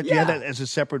voice on it? Do you have that as a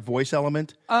separate voice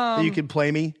element that you can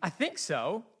play me? I think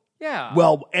so. Yeah.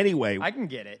 Well, anyway. I can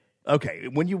get it. Okay,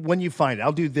 when you find it,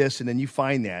 I'll do this, and then you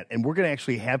find that, and we're going to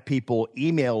actually have people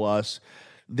email us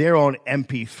their own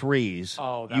MP3s.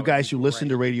 Oh, that you guys who listen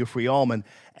to Radio Free Allman,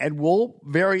 and we'll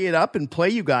vary it up and play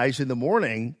you guys in the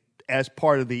morning as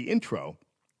part of the intro.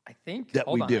 I think that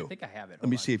we do. I think I have it. Let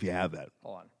me see if you have that.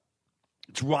 Hold on.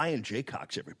 It's Ryan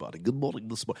Jaycox, everybody. Good morning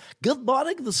this morning. Good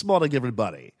morning this morning,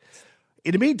 everybody.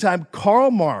 In the meantime,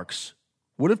 Karl Marx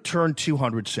would have turned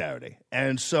 200 Saturday.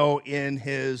 And so in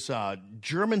his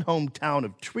German hometown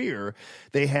of Trier,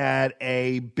 they had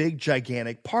a big,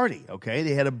 gigantic party, okay?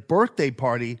 They had a birthday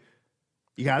party.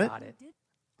 You got it? Got it.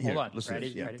 Here, Hold on. listen to Ready?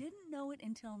 this, yeah. Ready? Didn't know it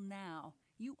until now.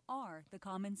 You are the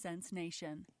Common Sense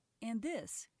Nation. And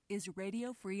this is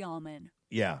Radio Free Allman.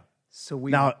 Yeah. So we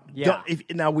Now, yeah.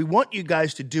 now we want you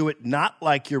guys to do it not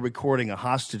like you're recording a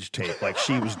hostage tape like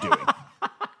she was doing.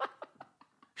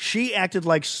 She acted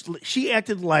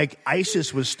like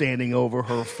ISIS was standing over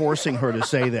her, forcing her to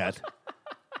say that.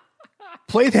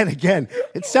 Play that again.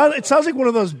 It sounds like one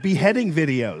of those beheading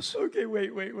videos. Okay,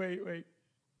 wait.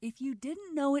 If you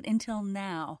didn't know it until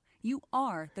now, you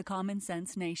are the Common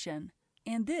Sense Nation.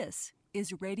 And this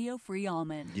is Radio Free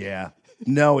Allman. Yeah.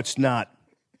 No, it's not.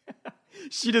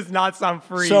 She does not sound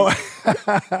free. So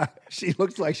she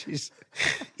looks like she's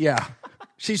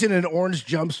in an orange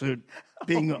jumpsuit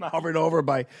being hovered over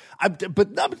by. I'm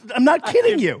not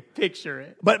kidding you. Picture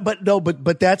it.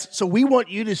 But that's so. We want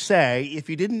you to say, if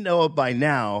you didn't know it by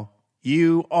now,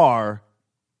 you are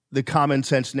the Common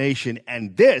Sense Nation,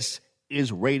 and this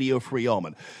is Radio Free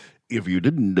Allman. If you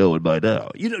didn't know it by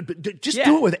now, just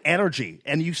do it with energy,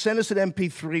 and you send us an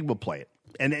MP3, we'll play it.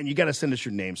 And you got to send us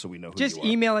your name so we know who Just you are.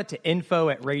 email it to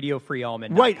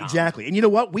info@radiofreeallman.com. Right, exactly. And you know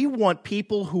what? We want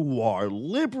people who are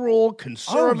liberal,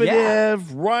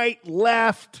 conservative, right,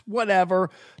 left, whatever,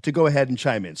 to go ahead and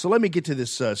chime in. So let me get to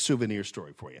this souvenir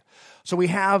story for you. So we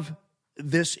have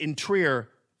this in Trier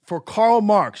for Karl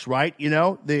Marx, right? You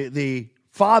know, the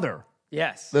father.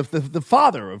 Yes. The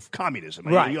father of communism.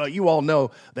 Right. You all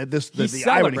know that the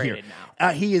irony here. celebrated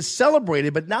now. He is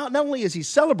celebrated, but not only is he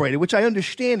celebrated, which I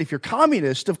understand if you're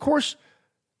communist, of course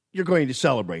you're going to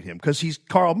celebrate him because he's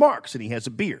Karl Marx and he has a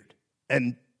beard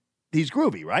and he's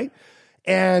groovy, right?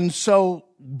 And so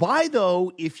why,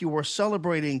 though, if you were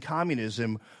celebrating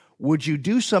communism, would you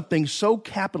do something so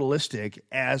capitalistic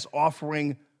as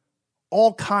offering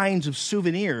all kinds of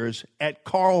souvenirs at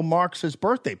Karl Marx's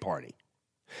birthday party?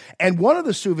 And one of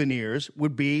the souvenirs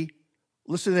would be,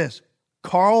 listen to this,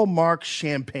 Karl Marx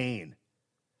champagne.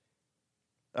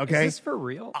 Okay? Is this for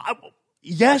real?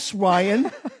 Yes, Ryan.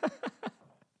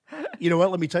 You know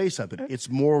what? Let me tell you something. It's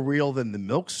more real than the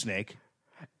milk snake.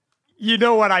 You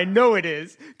know what? I know it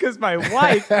is because my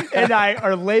wife and I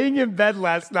are laying in bed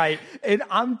last night and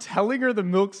I'm telling her the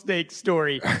milk snake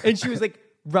story. And she was like,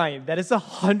 Ryan, that is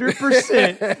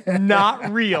 100%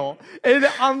 not real. And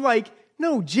I'm like,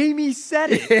 no, Jamie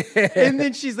said it. And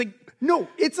then she's like, No,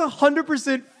 it's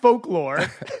 100% folklore.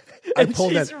 I and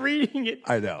pulled she's that. reading it.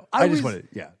 I know. I I just was- wanted,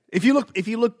 yeah. If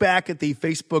you look back at the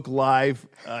Facebook Live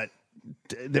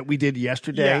that we did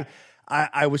yesterday, Yeah.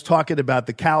 I was talking about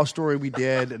the cow story we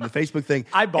did and the Facebook thing.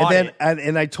 I bought and it.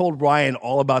 And I told Ryan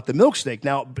all about the milk snake.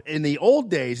 Now, in the old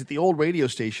days, at the old radio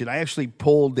station, I actually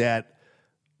pulled that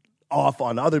off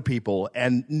on other people,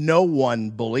 and no one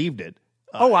believed it.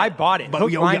 I bought it. But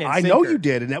Hook, line, and I know sinker. you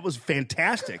did, and that was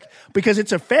fantastic because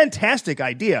it's a fantastic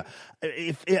idea.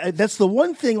 If that's the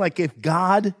one thing, like if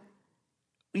God,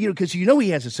 because he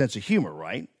has a sense of humor,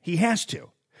 right? He has to.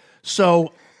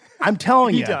 So I'm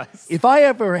telling He you, does. if I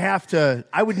ever have to,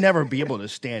 I would never be able to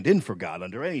stand in for God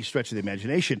under any stretch of the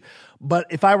imagination. But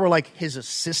if I were like his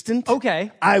assistant,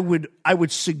 okay, I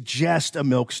would suggest a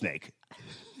milk snake.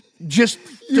 Just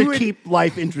to keep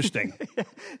life interesting.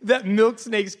 That milk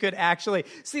snakes could actually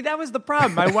see. That was the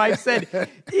problem. My wife said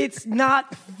it's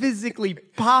not physically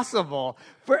possible.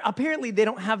 Apparently they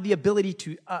don't have the ability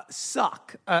to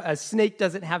suck. A snake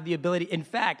doesn't have the ability. In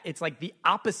fact, it's like the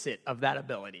opposite of that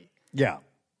ability. Yeah,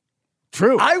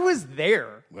 true. I was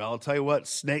there. Well, I'll tell you what,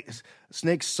 snakes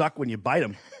suck when you bite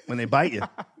them. When they bite you,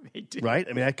 They do. right?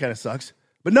 I mean, that kind of sucks.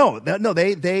 But no, I don't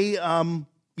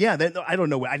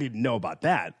know. I didn't know about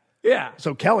that. Yeah.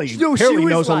 So Kelly No, she apparently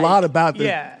was knows a like- lot about the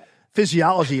yeah.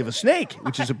 physiology of a snake,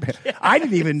 which is I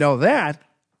didn't even know that.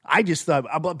 I just thought,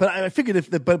 but I figured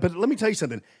but let me tell you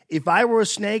something. If I were a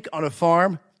snake on a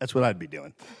farm, that's what I'd be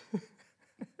doing.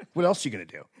 What else are you going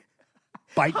to do?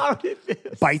 Bite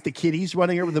the kitties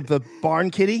running over the barn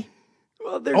kitty?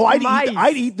 Well, there's I'd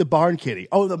mice. eat the barn kitty.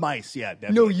 Oh, the mice, yeah,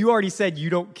 definitely. No, you already said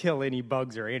you don't kill any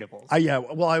bugs or animals. Yeah,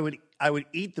 well, I would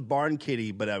eat the barn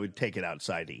kitty, but I would take it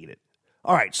outside to eat it.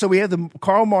 All right, so we have the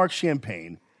Karl Marx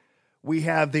champagne. We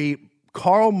have the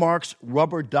Karl Marx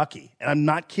rubber ducky, and I'm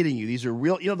not kidding you. These are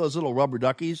real. Those little rubber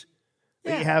duckies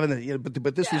that you have in the.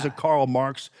 But this was a Karl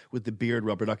Marx with the beard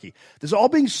rubber ducky. This is all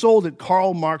being sold at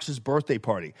Karl Marx's birthday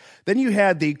party. Then you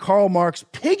had the Karl Marx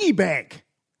piggy bank.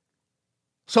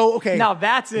 So okay, Now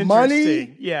that's money,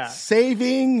 interesting. Yeah.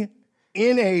 saving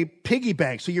in a piggy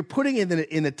bank. So you're putting it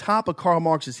in the top of Karl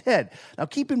Marx's head. Now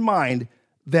keep in mind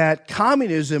that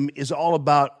communism is all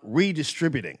about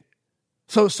redistributing.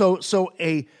 So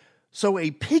a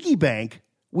piggy bank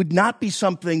would not be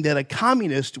something that a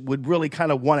communist would really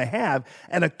kind of want to have,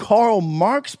 and a Karl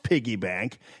Marx piggy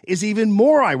bank is even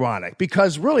more ironic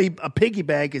because really a piggy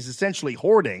bank is essentially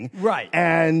hoarding, right?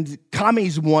 And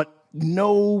commies want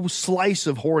no slice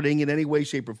of hoarding in any way,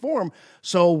 shape, or form.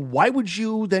 So why would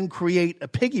you then create a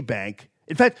piggy bank?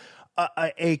 In fact,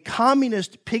 a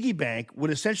communist piggy bank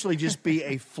would essentially just be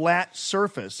a flat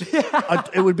surface.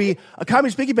 It would be a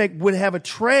communist piggy bank would have a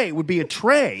tray. Would be a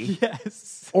tray,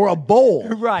 yes, or a bowl,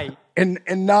 right? And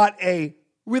not a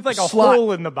with like a slot.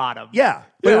 hole in the bottom. Yeah,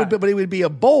 but it would be a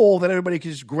bowl that everybody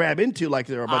could just grab into, like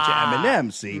there are a bunch of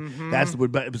M&Ms. See,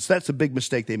 that's a big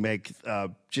mistake they make,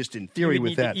 just in theory You would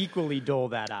with need that. to equally dole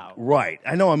that out. Right.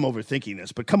 I know I'm overthinking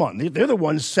this, but come on, they're the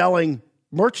ones selling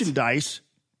merchandise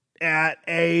at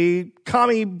a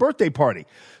commie birthday party.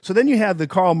 So then you have the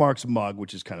Karl Marx mug,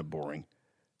 which is kind of boring.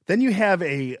 Then you have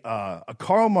a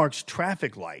Karl Marx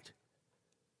traffic light.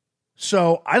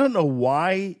 So I don't know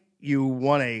why you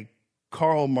want a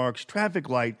Karl Marx traffic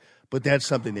light, but that's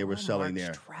something they were selling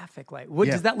there. Traffic light. What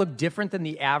does that look different than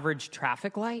the average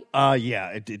traffic light? Yeah,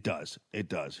 it does. It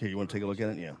does. Here, you want to take a look at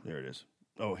it? Yeah, there it is.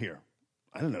 Oh, here.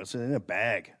 I don't know. It's in a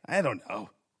bag. I don't know.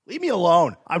 Leave me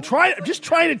alone. I'm just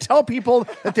trying to tell people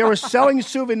that they were selling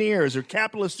souvenirs or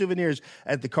capitalist souvenirs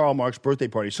at the Karl Marx birthday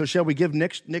party. So shall we give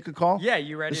Nick a call? Yeah,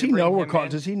 you ready? Does to he bring know we're him calling?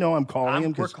 in? Does he know I'm calling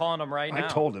him? We're 'Cause calling him right now. I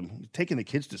told him. He's taking the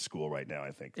kids to school right now,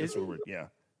 I think. That's Is what we're. Yeah.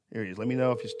 Here he is. Let me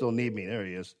know if you still need me. There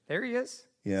he is. There he is.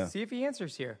 Yeah. See if he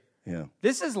answers here. Yeah.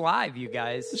 This is live, you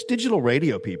guys. It's digital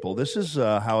radio, people. This is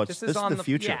how it's. This is on the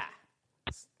future.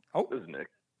 Yeah. Oh, This is Nick.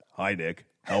 Hi, Nick.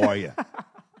 How are you?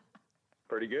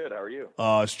 Pretty good. How are you?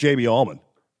 It's Jamie Allman.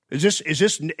 Is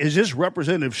this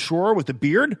Representative Shore with the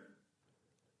beard?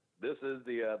 This is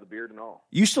the beard and all.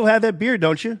 You still have that beard,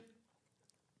 don't you?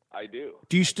 I do.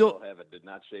 Do you still have it? Did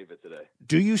not shave it today.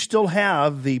 Do you still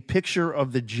have the picture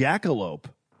of the jackalope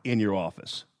in your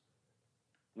office?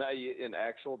 Now, in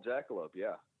actual jackalope,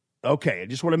 yeah. Okay, I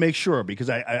just want to make sure because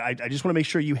I just want to make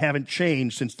sure you haven't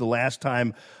changed since the last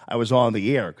time I was on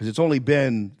the air because it's only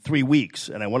been 3 weeks,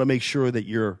 and I want to make sure that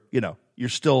you're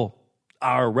still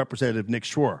our Representative Nick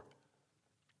Shore.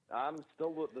 I'm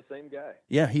still the same guy.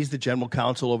 Yeah, he's the general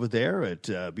counsel over there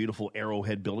at beautiful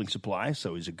Arrowhead Building Supply,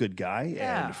 so he's a good guy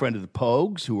and a friend of the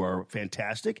Pogues, who are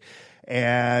fantastic.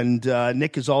 And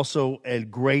Nick is also a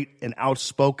great and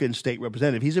outspoken state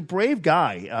representative. He's a brave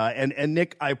guy. And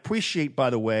Nick, I appreciate, by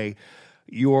the way,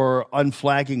 your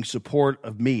unflagging support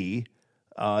of me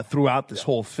throughout this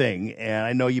whole thing. And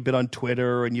I know you've been on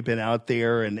Twitter and you've been out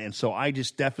there, and so I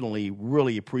just definitely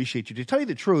really appreciate you. To tell you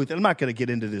the truth, and I'm not going to get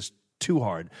into this too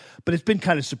hard, but it's been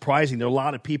kind of surprising. There are a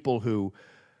lot of people who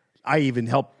I even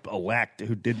helped elect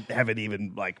who haven't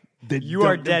even you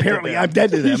are dead. Apparently, I'm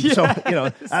dead to them. Yes.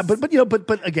 So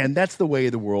but again, that's the way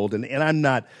of the world, and I'm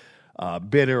not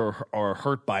bitter or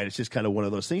hurt by it. It's just kind of one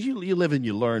of those things. You live and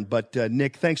you learn. But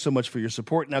Nick, thanks so much for your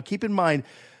support. Now, keep in mind,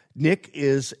 Nick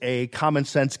is a common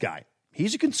sense guy.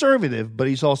 He's a conservative, but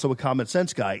he's also a common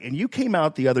sense guy. And you came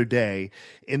out the other day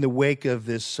in the wake of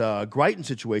this Greiton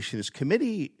situation, this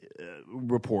committee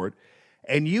report,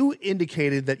 and you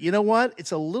indicated that, you know what,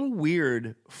 it's a little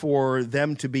weird for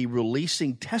them to be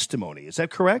releasing testimony. Is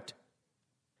that correct?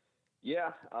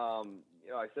 Yeah.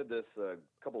 I said this a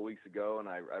couple of weeks ago, and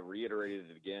I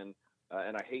reiterated it again.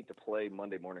 And I hate to play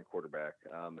Monday morning quarterback,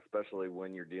 especially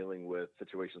when you're dealing with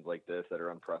situations like this that are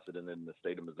unprecedented in the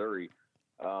state of Missouri.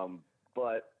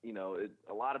 But,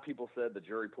 a lot of people said the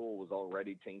jury pool was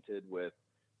already tainted with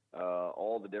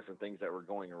all the different things that were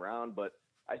going around. But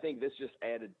I think this just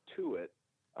added to it,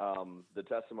 the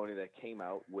testimony that came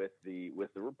out with the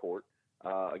report.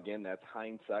 Again, that's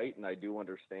hindsight, and I do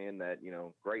understand that,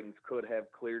 Greitens could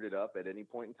have cleared it up at any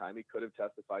point in time. He could have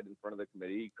testified in front of the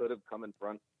committee. He could have come in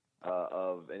front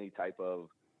of any type of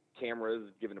cameras,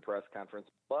 given a press conference.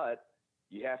 But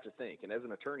you have to think, and as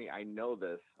an attorney, I know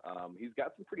this, he's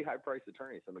got some pretty high-priced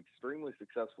attorneys, some extremely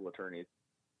successful attorneys,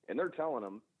 and they're telling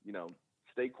him,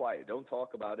 stay quiet, don't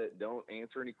talk about it, don't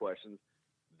answer any questions.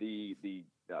 The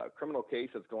criminal case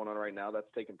that's going on right now, that's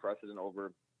taking precedent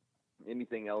over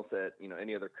anything else at,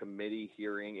 any other committee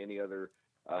hearing, any other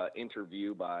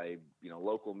interview by,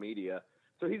 local media.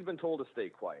 So he's been told to stay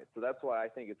quiet. So that's why I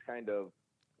think it's kind of,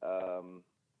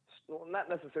 not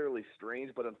necessarily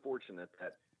strange, but unfortunate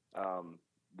that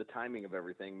the timing of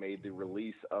everything made the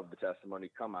release of the testimony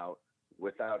come out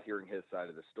without hearing his side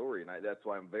of the story. And that's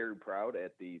why I'm very proud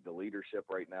at the leadership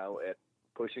right now at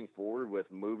pushing forward with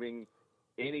moving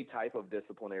any type of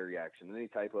disciplinary action, any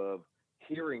type of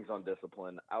hearings on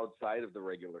discipline outside of the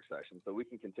regular session, so we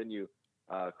can continue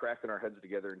cracking our heads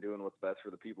together and doing what's best for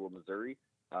the people of Missouri,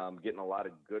 getting a lot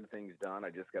of good things done. I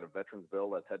just got a veterans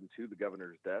bill that's heading to the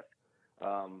governor's desk.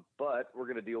 But we're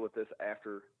going to deal with this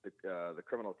after the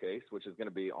criminal case, which is going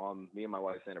to be on me and my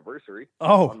wife's anniversary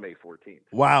on May 14th.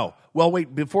 Wow. Well,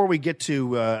 wait, before we get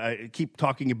to keep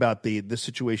talking about the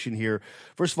situation here,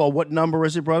 first of all, what number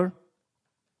is it, brother?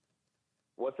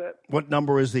 What's that? What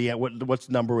number is the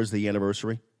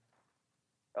anniversary?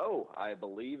 Oh, I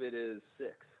believe it is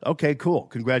 6. Okay, cool.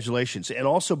 Congratulations. And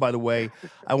also, by the way,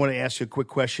 I want to ask you a quick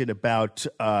question about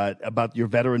your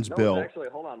veterans bill. Actually,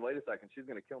 hold on. Wait a second. She's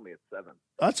going to kill me at 7.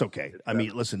 That's okay. I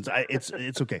mean, listen,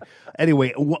 it's okay.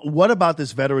 Anyway, what about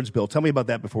this veterans bill? Tell me about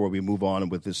that before we move on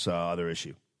with this other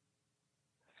issue.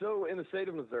 So in the state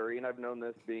of Missouri, and I've known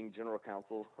this being general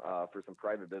counsel for some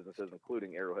private businesses,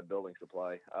 including Arrowhead Building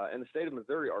Supply, in the state of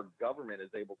Missouri, our government is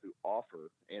able to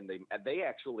offer, and they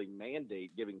actually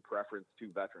mandate giving preference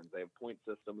to veterans. They have point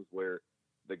systems where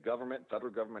the government,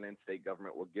 federal government and state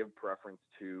government, will give preference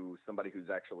to somebody who's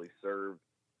actually served,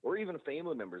 or even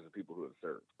family members of people who have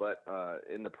served. But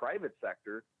in the private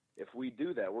sector, if we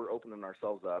do that, we're opening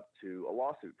ourselves up to a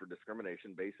lawsuit for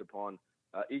discrimination based upon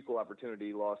equal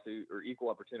opportunity lawsuit or equal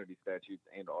opportunity statutes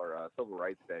and our civil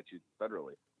rights statutes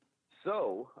federally.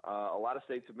 So a lot of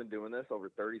states have been doing this. Over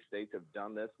 30 states have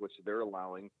done this, which they're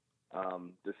allowing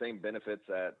the same benefits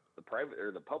that the private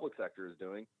or the public sector is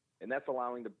doing, and that's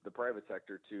allowing the private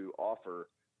sector to offer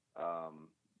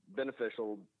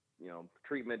beneficial,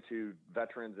 treatment to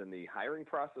veterans in the hiring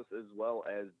process as well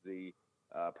as the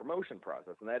promotion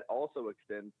process, and that also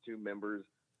extends to members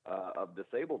of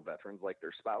disabled veterans like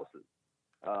their spouses.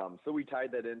 So we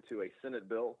tied that into a Senate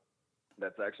bill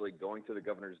that's actually going to the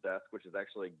governor's desk, which is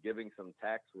actually giving some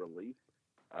tax relief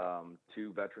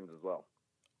to veterans as well.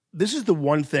 This is the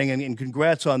one thing, and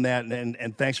congrats on that,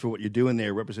 and thanks for what you're doing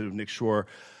there, Representative Nick Schor.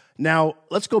 Now,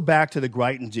 let's go back to the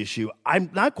Greitens issue. I'm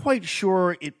not quite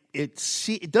sure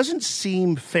it doesn't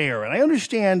seem fair, and I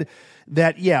understand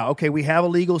that, we have a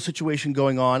legal situation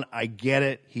going on. I get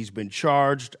it. He's been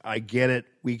charged. I get it.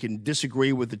 We can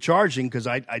disagree with the charging because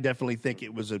I definitely think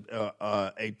it was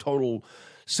a total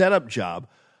setup job.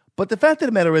 But the fact of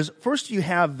the matter is, first you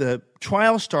have the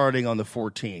trial starting on the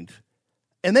 14th,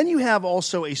 And then you have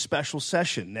also a special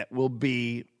session that will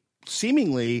be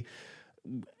seemingly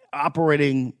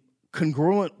operating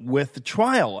congruent with the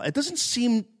trial. It doesn't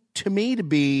seem to me to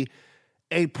be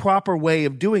a proper way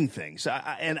of doing things.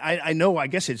 I know, I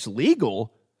guess it's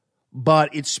legal,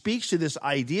 but it speaks to this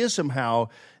idea somehow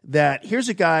that here's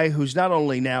a guy who's not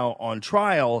only now on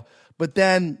trial, but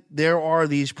then there are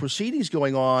these proceedings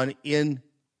going on in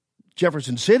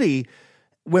Jefferson City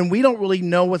when we don't really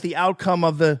know what the outcome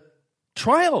of the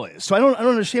trial is. So I don't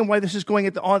understand why this is going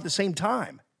on at the same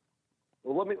time.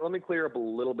 Well, let me clear up a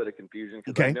little bit of confusion,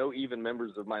 because I know even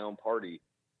members of my own party,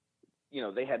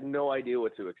 they had no idea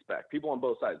what to expect. People on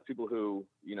both sides, people who,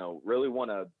 really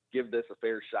want to give this a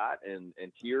fair shot and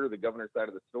hear the governor's side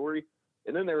of the story.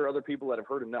 And then there are other people that have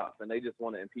heard enough and they just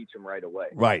want to impeach him right away.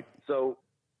 Right. So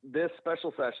this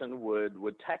special session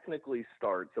would technically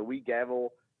start. So we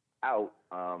gavel out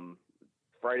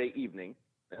Friday evening,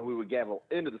 and we would gavel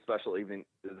into the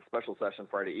special session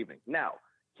Friday evening. Now,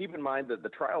 keep in mind that the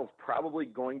trial is probably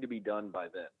going to be done by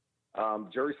then.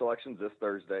 Jury selection's this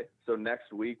Thursday. So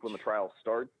next week when the trial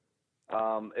starts,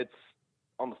 it's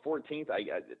on the 14th.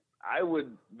 I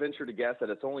would venture to guess that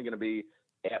it's only going to be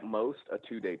at most a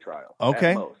 2-day trial.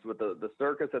 Okay. At most, with the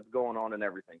circus that's going on and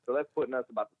everything. So that's putting us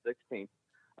about the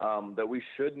 16th, that we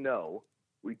should know.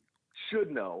 We should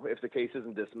know if the case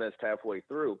isn't dismissed halfway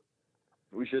through.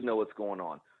 We should know what's going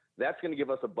on. That's going to give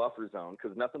us a buffer zone,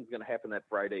 because nothing's going to happen that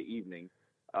Friday evening.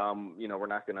 We're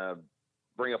not going to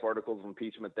bring up articles of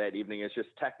impeachment that evening. It's just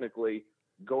technically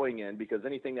going in, because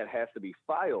anything that has to be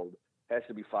filed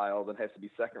and has to be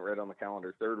second read on the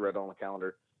calendar, third read on the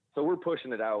calendar. So we're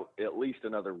pushing it out at least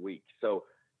another week. So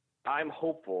I'm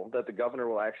hopeful that the governor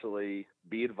will actually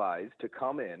be advised to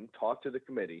come in, talk to the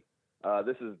committee.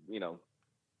 This is,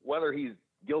 whether he's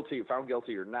found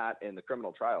guilty or not in the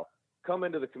criminal trial, come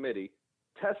into the committee,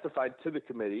 testified to the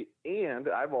committee. And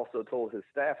I've also told his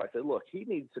staff, I said, look, he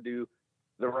needs to do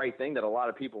the right thing that a lot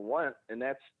of people want, and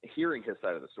that's hearing his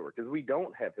side of the story, because we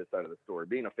don't have his side of the story.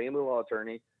 Being a family law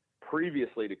attorney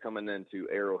previously to coming into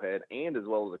Arrowhead, and as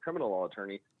well as a criminal law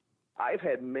attorney, I've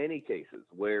had many cases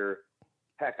where,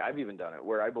 heck, I've even done it,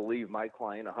 where I believe my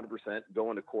client 100%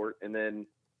 going to court, and then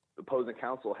the opposing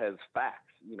counsel has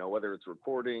facts, whether it's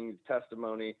recordings,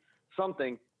 testimony,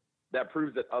 something that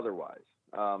proves it otherwise.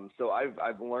 So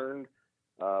I've learned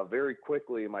very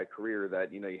quickly in my career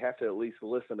that, you have to at least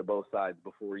listen to both sides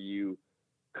before you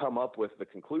come up with the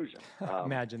conclusion.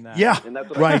 Imagine that. Yeah, and that's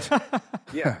what right.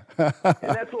 Yeah, and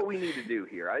that's what we need to do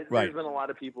here. Right. There's been a lot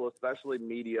of people, especially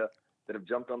media, that have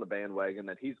jumped on the bandwagon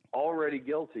that he's already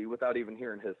guilty without even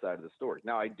hearing his side of the story.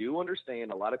 Now, I do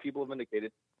understand a lot of people have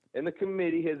indicated, and the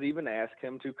committee has even asked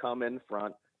him to come in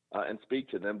front and speak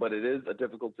to them, but it is a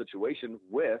difficult situation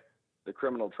with the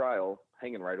criminal trial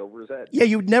hanging right over his head. Yeah,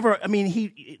 you'd never,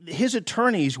 his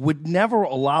attorneys would never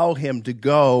allow him to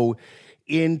go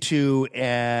into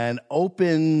an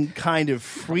open kind of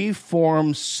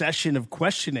free-form session of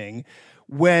questioning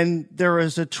when there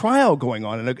is a trial going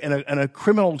on and a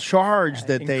criminal charge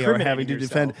that they are having to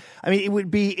defend.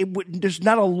 There's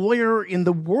not a lawyer in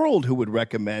the world who would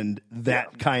recommend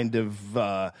that kind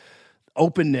of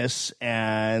openness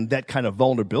and that kind of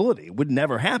vulnerability. It would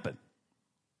never happen.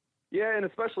 Yeah, and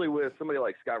especially with somebody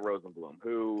like Scott Rosenblum,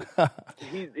 who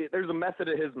there's a method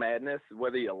to his madness,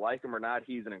 whether you like him or not.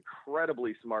 He's an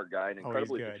incredibly smart guy, an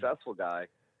incredibly successful guy.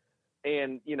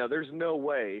 And, there's no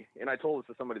way, and I told this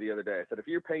to somebody the other day, I said, if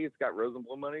you're paying Scott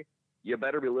Rosenblum money, you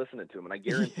better be listening to him. And I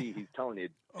guarantee he's telling you,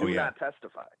 do not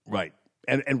testify. Right.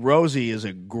 And Rosie is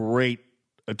a great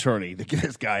attorney,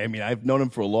 this guy. I've known him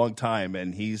for a long time,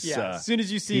 and he's as soon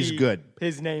as you see he's good.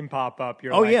 His name pop up,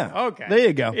 you're okay, there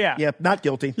you go. Yeah, not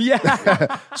guilty.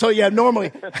 Yeah. So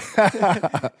normally,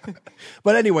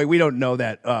 but anyway, we don't know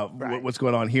that what's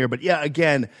going on here. But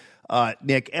again,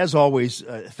 Nick, as always,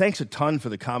 thanks a ton for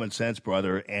the common sense,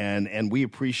 brother, and we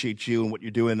appreciate you and what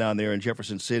you're doing down there in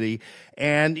Jefferson City.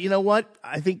 And you know what?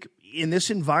 I think in this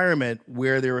environment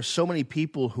where there are so many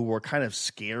people who are kind of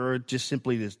scared just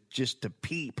simply to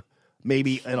peep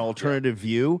maybe an alternative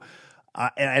view,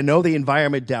 and I know the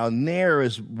environment down there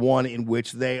is one in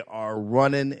which they are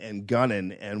running and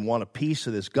gunning and want a piece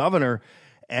of this governor,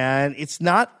 and it's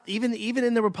not even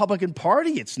in the Republican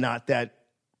Party, it's not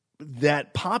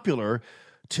that popular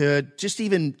to just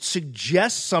even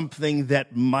suggest something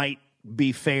that might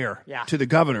be fair to the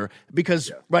governor,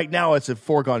 because right now it's a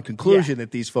foregone conclusion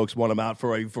that these folks want him out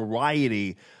for a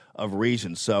variety of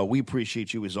reasons. So we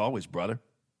appreciate you as always, brother.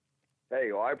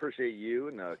 Hey, well, I appreciate you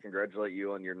and congratulate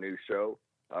you on your new show,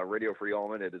 Radio Free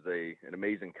Allman. It is an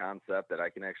amazing concept that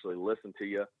I can actually listen to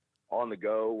you on the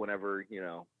go whenever,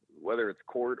 whether it's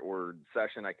court or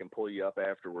session, I can pull you up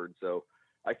afterwards. So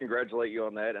I congratulate you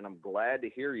on that, and I'm glad to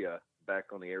hear you back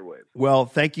on the airwaves. Well,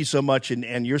 thank you so much,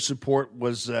 and your support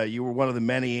was you were one of the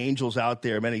many angels out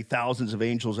there, many thousands of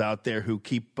angels out there who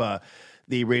keep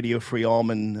the Radio Free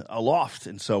Allman aloft,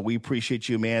 and so we appreciate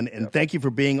you, man, and thank you for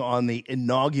being on the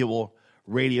inaugural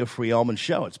Radio Free Allman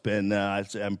show. It's been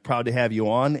I'm proud to have you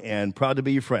on, and proud to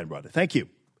be your friend, brother. Thank you.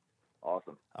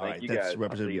 Awesome. All Thank right, you that's guys. I'll see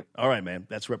Representative. you. All right, man.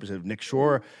 That's Representative Nick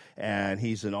Shore, and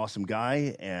he's an awesome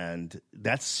guy, and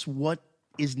that's what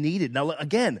is needed. Now,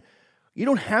 again, you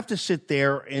don't have to sit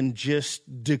there and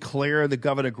just declare that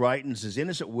Governor Greitens is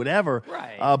innocent, whatever.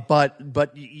 Right. But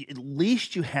at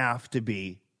least you have to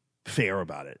be fair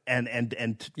about it,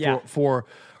 and Yeah. for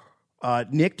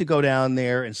Nick to go down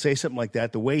there and say something like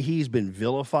that, the way he's been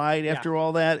vilified after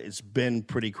all that, it's been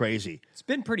pretty crazy. It's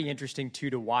been pretty interesting, too,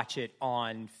 to watch it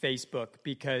on Facebook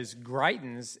because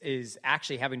Greitens is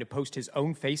actually having to post his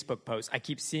own Facebook post. I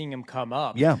keep seeing him come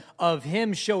up of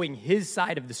him showing his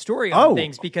side of the story on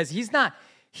things because he's not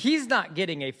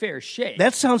getting a fair shake.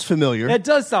 That sounds familiar. That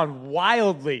does sound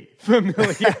wildly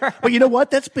familiar. But you know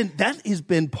what? That has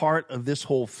been part of this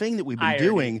whole thing that we've been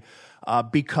doing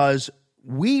because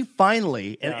we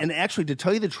finally, and actually, to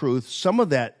tell you the truth, some of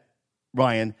that,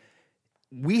 Ryan,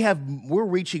 we're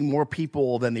reaching more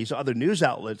people than these other news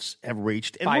outlets have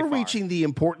reached, and we're reaching the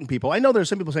important people. I know there's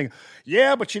some people saying,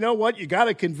 "Yeah, but you know what? You got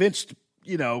to convince,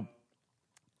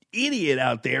 idiot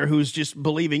out there who's just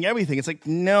believing everything." It's like,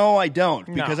 no, I don't,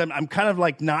 because I'm kind of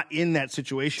like not in that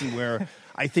situation where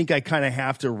I think I kind of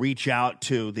have to reach out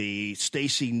to the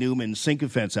Stacey Newman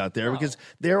sycophants out there because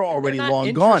they're already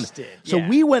long gone. So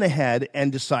we went ahead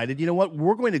and decided, you know what,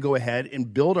 we're going to go ahead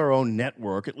and build our own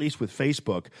network, at least with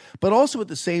Facebook, but also at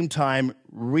the same time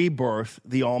rebirth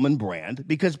the Allman brand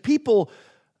because people,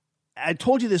 I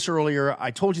told you this earlier,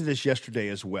 I told you this yesterday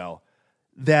as well,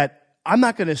 that I'm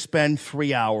not going to spend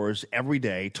 3 hours every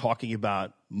day talking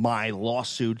about my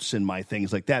lawsuits and my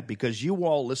things like that because you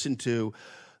all listen to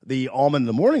the Allman in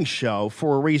the Morning show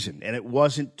for a reason, and it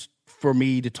wasn't for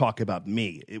me to talk about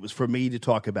me. It was for me to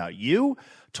talk about you,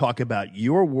 talk about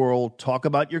your world, talk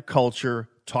about your culture,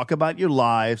 talk about your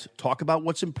lives, talk about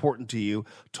what's important to you,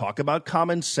 talk about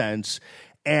common sense,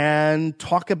 and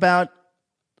talk about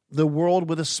the world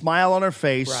with a smile on our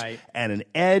face and an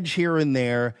edge here and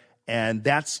there, and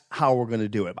that's how we're going to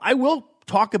do it. I will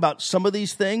talk about some of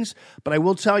these things, but I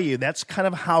will tell you that's kind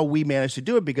of how we managed to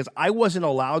do it because I wasn't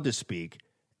allowed to speak.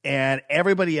 And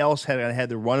everybody else had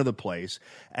the run of the place.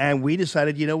 And we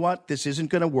decided, you know what? This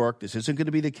isn't going to work. This isn't going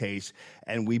to be the case.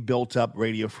 And we built up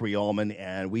Radio Free Allman,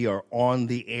 and we are on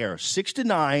the air 6 to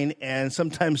 9 and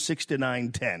sometimes 6 to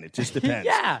 9:10. It just depends.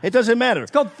 It doesn't matter.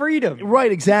 It's called freedom.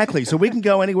 Right, exactly. So we can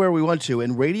go anywhere we want to.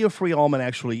 And Radio Free Allman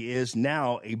actually is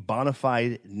now a bona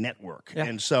fide network.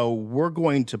 And so we're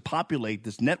going to populate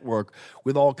this network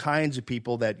with all kinds of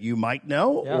people that you might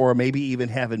know or maybe even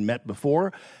haven't met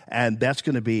before. And that's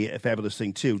going to be a fabulous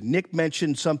thing too. Nick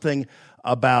mentioned something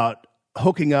about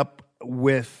hooking up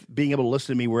with being able to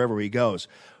listen to me wherever he goes.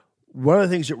 One of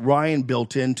the things that Ryan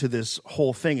built into this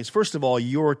whole thing is, first of all,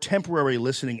 your temporary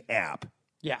listening app.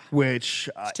 Which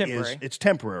it's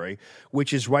temporary,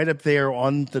 which is right up there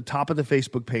on the top of the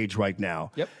Facebook page right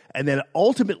now. And then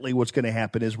ultimately what's going to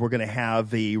happen is we're going to have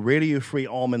the Radio Free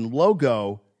Allman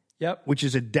logo which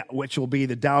is which will be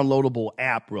the downloadable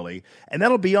app, really, and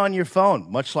that'll be on your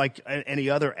phone, much like any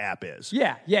other app is.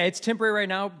 Yeah, it's temporary right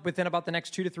now. Within about the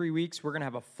next 2 to 3 weeks, we're going to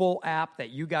have a full app that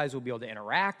you guys will be able to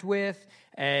interact with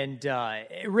and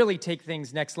really take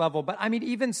things next level. But I mean,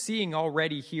 even seeing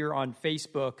already here on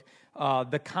Facebook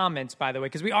the comments, by the way,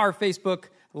 because we are Facebook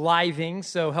living.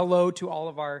 So hello to all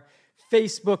of our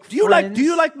Facebook friends. Do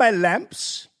you like my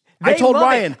lamps? They I told love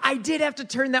Ryan. It. I did have to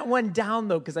turn that one down,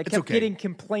 though, because I kept getting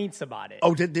complaints about it.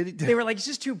 Oh, did he? They were like, it's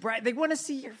just too bright. They want to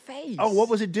see your face. Oh, what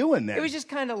was it doing then? It was just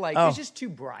kind of like, it was just too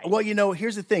bright. Well,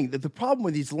 here's the thing. The problem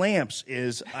with these lamps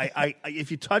is I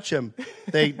if you touch them,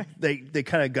 they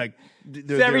kind of like...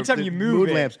 every time you move mood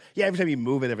it. Lamps. Yeah, every time you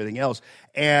move it, everything else.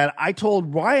 And I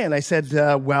told Ryan, I said,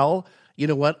 well, you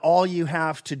know what? All you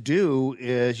have to do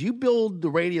is you build the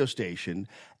radio station,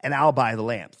 and I'll buy the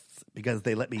lamps. Because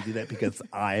they let me do that because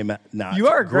I'm not. You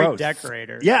are a great gross.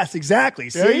 decorator. Yes, exactly.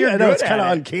 See, you're I know good it's at kind of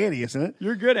it. uncanny, isn't it?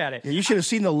 You're good at it. Yeah, you should have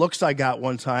seen the looks I got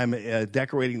one time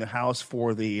decorating the house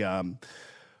for the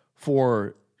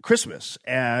for Christmas,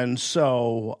 and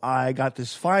so I got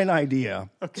this fine idea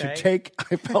to take.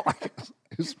 I felt like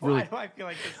it was really. Why do I feel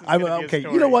like this is gonna be a okay.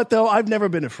 story? You know what though? I've never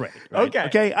been afraid. Right?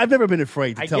 Okay. I've never been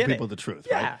afraid to I tell get people it. the truth.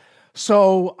 Yeah. Right.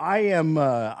 So I am.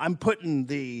 I'm putting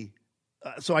the.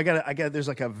 So I got. There's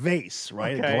like a vase,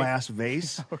 right? A glass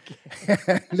vase.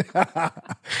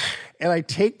 And I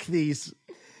take these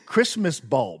Christmas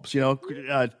bulbs,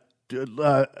 like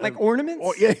ornaments?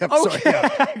 Yeah, I'm sorry.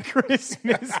 Yeah.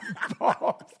 Christmas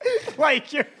balls.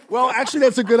 Like you're Well, actually,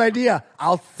 that's a good idea.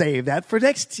 I'll save that for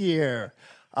next year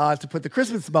to put the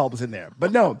Christmas bulbs in there.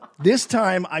 But no, this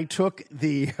time I took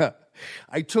these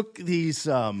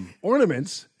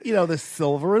ornaments, the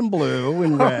silver and blue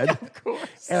and red, of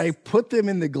course. and I put them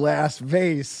in the glass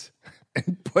vase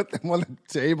and put them on the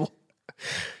table.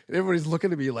 And everybody's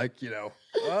looking at me like,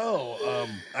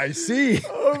 I see.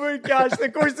 Oh my gosh!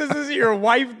 Of course, this isn't your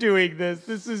wife doing this.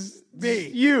 This is Me.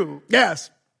 You. Yes.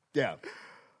 Yeah.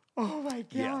 Oh my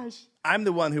gosh! I'm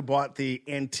the one who bought the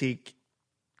antique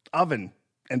oven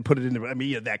and put it in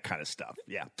that kind of stuff.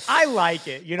 Yeah. I like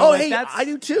it. You know what? Hey, I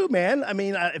do too, man. I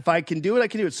mean, if I can do it, I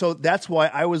can do it. So that's why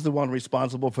I was the one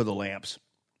responsible for the lamps,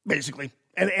 basically,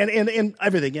 and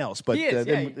everything else. But He is,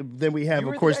 then we have, You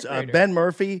were of the course, decorator. Ben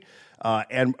Murphy,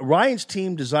 and Ryan's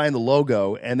team designed the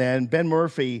logo, and then Ben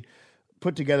Murphy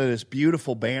put together this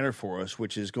beautiful banner for us,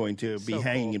 which is going to be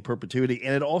hanging in perpetuity,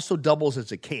 and it also doubles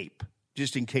as a cape.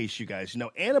 Just in case you guys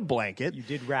know, and a blanket. You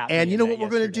did wrap And me you in know that what we're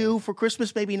going to yesterday. do for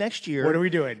Christmas maybe next year? What are we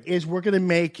doing? Is we're going to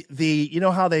make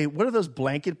what are those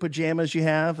blanket pajamas you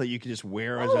have that you can just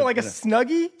wear? Oh, like a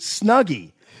Snuggie?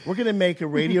 Snuggie. We're going to make a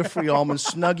Radio Free Almond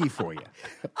Snuggie for you.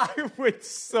 I would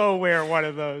so wear one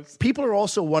of those. People are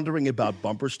also wondering about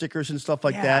bumper stickers and stuff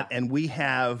like Yeah. that, and we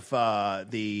have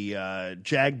the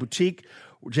Jags Boutique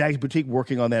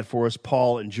working on that for us,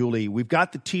 Paul and Julie. We've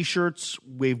got the T-shirts.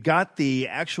 We've got the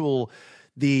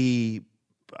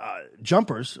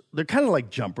jumpers. They're kind of like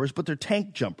jumpers, but they're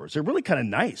tank jumpers. They're really kind of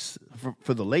nice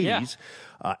for the ladies.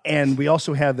 And we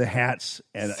also have the hats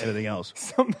and everything else.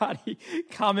 Somebody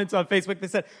comments on Facebook. They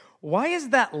said, "Why is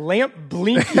that lamp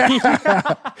blinking?"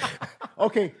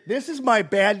 Okay, this is my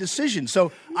bad decision.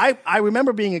 So I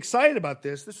remember being excited about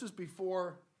this. This is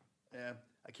before.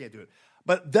 I can't do it.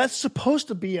 But that's supposed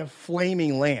to be a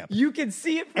flaming lamp. You can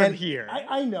see it from here.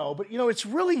 I know, but it's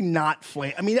really not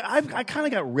flame. I mean, I kind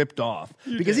of got ripped off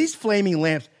because did. these flaming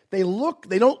lamps, they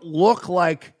don't look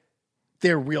like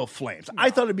they're real flames.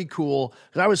 I thought it'd be cool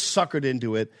because I was suckered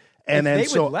into it. And if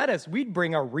then they would let us, we'd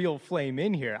bring a real flame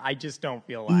in here. I just don't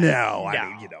feel like no,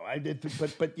 I did,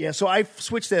 but yeah. So I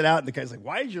switched that out, and the guy's like,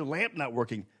 "Why is your lamp not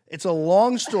working?" It's a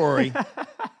long story,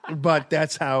 but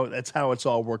that's how it's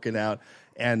all working out.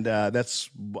 And it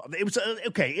was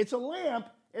okay. It's a lamp.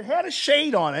 It had a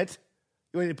shade on it.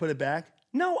 You want me to put it back?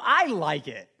 No, I like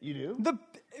it. You do?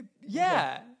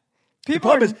 Yeah. The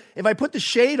problem is, if I put the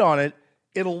shade on it,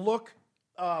 it'll look.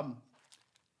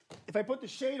 If I put the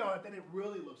shade on it, then it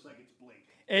really looks like it's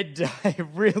blinking. It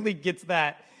really gets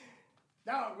that.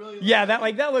 Now it really.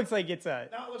 That looks like it's a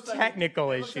Now it looks like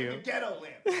technical it looks issue. like a ghetto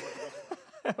lamp.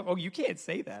 Oh, you can't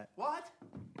say that. What?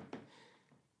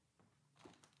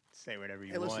 Say whatever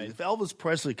you Hey, listen, want. if Elvis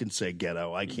Presley can say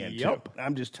ghetto, I can Yep. too.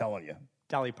 I'm just telling you.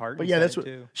 Dolly Parton. But yeah, said that's it what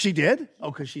too. she did. Oh,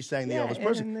 because she sang the Yeah, Elvis and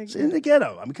Presley in the- It's in the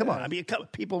ghetto. I mean, come on. I mean,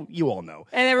 people, you all know.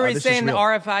 And everybody's This is saying the real.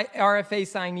 RFA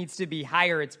sign needs to be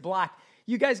higher. It's blocked.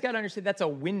 You guys got to understand that's a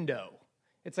window.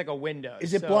 It's like a window.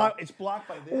 Is it so- blocked? It's blocked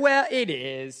by this. Well, it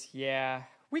is. Yeah,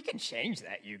 we can change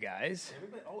that, you guys.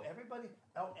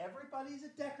 Everybody's a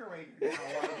decorator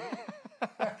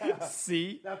now.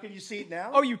 See? Now, can you see it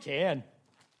now? Oh, you can.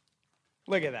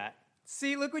 Look at that.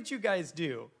 See, look what you guys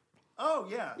do. Oh,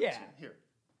 yeah. Yeah. Here.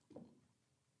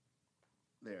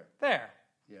 There. There.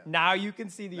 Yeah. Now you can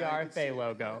see the Now you can see RFA it.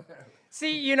 logo.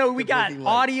 See, we got blinking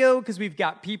light. audio because we've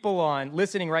got people on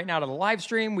listening right now to the live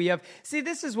stream.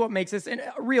 This is what makes this, and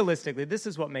realistically, this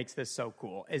is what makes this so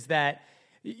cool, is that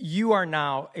you are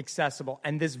now accessible,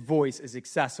 and this voice is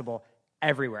accessible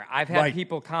everywhere. I've had Right.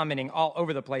 people commenting all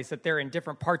over the place that they're in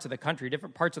different parts of the country,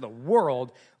 different parts of the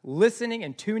world, listening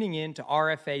and tuning in to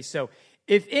RFA. So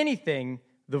if anything,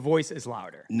 the voice is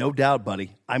louder. No doubt,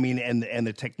 buddy. I mean, and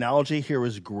the technology here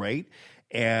is great.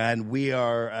 And we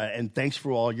are, and thanks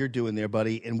for all you're doing there,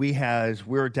 buddy. And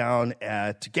we're down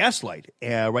at Gaslight,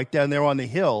 right down there on the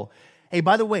hill. Hey,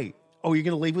 by the way, you're going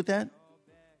to leave with that?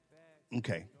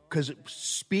 Okay. Because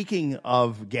speaking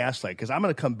of Gaslight, because I'm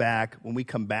going to come back. When we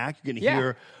come back, you're going to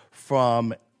hear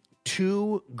from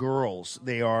two girls.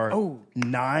 They are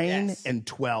 9 and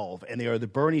 12, and they are the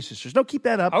Bernie sisters. No, keep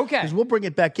that up. Okay. Because we'll bring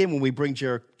it back in when we bring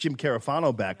Jim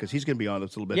Carafano back, because he's going to be on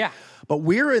us a little bit. Yeah. But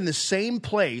we're in the same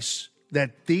place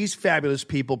that these fabulous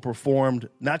people performed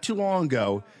not too long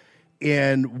ago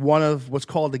in one of what's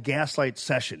called the Gaslight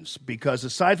Sessions, because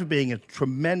aside from being a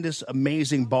tremendous,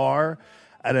 amazing bar,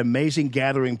 an amazing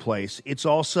gathering place, it's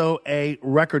also a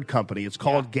record company. It's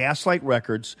called Gaslight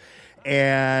Records,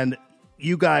 and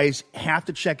you guys have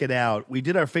to check it out. We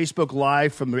did our Facebook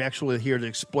Live from actually here to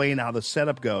explain how the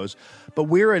setup goes. But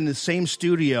we're in the same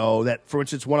studio that, for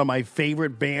instance, one of my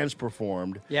favorite bands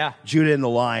performed. Yeah. Judah and the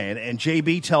Lion. And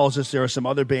JB tells us there are some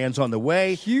other bands on the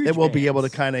way that we'll be able to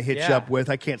kind of hitch up with.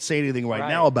 I can't say anything right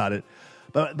now about it.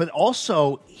 But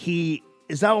also, he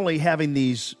is not only having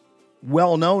these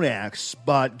well-known acts,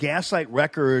 but Gaslight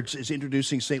Records is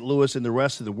introducing St. Louis and the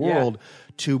rest of the world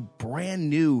to brand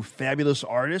new fabulous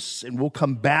artists, and we'll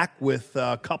come back with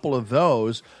a couple of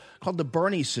those called the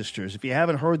Bernie Sisters. If you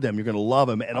haven't heard them, you're going to love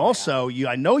them. And also,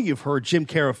 I know you've heard Jim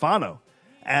Carafano,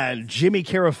 and Jimmy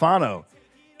Carafano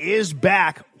is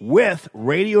back with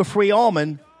Radio Free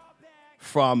Allman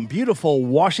from beautiful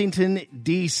Washington,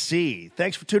 D.C.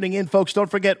 Thanks for tuning in, folks. Don't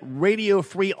forget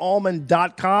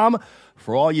RadioFreeAllman.com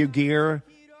for all your gear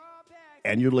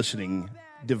and your listening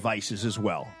devices as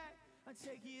well.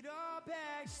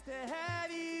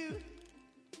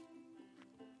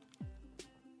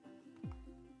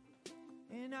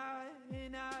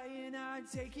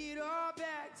 Take it all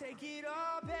back, take it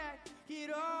all back,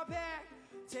 get all back,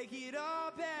 take it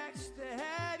all back just to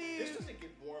have you. This doesn't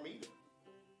get warm either.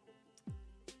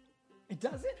 It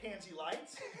doesn't? Pansy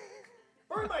lights.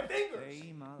 Burn my fingers.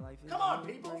 Come on,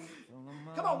 people.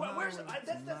 Come on, where's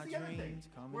that's the other thing.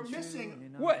 We're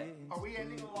missing. What? Are we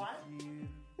ending live?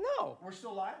 No. We're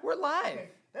still live? We're live. Okay.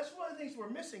 That's one of the things we're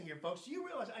missing here, folks. Do you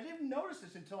realize I didn't notice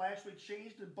this until I actually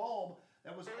changed the bulb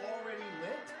that was already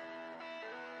lit?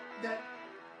 That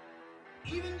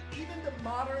even the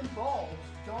modern bulbs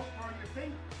don't burn your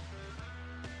fingers.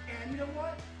 And you know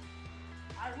what?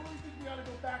 I really think we ought to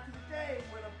go back to the day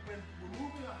when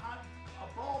removing a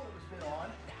bulb that was been on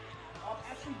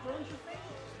actually burns your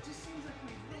fingers. It just seems like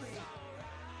we really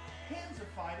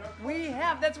hansified our culture. We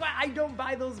have. That's why I don't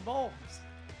buy those bulbs.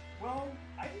 Well,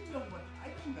 I didn't know.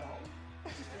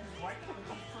 It's just it was right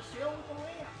for sale with the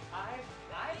lamp. I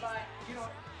buy.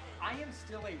 I am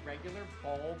still a regular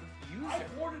bulb user. I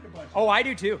ordered a bunch. Oh, I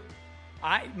do too.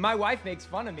 My wife makes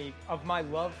fun of me of my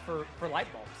love for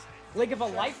light bulbs. Like if a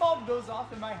light bulb goes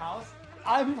off in my house,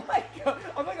 I'm like a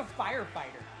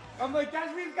firefighter. I'm like,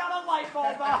 guys, we've got a light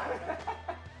bulb on.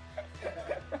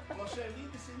 Well, should I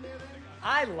leave this in there then?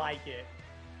 I like it.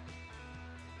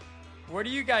 What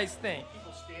do you guys think?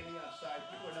 People standing outside.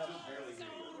 People are not barely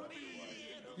hearing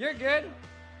you. You're good.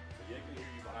 They can hear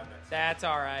you behind that. That's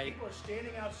all right. People are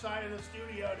standing outside of the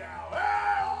studio now.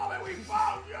 Hey, Allman, we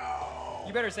found you!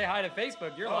 You better say hi to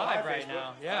Facebook. You're live right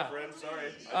now. Yeah. Hi, friend.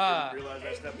 Sorry. I didn't realize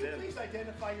I stepped Can you in. please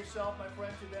identify yourself, my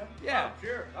friend, to them? Yeah. Oh,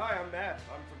 sure. Hi, I'm Matt.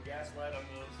 I'm from Gaslight. I'm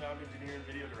the sound engineer and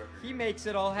video director. He makes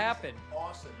it all happen.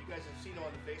 Awesome. You guys have seen him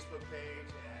on the Facebook page,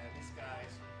 and this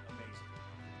guy's amazing.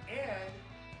 And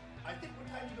I think what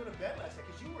time you go to bed last night?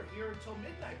 Because you were here until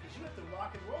midnight, because you have to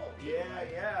rock and roll. Yeah.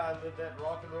 I lived that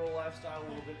rock and roll lifestyle a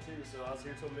little bit too. So I was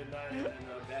here till midnight and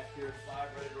back here at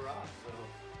 5 ready to rock. So.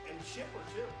 And Chipper,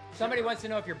 too. Somebody wants to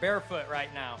know if you're barefoot right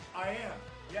now. I am.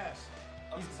 Yes.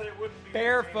 I was going to say it wouldn't be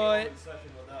barefoot. a session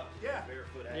without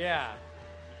barefoot action. Yeah.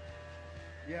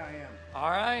 Yeah, I am.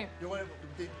 All right. You want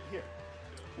to, here.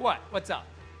 What? What's up?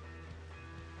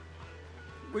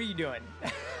 What are you doing?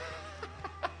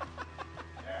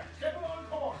 Step on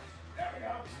course. There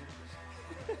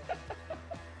we go.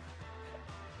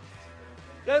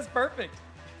 That's perfect.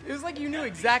 It was like you knew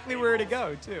exactly where to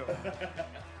go, too.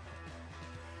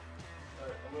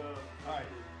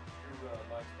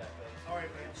 All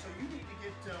right, man. So you need to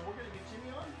get, we're going to get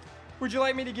Jimmy on? Would you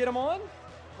like me to get him on?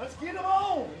 Let's get him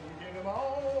on. Get him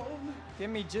on. Give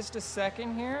me just a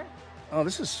second here. Oh,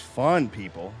 this is fun,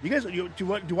 people. You guys, do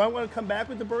I want to come back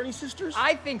with the Bernie Sisters?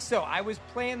 I think so. I was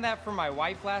playing that for my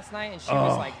wife last night, and she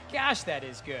was like, gosh, that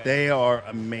is good. They are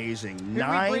amazing. Who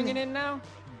are we bringing in now?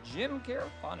 Jim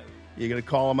Carafano. You going to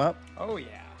call him up? Oh,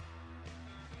 yeah.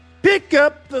 Pick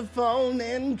up the phone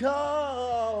and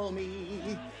call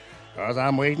me. 'Cause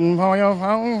I'm waiting for your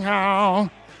phone call.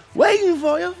 Waiting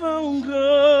for your phone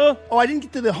call. Oh, I didn't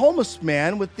get to the homeless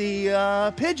man with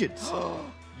the pigeons.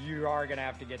 You are going to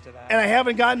have to get to that. And I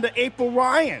haven't gotten to April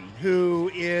Ryan,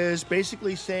 who is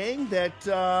basically saying that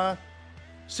Sarah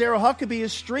Huckabee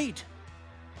is street.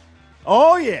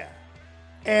 Oh, yeah.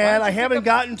 And I haven't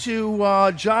gotten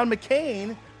to John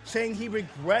McCain saying he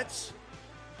regrets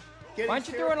getting Why don't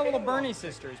you Sarah throw in a little Palin. Bernie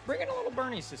Sisters? Bring in a little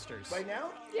Bernie Sisters. Right now?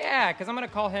 Yeah, because I'm going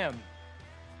to call him.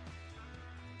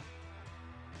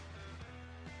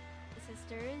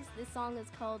 Sisters, this song is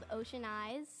called Ocean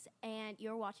Eyes, and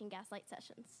you're watching Gaslight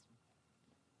Sessions.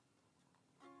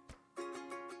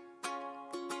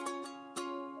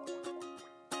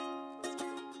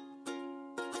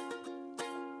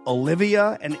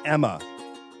 Olivia and Emma.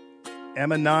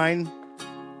 Emma 9,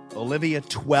 Olivia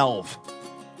 12.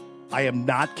 I am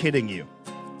not kidding you.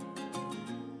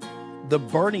 The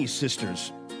Bernie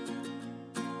sisters.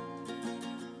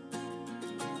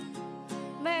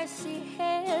 Mercy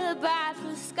hair by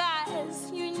blue skies,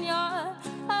 you in your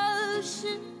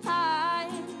ocean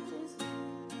eyes.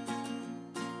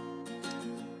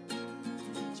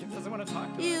 Jim doesn't want to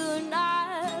talk to You and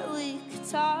I, we could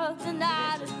talk the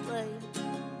night away.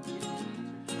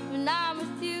 When I'm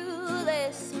with you,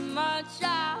 there's so much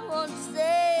I want to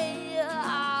say.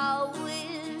 I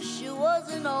wish it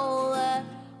wasn't all that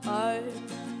hard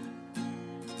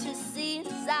to see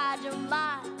inside your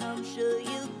mind. I'm sure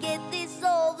you get this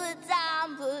all the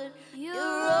time, but your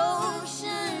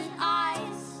ocean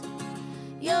eyes,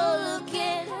 you're looking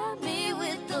at me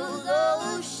with those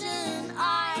ocean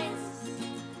eyes,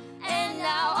 and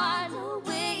now I know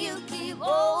where you keep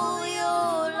all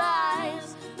your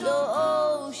lies. Your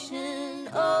ocean,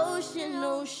 ocean,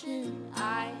 ocean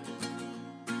eyes.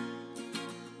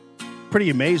 Pretty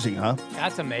amazing, huh?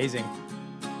 That's amazing.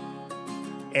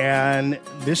 And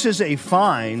this is a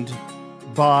find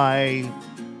by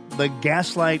the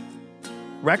Gaslight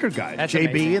record guy, That's JB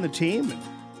amazing. and the team.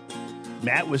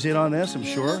 Matt was in on this, I'm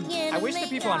sure. I wish the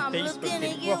people on Facebook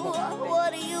could. Whoa.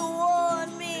 What do you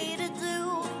want me to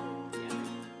do?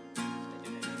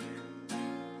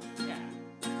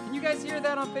 Can you guys hear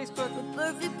that on Facebook? The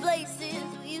perfect places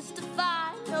we used to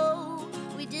find. No,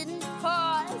 we didn't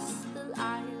cross the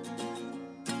line.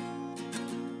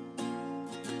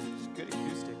 It's good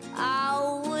acoustic.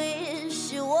 I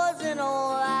wish it wasn't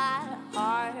all that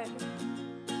hard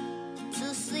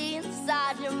to see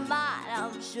inside your mind.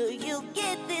 I'm sure you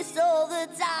get this all the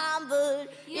time,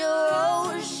 but your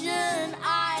ocean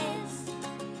eyes,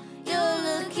 you're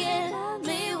looking at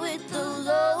me with those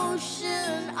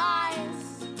ocean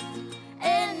eyes,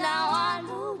 and now I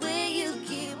know where you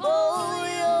keep all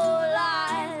your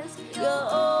lies. Your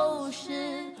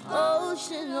ocean,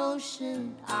 ocean,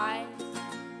 ocean eyes.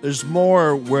 There's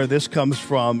more where this comes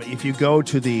from. If you go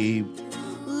to the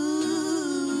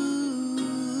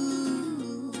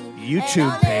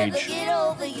YouTube page, Get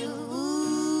over you.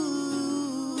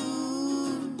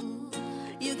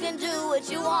 You can do what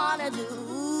you wanna do.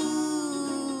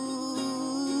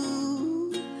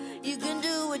 You can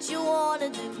do what you wanna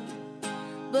do,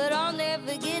 but I'll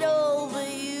never get over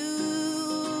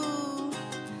you.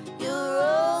 Your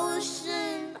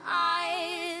ocean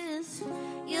eyes,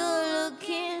 you're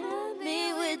looking at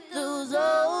me with those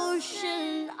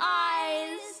ocean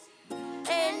eyes,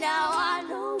 and now I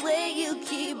know where you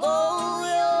keep all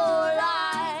your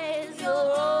lies.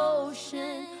 Your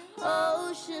ocean,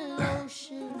 ocean,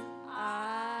 ocean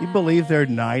eyes. you believe they're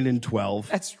 9 and 12?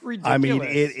 That's I mean,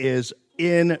 ridiculous. it is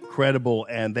incredible,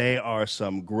 and they are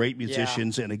some great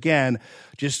musicians. And again,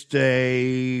 just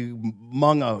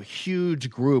among a huge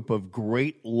group of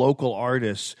great local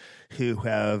artists who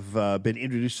have been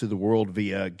introduced to the world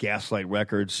via Gaslight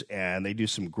Records, and they do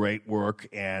some great work.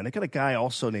 And they got a guy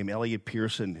also named Elliot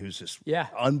Pearson, who's this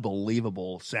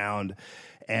unbelievable sound,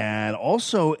 and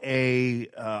also I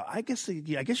guess you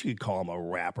could call him a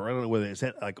rapper. I don't know whether is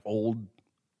that like old.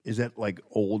 Is that like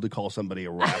old to call somebody a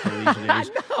rapper these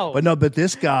days? No. But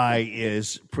this guy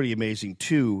is pretty amazing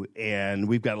too, and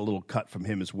we've got a little cut from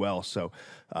him as well. So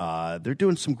they're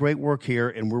doing some great work here,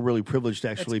 and we're really privileged to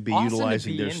actually be awesome to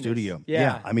utilizing be their in this. studio.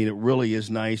 Yeah. I mean, it really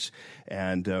is nice,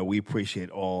 and we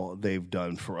appreciate all they've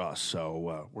done for us.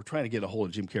 So we're trying to get a hold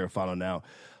of Jim Carafano now.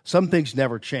 Some things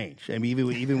never change. I mean,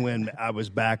 even when I was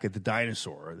back at the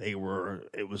Dinosaur, it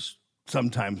was.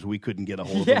 Sometimes we couldn't get a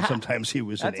hold of him. Sometimes he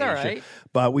was That's in Asia. all right.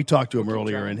 But we talked to him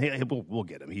earlier, and we'll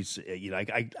get him. He's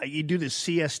you do the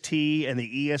CST and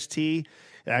the EST,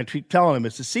 and I keep telling him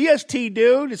it's the CST,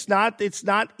 dude. It's not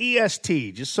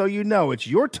EST. Just so you know, it's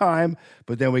your time,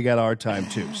 but then we got our time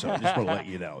too. So I just want to let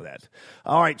you know that.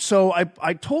 All right. So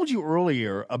I told you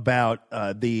earlier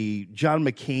about the John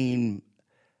McCain.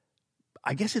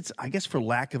 I guess for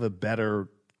lack of a better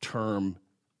term,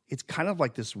 it's kind of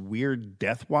like this weird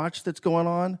death watch that's going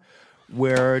on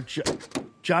where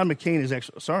John McCain is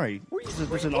actually, sorry,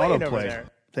 there's an autoplay.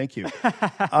 Thank you.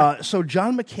 So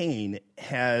John McCain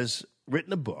has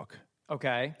written a book.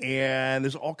 Okay. And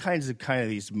there's all kinds of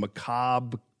these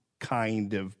macabre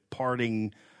kind of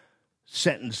parting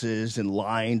sentences and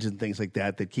lines and things like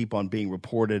that keep on being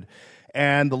reported.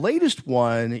 And the latest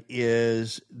one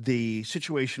is the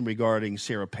situation regarding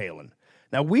Sarah Palin.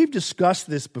 Now, we've discussed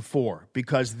this before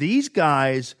because these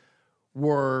guys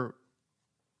were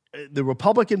the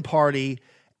Republican Party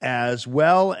as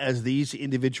well as these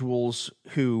individuals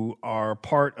who are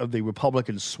part of the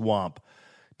Republican swamp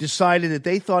decided that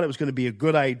they thought it was going to be a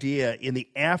good idea in the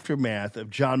aftermath of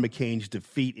John McCain's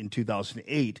defeat in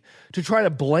 2008 to try to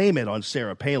blame it on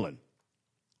Sarah Palin.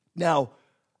 Now,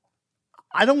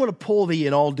 I don't want to pull the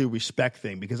in all due respect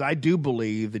thing because I do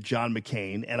believe that John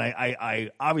McCain, and I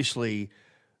obviously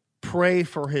pray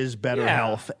for his better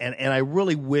health, and I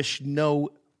really wish no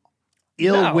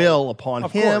ill will upon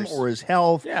him or his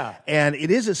health. Yeah. And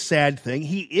it is a sad thing.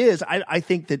 He is, I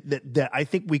think that I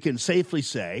think we can safely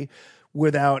say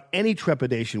without any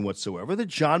trepidation whatsoever that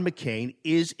John McCain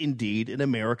is indeed an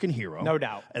American hero. No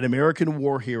doubt. An American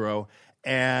war hero.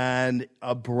 And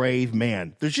a brave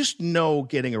man. There's just no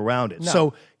getting around it. No.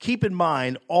 So keep in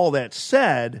mind, all that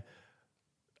said,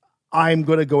 I'm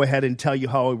going to go ahead and tell you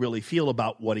how I really feel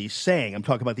about what he's saying. I'm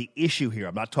talking about the issue here.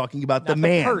 I'm not talking about the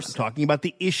man. I'm talking about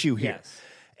the issue here. Yes.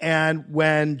 And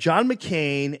when John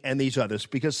McCain and these others,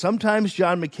 because sometimes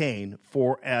John McCain,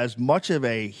 for as much of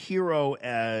a hero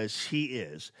as he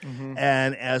is,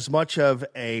 and as much of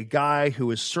a guy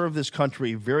who has served this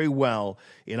country very well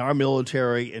in our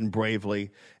military and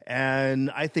bravely, and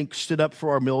I think stood up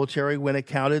for our military when it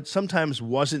counted, sometimes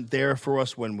wasn't there for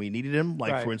us when we needed him.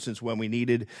 Like, for instance, when we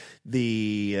needed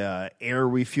the air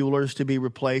refuelers to be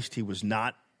replaced, he was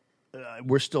not.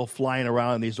 We're still flying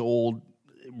around these old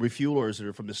refuelers that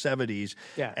are from the 70s.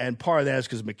 Yeah. And part of that is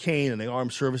because McCain and the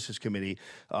Armed Services Committee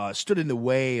stood in the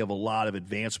way of a lot of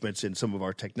advancements in some of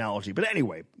our technology. But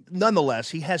anyway, nonetheless,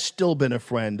 he has still been a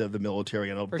friend of the military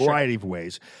in a variety of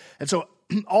ways. And so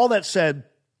all that said,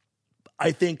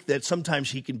 I think that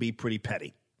sometimes he can be pretty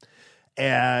petty.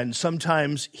 And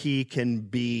sometimes he can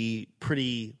be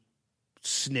pretty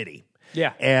snitty.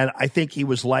 Yeah. And I think he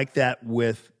was like that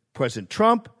with President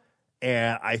Trump.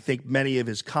 And I think many of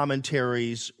his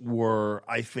commentaries were,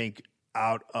 I think,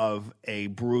 out of a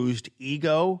bruised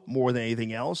ego more than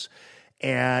anything else.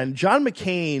 And John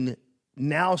McCain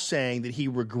now saying that he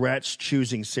regrets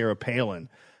choosing Sarah Palin,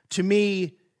 to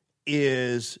me,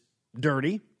 is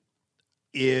dirty,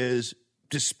 is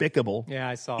despicable, Yeah,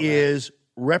 I saw that. is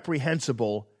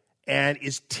reprehensible, and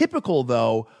is typical,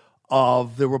 though,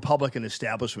 of the Republican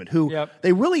establishment, who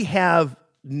they really have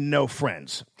no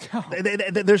friends.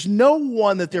 There's no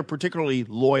one that they're particularly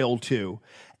loyal to.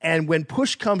 And when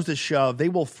push comes to shove, they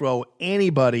will throw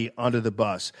anybody under the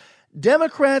bus.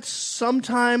 Democrats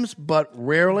sometimes, but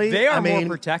rarely. They are more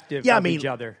protective of each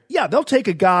other. Yeah, they'll take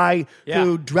a guy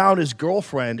who drowned his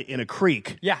girlfriend in a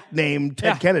creek named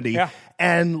Ted Kennedy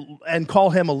and call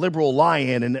him a liberal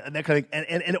lion and that kind of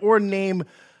and or name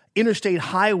interstate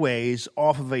highways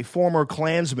off of a former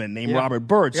Klansman named Robert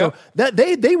Byrd. So that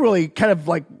they really kind of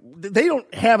like, they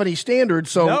don't have any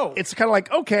standards. So it's kind of like,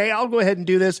 okay, I'll go ahead and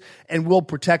do this and we'll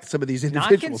protect some of these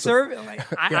individuals.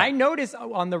 Non-conservative. I notice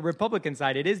on the Republican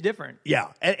side, it is different. Yeah.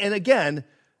 And again,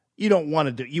 you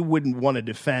wouldn't want to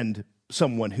defend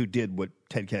someone who did what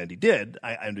Ted Kennedy did.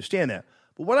 I understand that.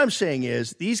 But what I'm saying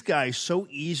is these guys so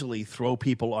easily throw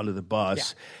people under the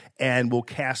bus and will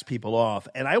cast people off.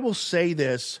 And I will say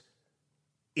this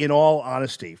in all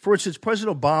honesty. For instance,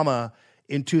 President Obama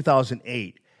in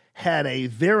 2008 had a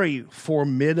very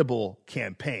formidable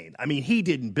campaign. I mean, he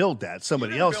didn't build that.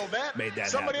 Somebody else made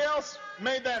that happen. Somebody else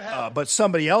made that happen. But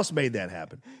somebody else made that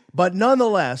happen. But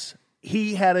nonetheless,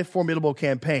 he had a formidable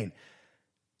campaign.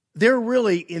 There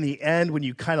really, in the end, when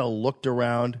you kind of looked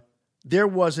around, there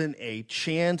wasn't a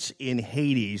chance in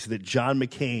Hades that John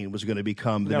McCain was going to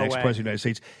become the next president of the United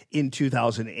States in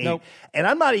 2008. Nope. And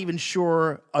I'm not even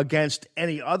sure against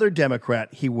any other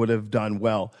Democrat he would have done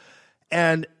well.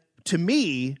 And to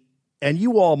me, and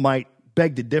you all might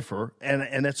beg to differ,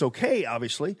 and that's okay,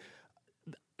 obviously,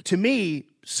 to me,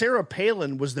 Sarah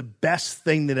Palin was the best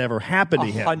thing that ever happened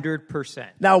to him. 100%.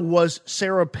 Now, was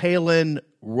Sarah Palin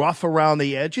rough around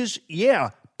the edges? Yeah.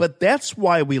 But that's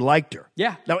why we liked her.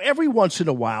 Yeah. Now, every once in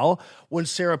a while, when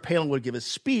Sarah Palin would give a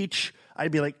speech,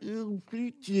 I'd be like,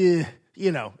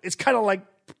 it's kind of like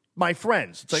my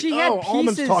friends. It's like,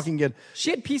 Almond's talking again. She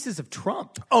had pieces of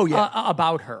Trump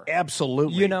about her.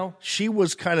 Absolutely. She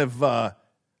was kind of the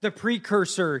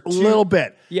precursor to... A little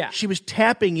bit. Yeah. She was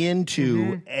tapping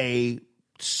into a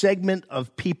segment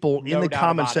of people in the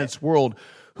common sense world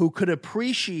who could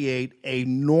appreciate a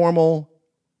normal,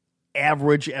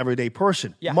 average, everyday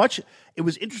person. Yeah. It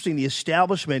was interesting. The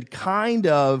establishment kind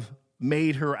of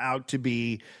made her out to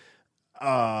be,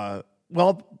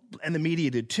 and the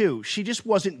media did too. She just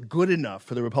wasn't good enough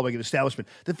for the Republican establishment.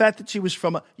 The fact that she was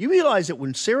you realize that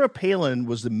when Sarah Palin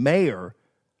was the mayor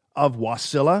of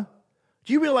Wasilla,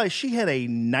 do you realize she had a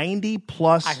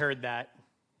 90+? I heard that.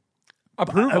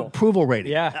 Approval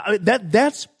rating. Yeah.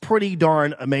 That's pretty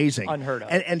darn amazing. Unheard of.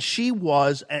 And she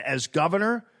was, as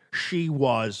governor, she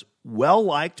was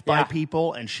well-liked by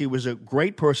people, and she was a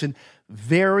great person,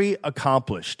 very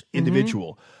accomplished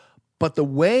individual. But the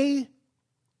way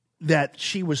that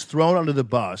she was thrown under the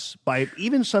bus by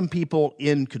even some people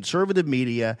in conservative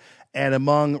media and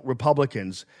among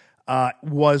Republicans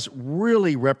was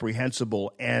really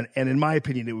reprehensible, and in my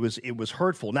opinion, it was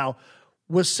hurtful. Now,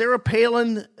 was Sarah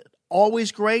Palin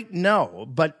always great? No,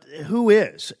 but who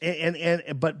is?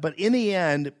 But in the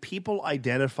end, people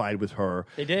identified with her.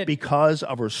 They did. Because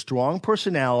of her strong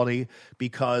personality,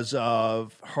 because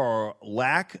of her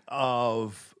lack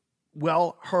of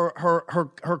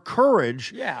her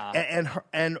courage,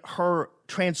 and her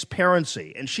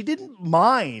transparency, and she didn't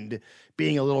mind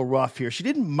being a little rough here. She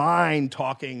didn't mind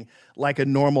talking like a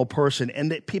normal person,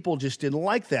 and that people just didn't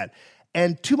like that.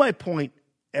 And to my point,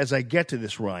 as I get to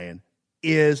this, Ryan,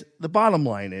 is the bottom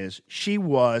line is she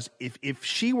was, if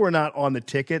she were not on the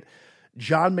ticket,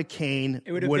 John McCain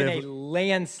it would have been a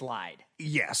landslide.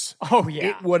 Yes. Oh yeah.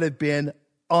 It would have been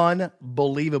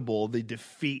unbelievable, the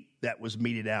defeat that was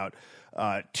meted out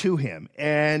to him.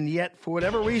 And yet, for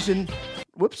whatever reason,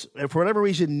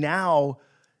 now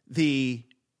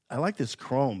I like this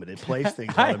Chrome, but it plays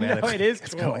things automatically. I know, it is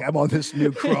It's cool. kind of like I'm on this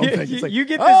new Chrome thing. It's like, you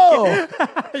get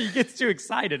this, you get too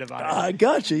excited about it. I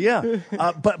gotcha, yeah.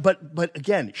 But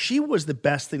again, she was the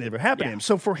best thing that ever happened to him.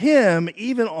 So for him,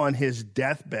 even on his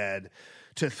deathbed,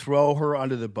 to throw her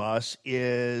under the bus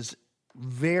is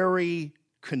very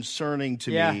concerning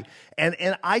to me,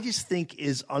 and I just think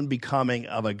is unbecoming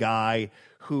of a guy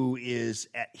who is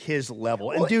at his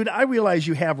level. And dude, I realize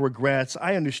you have regrets.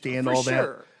 I understand all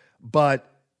that, but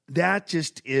that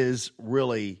just is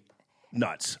really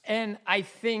nuts. And I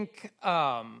think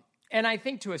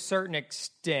to a certain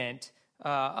extent,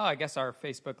 I guess our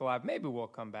Facebook Live, maybe we'll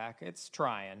come back. It's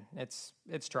trying. It's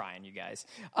trying, you guys.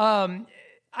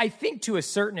 I think to a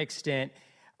certain extent,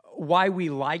 why we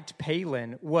liked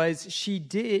Palin was she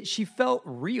felt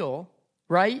real,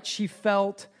 right? She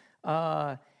felt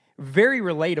very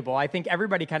relatable. I think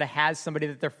everybody kind of has somebody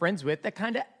that they're friends with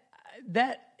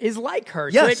that is like her.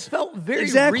 Yes, so it felt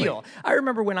very real. I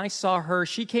remember when I saw her,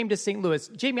 she came to St. Louis.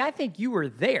 Jamie, I think you were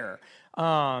there.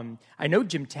 I know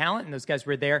Jim Talent and those guys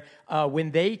were there.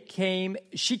 When they came,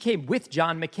 she came with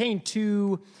John McCain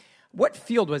to, what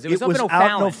field was it? It was up in O'Fallon.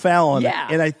 Out in O'Fallon. Yeah.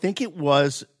 And I think it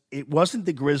wasn't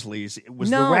the Grizzlies. It was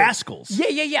the Rascals.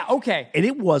 Yeah. Okay. And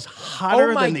it was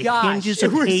hotter than the hinges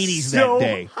of Hades that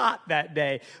day. Hot that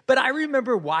day. But I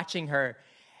remember watching her,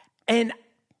 and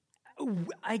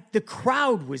the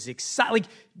crowd was excited. Like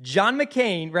John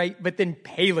McCain, right? But then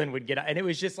Palin would get up, and it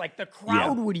was just like the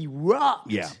crowd would erupt.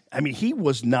 Yeah. I mean, he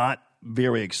was not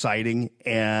very exciting,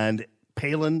 and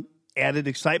Palin added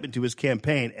excitement to his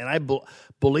campaign. And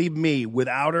believe me,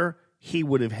 without her, he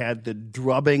would have had the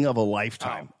drubbing of a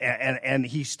lifetime. And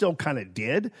he still kind of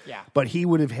did. Yeah. But he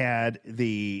would have had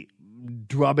the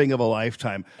drubbing of a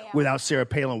lifetime without Sarah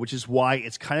Palin, which is why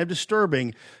it's kind of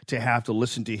disturbing to have to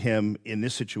listen to him in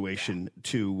this situation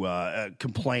to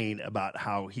complain about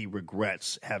how he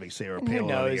regrets having Sarah Palin. Who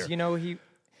knows? Here. You know,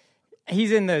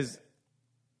 he's in those.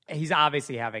 He's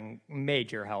obviously having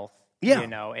major health. Yeah. You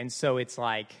know, and so it's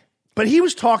like. But he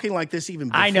was talking like this even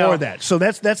before that. So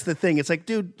that's the thing. It's like,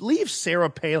 dude, leave Sarah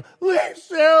Palin. Leave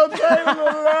Sarah Palin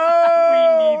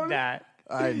alone. We need that.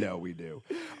 I know we do.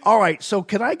 All right, so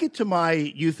can I get to my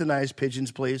euthanized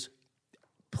pigeons, please?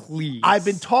 Please. I've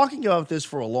been talking about this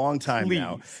for a long time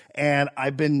now, and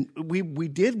we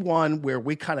did one where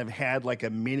we kind of had like a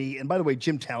mini. And by the way,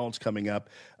 Jim Talent's coming up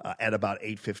at about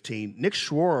 8:15. Nick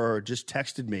Schroer just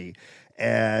texted me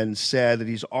and said that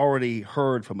he's already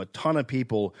heard from a ton of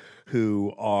people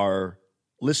who are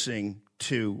listening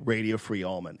to Radio Free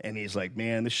Allman. And he's like,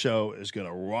 man, this show is going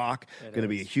to rock, going to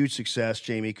be a huge success.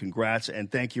 Jamie, congrats. And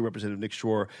thank you, Representative Nick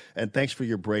Schroer. And thanks for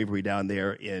your bravery down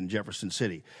there in Jefferson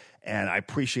City. And I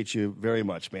appreciate you very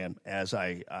much, man, as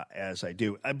I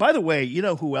do. By the way, you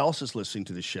know who else is listening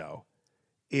to the show?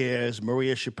 Is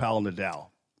Maria Chappelle Nadal.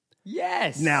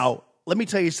 Yes. Now, let me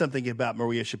tell you something about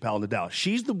Maria Chappelle Nadal.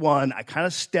 She's the one, I kind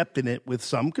of stepped in it with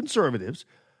some conservatives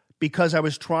because I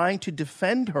was trying to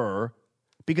defend her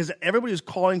because everybody was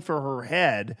calling for her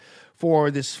head for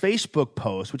this Facebook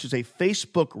post, which is a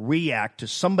Facebook react to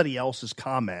somebody else's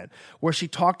comment, where she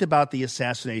talked about the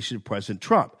assassination of President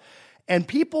Trump. And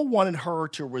people wanted her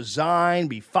to resign,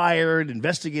 be fired,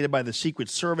 investigated by the Secret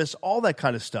Service, all that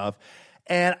kind of stuff.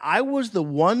 And I was the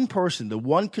one person, the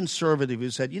one conservative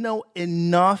who said,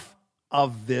 enough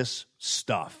of this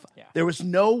stuff. Yeah. There was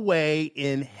no way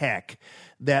in heck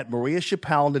that Maria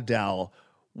Chappelle Nadal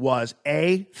was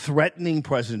threatening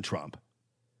President Trump.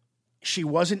 She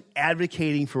wasn't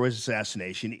advocating for his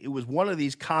assassination. It was one of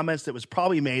these comments that was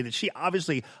probably made that she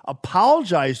obviously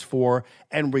apologized for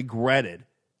and regretted.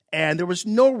 And there was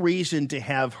no reason to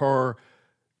have her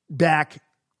back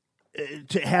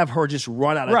to have her just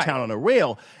run out of Right. town on a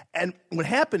rail. And what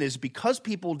happened is because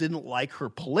people didn't like her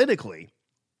politically,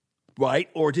 right,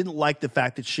 or didn't like the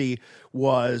fact that she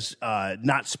was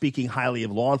not speaking highly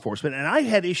of law enforcement, and I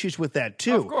had issues with that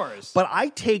too. Of course. But I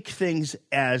take things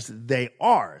as they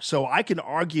are. So I can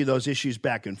argue those issues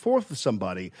back and forth with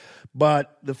somebody.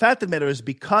 But the fact of the matter is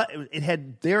because it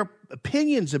had their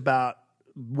opinions about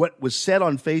what was said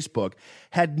on Facebook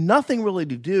had nothing really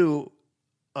to do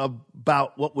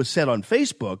about what was said on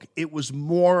Facebook. It was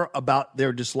more about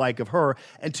their dislike of her.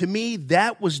 And to me,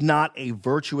 that was not a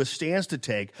virtuous stance to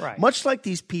take. Right. Much like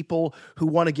these people who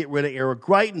want to get rid of Eric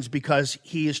Greitens because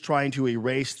he is trying to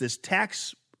erase this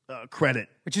tax credit,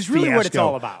 Which is really what it's fiasco,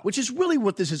 all about. Which is really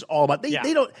what this is all about.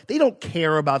 They don't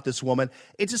care about this woman.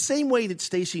 It's the same way that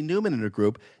Stacey Newman and her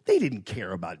group, they didn't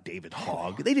care about David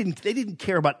Hogg. They didn't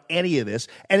care about any of this.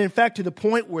 And in fact, to the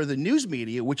point where the news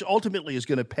media, which ultimately is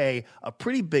going to pay a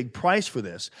pretty big price for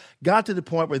this, got to the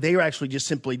point where they actually just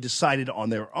simply decided on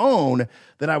their own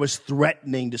that I was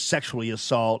threatening to sexually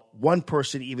assault. One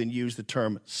person even used the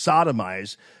term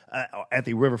sodomize at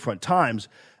the Riverfront Times,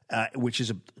 which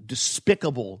is a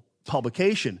despicable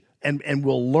publication, and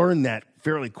we'll learn that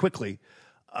fairly quickly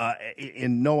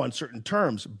in no uncertain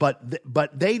terms. But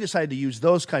they decided to use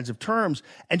those kinds of terms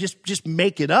and just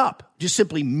make it up, just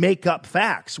simply make up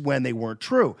facts when they weren't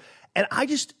true. And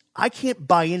I can't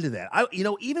buy into that.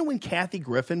 Even when Kathy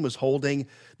Griffin was holding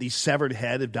the severed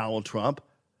head of Donald Trump,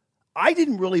 I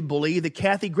didn't really believe that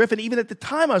Kathy Griffin, even at the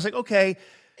time, I was like, okay.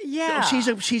 Yeah,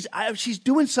 she's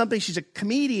doing something. She's a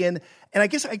comedian, and I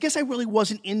guess I really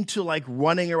wasn't into like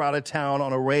running her out of town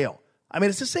on a rail. I mean,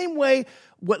 it's the same way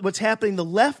what's happening. The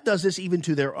left does this even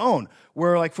to their own.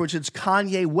 Where, like, for instance,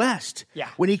 Kanye West,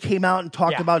 when he came out and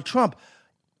talked about Trump,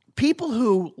 people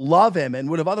who love him and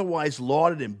would have otherwise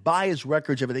lauded him, buy his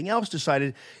records, everything else,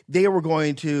 decided they were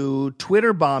going to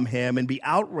Twitter bomb him and be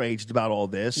outraged about all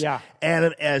this. Yeah.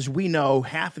 And as we know,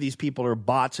 half of these people are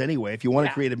bots anyway. If you want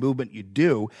to create a movement, you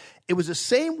do. It was the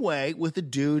same way with the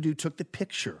dude who took the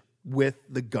picture with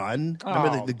the gun.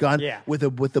 Remember the gun with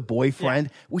the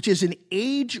boyfriend, which is an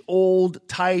age-old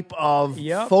type of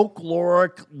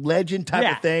folkloric legend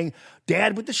type of thing.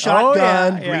 Dad with the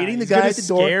shotgun, greeting the guy at the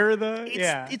door.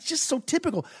 It's just so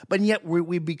typical. But yet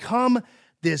we become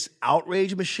this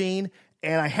outrage machine.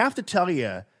 And I have to tell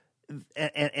you,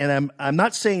 and I'm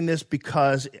not saying this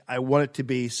because I want it to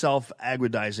be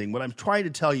self-aggrandizing. What I'm trying to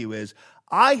tell you is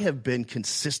I have been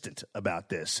consistent about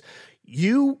this.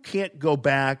 You can't go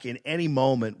back in any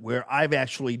moment where I've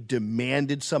actually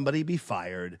demanded somebody be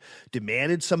fired,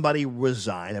 demanded somebody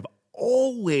resign. I've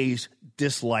always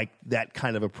disliked that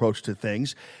kind of approach to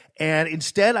things. And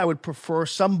instead, I would prefer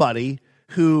somebody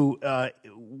who,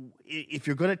 if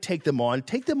you're going to take them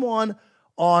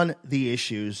on the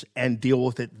issues and deal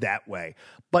with it that way.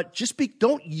 But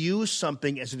don't use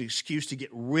something as an excuse to get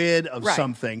rid of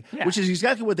something, which is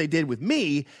exactly what they did with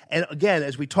me. And again,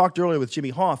 as we talked earlier with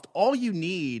Jimmy Hoft, all you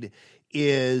need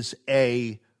is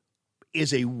a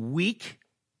weak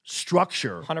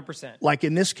structure. 100%. Like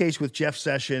in this case with Jeff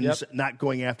Sessions not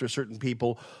going after certain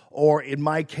people, or in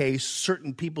my case,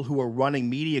 certain people who are running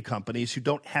media companies who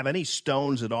don't have any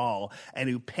stones at all and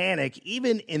who panic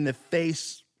even in the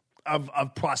face of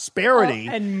prosperity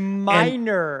and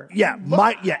minor.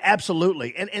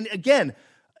 Absolutely. And again,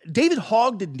 David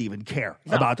Hogg didn't even care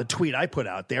about the tweet I put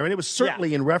out there, and it was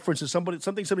certainly in reference to something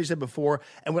somebody said before,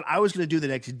 and what I was going to do the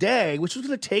next day, which was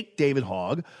going to take David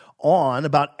Hogg on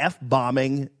about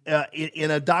F-bombing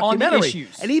in a documentary. On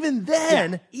issues. And even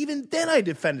then I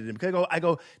defended him because I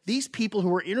go, these people who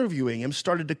were interviewing him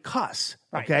started to cuss,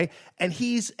 okay? And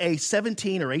he's a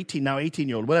 17 or 18, now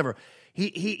 18-year-old, whatever.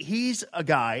 He's a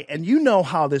guy, and you know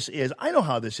how this is. I know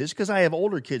how this is because I have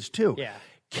older kids too. Yeah.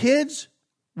 Kids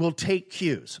will take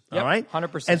cues, all right?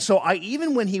 100%. And so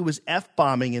even when he was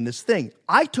F-bombing in this thing,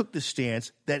 I took the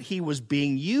stance that he was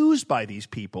being used by these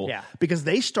people because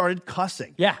they started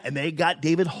cussing. Yeah. And they got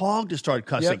David Hogg to start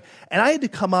cussing. And I had to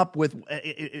come up with,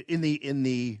 in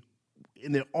the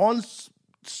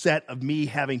onset of me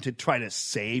having to try to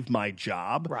save my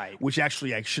job, which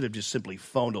actually I should have just simply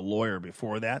phoned a lawyer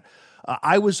before that,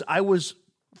 I was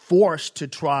forced to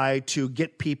try to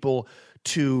get people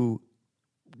to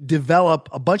develop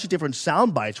a bunch of different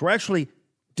sound bites where I actually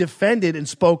defended and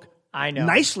spoke I know.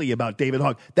 nicely about David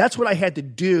Hogg. That's what I had to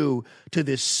do to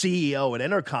this CEO at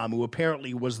Entercom, who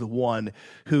apparently was the one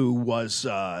who was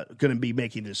going to be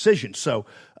making the decision. So,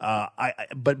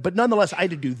 but nonetheless, I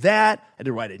had to do that. I had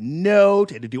to write a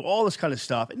note. I had to do all this kind of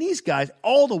stuff. And these guys,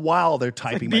 all the while they're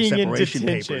typing my separation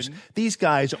papers. These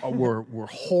guys were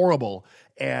horrible,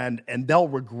 and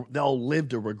they'll live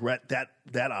to regret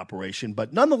that operation.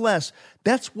 But nonetheless,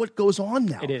 that's what goes on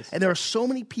now. It is. And there are so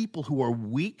many people who are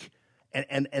weak.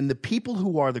 And the people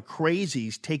who are the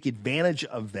crazies take advantage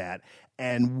of that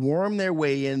and worm their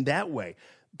way in that way.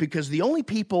 Because the only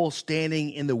people standing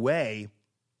in the way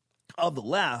of the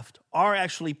left are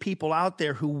actually people out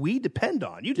there who we depend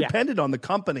on. You depended on the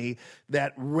company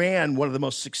that ran one of the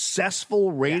most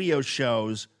successful radio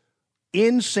shows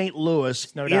in St. Louis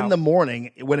in the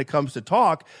morning when it comes to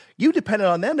talk. You depended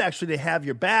on them actually to have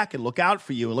your back and look out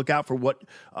for you and look out for what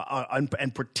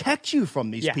and protect you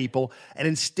from these people. And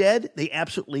instead, they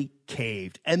absolutely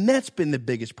caved. And that's been the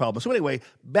biggest problem. So anyway,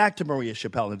 back to Maria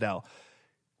Chappelle-Nadal.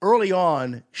 Early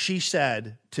on, she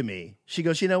said to me, she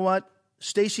goes, you know what?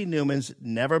 Stacey Newman's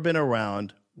never been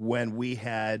around when we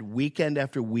had weekend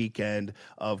after weekend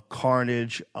of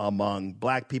carnage among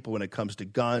black people when it comes to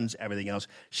guns, everything else.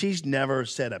 She's never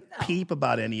said a peep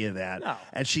about any of that. No.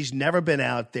 And she's never been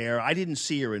out there. I didn't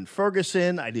see her in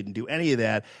Ferguson. I didn't do any of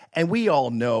that. And we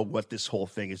all know what this whole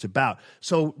thing is about.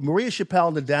 So Maria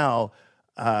Chappelle-Nadal,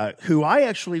 who I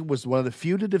actually was one of the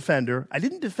few to defend her. I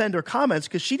didn't defend her comments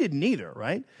because she didn't either,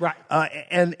 right? Right.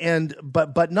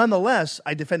 But nonetheless,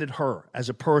 I defended her as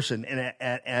a person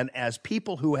and as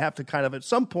people who have to kind of at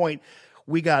some point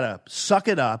we gotta suck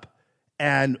it up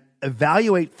and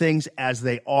evaluate things as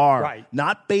they are,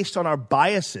 not based on our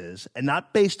biases and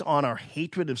not based on our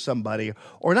hatred of somebody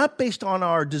or not based on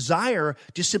our desire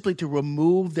just simply to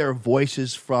remove their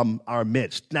voices from our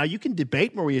midst. Now, you can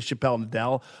debate Maria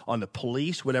Chappelle-Nadal on the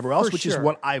police, whatever else, which is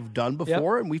what I've done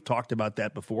before, and we've talked about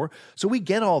that before. So we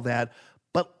get all that.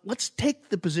 But let's take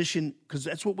the position, because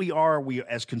that's what we are, we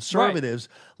as conservatives,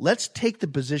 let's take the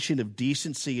position of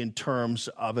decency in terms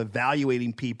of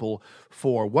evaluating people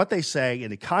for what they say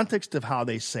in the context of how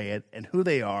they say it and who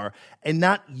they are, and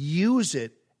not use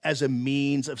it as a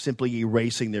means of simply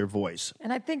erasing their voice.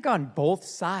 And I think on both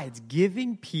sides,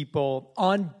 giving people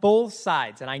on both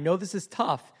sides, and I know this is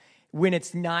tough when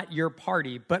it's not your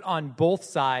party, but on both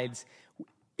sides,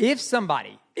 if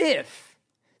somebody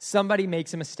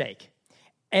makes a mistake,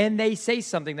 and they say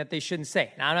something that they shouldn't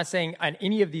say. Now, I'm not saying on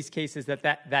any of these cases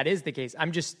that is the case.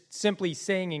 I'm just simply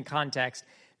saying in context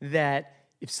that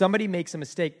if somebody makes a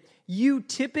mistake, you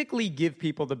typically give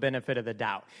people the benefit of the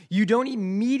doubt. You don't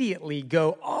immediately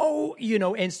go,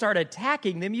 and start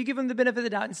attacking them. You give them the benefit of the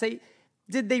doubt and say,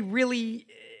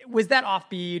 was that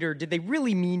offbeat, or did they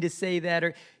really mean to say that?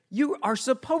 Or you are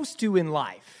supposed to in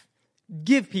life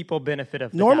give people benefit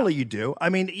of the doubt. Normally you do. I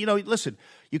mean, listen,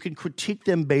 you can critique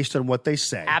them based on what they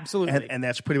say. Absolutely. And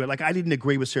that's pretty much, like, I didn't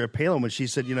agree with Sarah Palin when she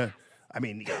said, really,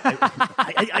 in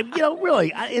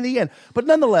the end. But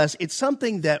nonetheless, it's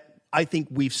something that I think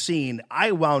we've seen.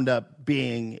 I wound up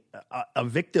being a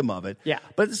victim of it. Yeah.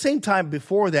 But at the same time,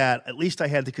 before that, at least I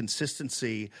had the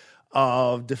consistency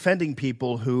of defending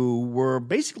people who were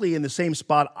basically in the same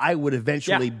spot I would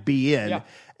eventually be in. Yeah.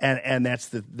 And that's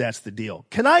the deal.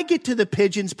 Can I get to the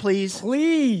pigeons, please?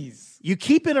 Please. You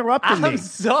keep interrupting me. I'm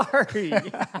sorry.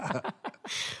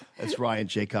 That's Ryan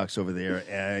Jaycox over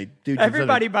there. Dude,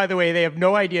 everybody, by the way, they have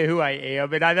no idea who I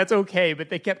am, and that's okay. But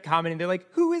they kept commenting. They're like,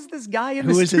 "Who is this guy in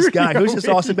the studio? Who is this guy? Who's this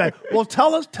awesome guy?" Well, tell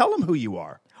them who you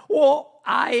are. Well,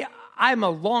 I'm a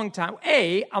long time.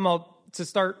 To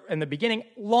start in the beginning,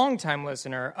 long-time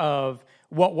listener of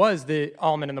what was the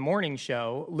Allman in the Morning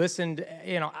show. Listened,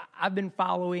 I've been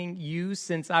following you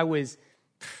since I was,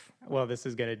 this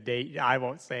is going to date, I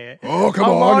won't say it. Oh, come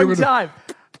on.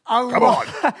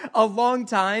 A long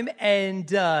time.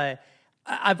 And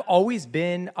I've always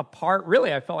been a part,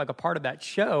 really, I felt like a part of that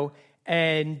show.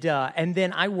 And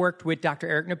then I worked with Dr.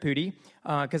 Eric Naputi,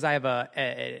 because I have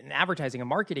an advertising and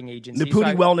marketing agency.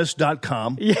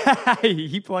 NaputiWellness.com. Yeah,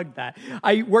 he plugged that.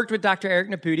 I worked with Dr. Eric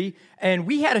Naputi, and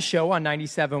we had a show on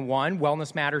 97.1,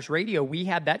 Wellness Matters Radio. We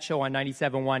had that show on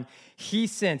 97.1. He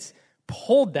since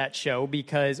pulled that show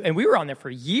and we were on there for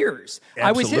years. Absolutely.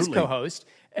 I was his co-host,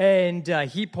 and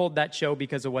he pulled that show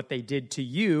because of what they did to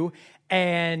you.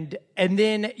 And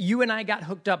then you and I got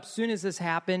hooked up as soon as this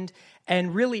happened,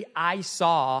 and really I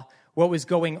saw what was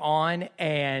going on,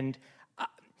 and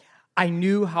I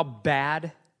knew how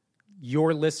bad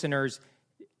your listeners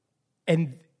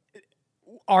and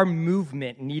our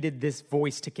movement needed this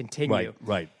voice to continue.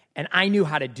 Right. And I knew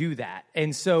how to do that.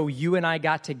 And so you and I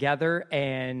got together,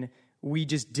 and we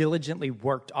just diligently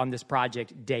worked on this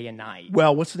project day and night.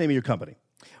 Well, what's the name of your company?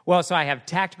 Well, so I have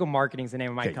Tactical Marketing is the name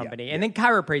of my Okay, company, yeah, and then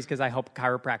Chiropraise because I help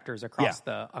chiropractors across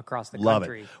the Love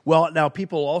country. it. Well, now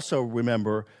people also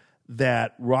remember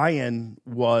that Ryan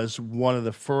was one of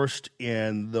the first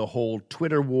in the whole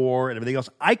Twitter war and everything else.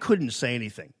 I couldn't say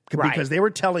anything because they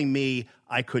were telling me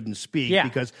I couldn't speak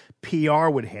because PR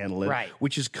would handle it,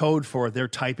 which is code for they're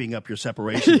typing up your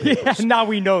separation papers. Now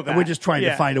we know that. And we're just trying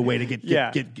to find a way to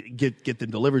get them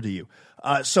delivered to you.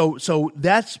 So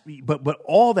that's but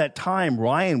all that time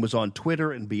Ryan was on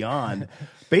Twitter and beyond,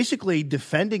 basically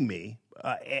defending me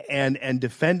and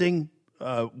defending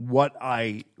what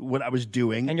I was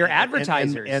doing and your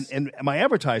advertisers and my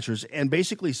advertisers, and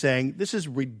basically saying this is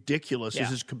ridiculous.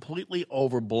 This is completely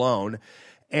overblown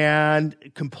and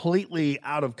completely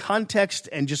out of context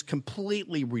and just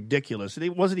completely ridiculous. And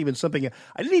it wasn't even something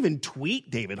I didn't even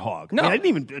tweet David Hogg. No. I didn't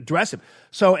even address him.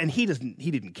 So, and he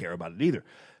didn't care about it either.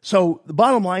 So the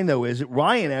bottom line, though, is that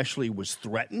Ryan actually was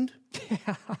threatened. He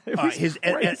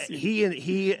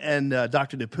and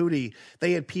Dr. Naputi,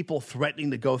 they had people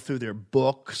threatening to go through their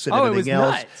books and everything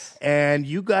else. Nuts. And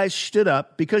you guys stood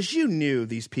up because you knew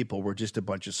these people were just a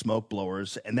bunch of smoke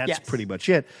blowers, and that's pretty much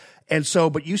it. And so,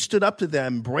 but you stood up to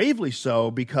them bravely so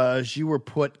because you were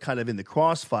put kind of in the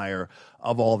crossfire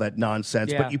of all that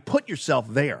nonsense, but you put yourself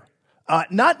there.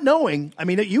 Not knowing, I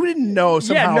mean, you didn't know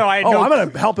somehow, I'm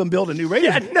going to help him build a new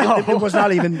radio. It was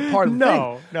not even part of the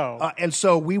thing. No. And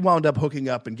so we wound up hooking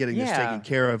up and getting this taken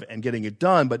care of and getting it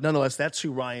done. But nonetheless, that's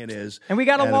who Ryan is. And we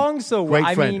got along so well.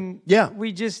 I mean,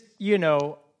 we just, it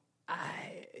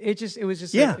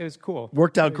was cool.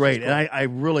 Worked out great. Cool. And I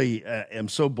really am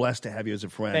so blessed to have you as a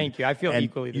friend. Thank you. I feel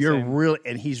equally the same.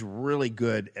 And he's really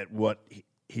good at what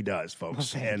he does,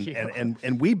 folks.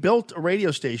 And we built a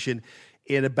radio station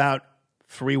in about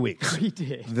 3 weeks. We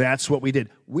did. That's what we did.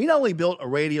 We not only built a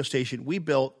radio station, we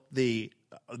built the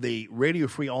Radio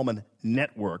Free Allman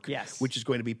Network, which is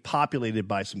going to be populated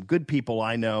by some good people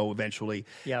I know eventually.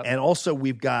 Yep. And also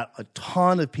we've got a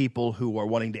ton of people who are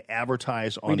wanting to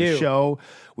advertise on the show.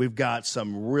 We've got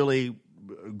some really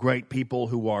great people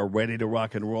who are ready to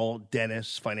rock and roll,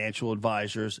 dentists, financial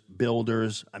advisors,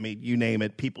 builders, I mean, you name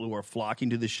it, people who are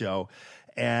flocking to the show.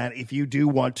 And if you do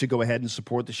want to go ahead and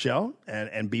support the show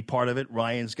and be part of it,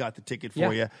 Ryan's got the ticket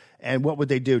for you. And what would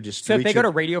they do? So if they go to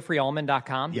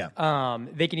radiofreeallman.com,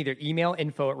 they can either email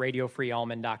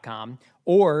info@radiofreeallman.com,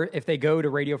 or if they go to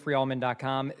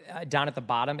radiofreeallman.com, down at the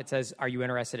bottom it says, "Are you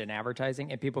interested in advertising?"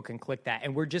 And people can click that.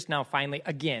 And we're just now finally,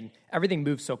 again, everything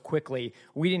moves so quickly.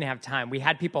 We didn't have time. We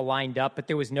had people lined up, but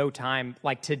there was no time.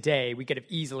 Like today, we could have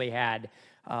easily had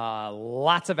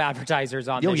lots of advertisers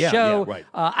on the show. Yeah, right.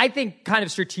 I think kind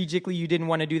of strategically you didn't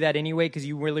want to do that anyway because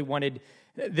you really wanted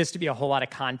this to be a whole lot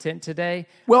of content today.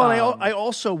 Well, and I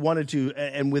also wanted to,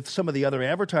 and with some of the other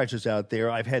advertisers out there,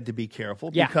 I've had to be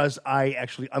careful because I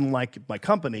actually, unlike my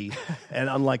company and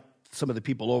unlike some of the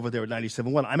people over there at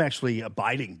 97.1, I'm actually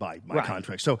abiding by my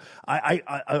contract. So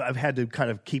I've had to kind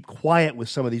of keep quiet with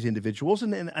some of these individuals,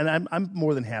 and I'm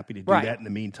more than happy to do that in the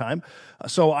meantime.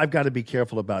 So I've got to be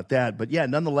careful about that. But yeah,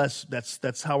 nonetheless,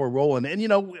 that's how we're rolling.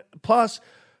 And plus,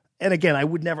 and again, I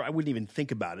wouldn't even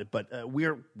think about it, but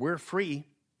we're free.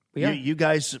 You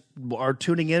guys are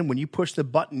tuning in. When you push the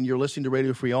button, you're listening to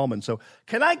Radio Free Allman. So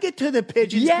can I get to the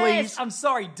pigeons, please? I'm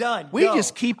sorry, done. We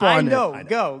just keep on. I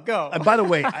know. Go. And by the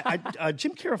way,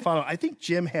 Jim Carafano, I think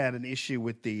Jim had an issue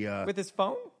with the with his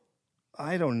phone.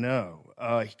 I don't know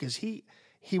because he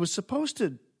was supposed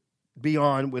to be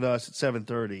on with us at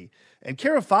 7:30, and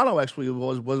Carafano actually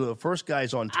was one of the first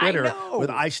guys on Twitter with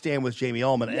 "I Stand with Jamie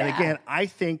Allman." And again, I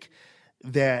think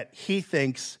that he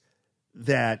thinks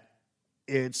that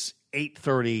it's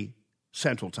 8:30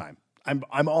 Central Time.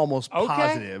 I'm almost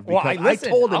positive because I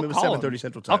told him it was 7:30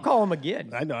 Central Time. I'll call him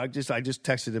again. I know. I just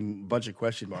texted him a bunch of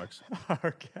question marks.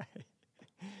 Okay.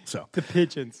 So the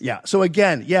pigeons. Yeah. So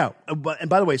again, and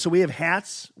by the way, so we have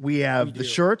hats, we have the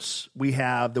shirts, we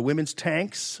have the women's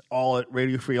tanks, all at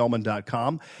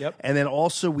radiofreeallman.com. Yep. And then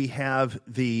also we have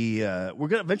we're going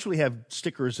to eventually have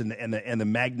stickers and the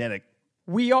magnetic.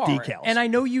 We are, decals. And I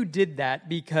know you did that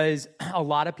because a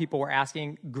lot of people were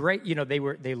asking. Great,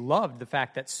 they loved the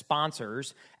fact that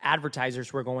sponsors,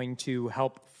 advertisers were going to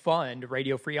help fund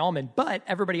Radio Free Allman, but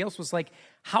everybody else was like,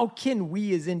 "How can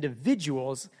we as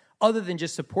individuals, other than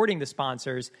just supporting the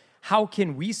sponsors, how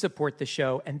can we support the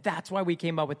show?" And that's why we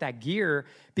came up with that gear,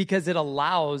 because it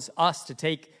allows us to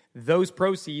take those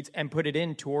proceeds and put it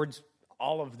in towards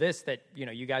all of this that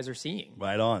you guys are seeing.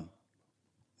 Right on.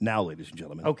 Now, ladies and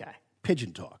gentlemen. Okay.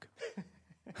 Pigeon talk.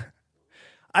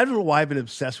 I don't know why I've been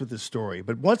obsessed with this story,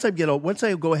 but once I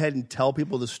go ahead and tell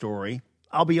people the story,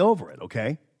 I'll be over it,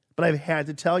 okay? But but I've had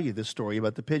to tell you this story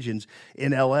about the pigeons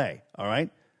in L.A., all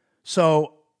right?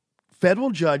 So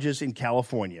federal judges in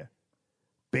California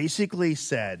basically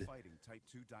said,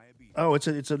 oh,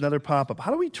 it's another pop-up.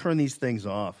 How do we turn these things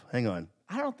off? Hang on.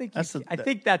 I don't think I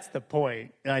think that's the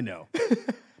point. I know.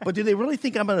 But do they really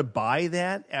think I'm going to buy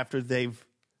that after they've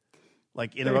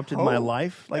like interrupted my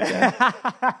life like that?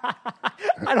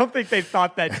 I don't think they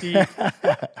thought that deep.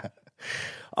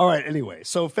 All right, anyway.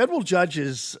 So federal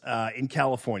judges in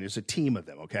California, there's a team of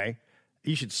them, okay?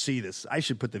 You should see this. I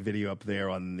should put the video up there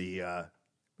on the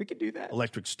we could do that.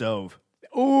 Electric stove.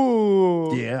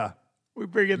 Ooh. Yeah. We're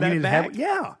bringing that back?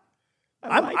 Yeah.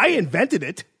 I I invented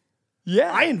it.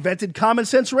 Yeah. I invented Common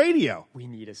Sense Radio. We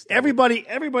need a stove.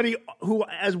 Everybody who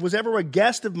was ever a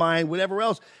guest of mine, whatever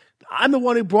else, I'm the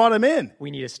one who brought him in.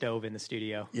 We need a stove in the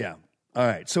studio. Yeah. All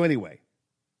right. So anyway,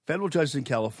 federal judges in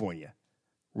California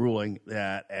ruling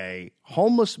that a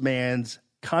homeless man's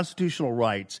constitutional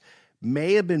rights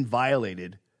may have been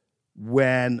violated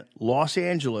when Los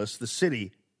Angeles, the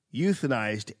city,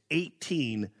 euthanized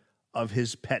 18 of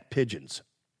his pet pigeons.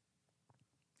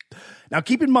 Now,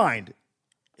 keep in mind,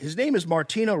 his name is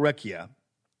Martino Recchia,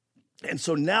 and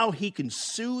so now he can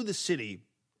sue the city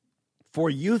for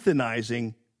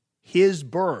euthanizing his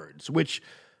birds, which,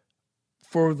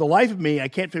 for the life of me, I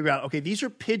can't figure out. Okay, these are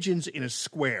pigeons in a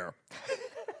square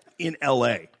in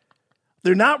L.A.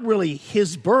 They're not really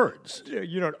his birds.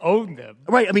 You don't own them.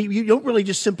 Right. I mean, you don't really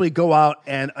just simply go out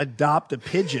and adopt a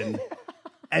pigeon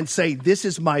and say, this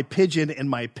is my pigeon and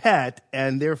my pet,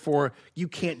 and therefore you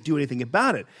can't do anything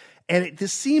about it. And it's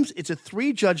a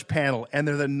 3-judge panel, and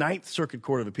they're the Ninth Circuit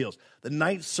Court of Appeals. The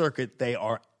Ninth Circuit, they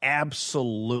are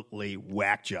absolutely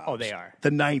whack jobs. Oh, they are.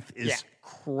 The Ninth is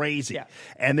crazy. Yeah.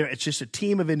 And it's just a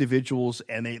team of individuals,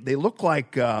 and they look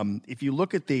like, if you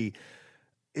look at the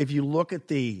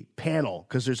panel,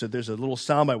 because there's a little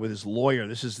soundbite with his lawyer.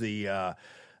 This is the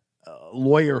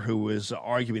lawyer who is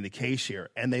arguing the case here,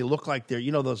 and they look like they're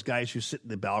those guys who sit in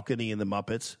the balcony in the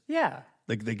Muppets. Yeah.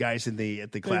 The guys at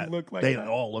the class, they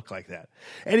all look like that.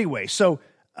 Anyway, so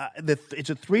it's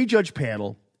a 3-judge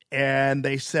panel, and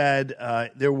they said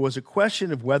there was a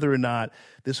question of whether or not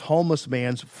this homeless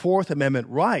man's Fourth Amendment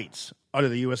rights under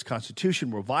the U.S.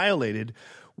 Constitution were violated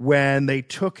when they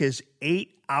took his 8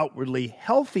 outwardly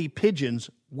healthy pigeons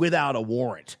without a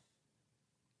warrant.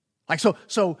 Like so.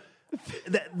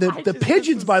 The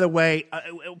pigeons, by the way,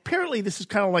 apparently this is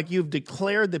kind of like you've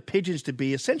declared the pigeons to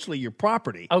be essentially your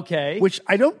property. Okay. Which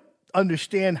I don't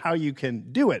understand how you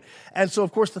can do it. And so,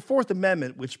 of course, the Fourth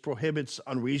Amendment, which prohibits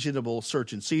unreasonable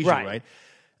search and seizure, right?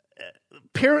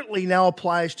 Apparently now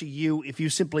applies to you if you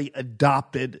simply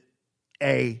adopted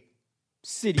a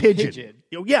city pigeon.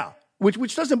 Yeah,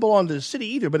 which doesn't belong to the city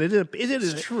either, but it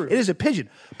is true. It is a pigeon.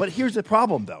 But here's the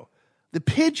problem, though. The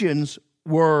pigeons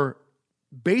were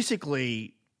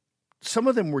basically, some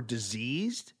of them were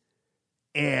diseased,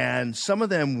 and some of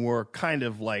them were kind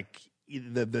of like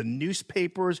the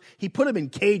newspapers. He put them in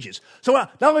cages. So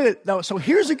so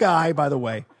here's a guy, by the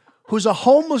way, who's a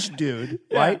homeless dude,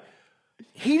 right?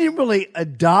 He didn't really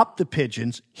adopt the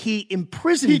pigeons. He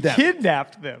imprisoned them. He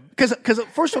kidnapped them. Because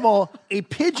first of all, a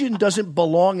pigeon doesn't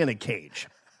belong in a cage,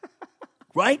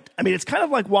 right? I mean, it's kind of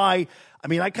like why. I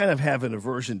mean, I kind of have an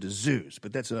aversion to zoos,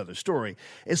 but that's another story.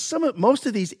 Most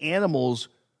of these animals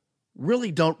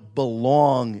really don't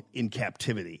belong in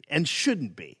captivity and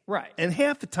shouldn't be. Right. And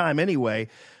half the time anyway,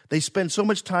 they spend so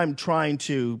much time trying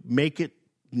to make it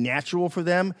natural for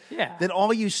them that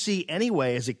all you see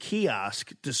anyway is a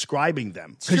kiosk describing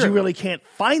them, because you really can't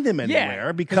find them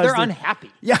anywhere because they're unhappy.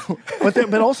 Yeah,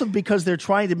 but also because they're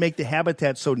trying to make the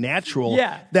habitat so natural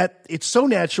that it's so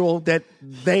natural that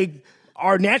they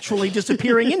are naturally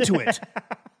disappearing into it.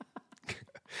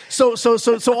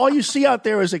 So all you see out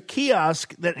there is a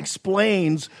kiosk that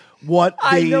explains what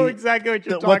I know exactly what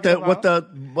you're talking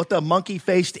about. What the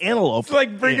monkey-faced antelope. It's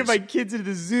like bringing my kids into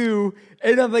the zoo,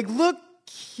 and I'm like, look,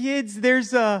 kids, there's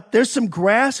some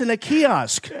grass in a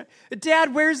kiosk.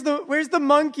 Dad, where's the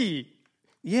monkey?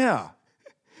 Yeah.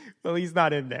 Well, he's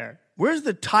not in there. Where's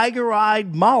the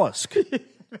tiger-eyed mollusk?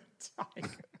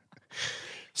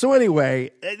 So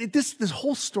anyway, this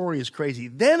whole story is crazy.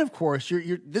 Then, of course,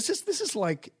 this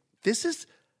is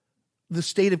the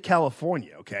state of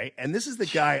California, okay? And this is the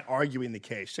guy arguing the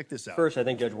case. Check this out. First, I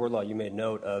think, Judge Wardlaw, you made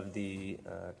note of the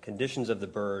conditions of the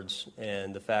birds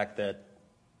and the fact that,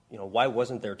 why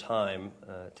wasn't there time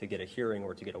to get a hearing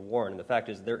or to get a warrant? And the fact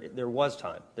is there was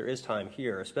time. There is time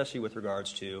here, especially with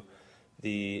regards to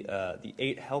the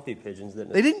 8 healthy pigeons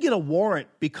that they didn't get a warrant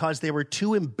because they were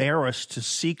too embarrassed to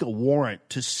seek a warrant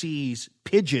to seize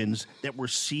pigeons that were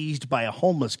seized by a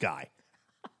homeless guy.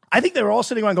 I think they were all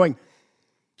sitting around going,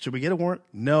 Should we get a warrant?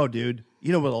 No, dude.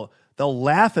 You know what? They'll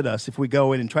laugh at us if we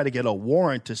go in and try to get a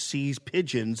warrant to seize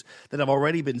pigeons that have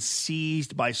already been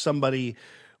seized by somebody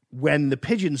when the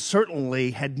pigeons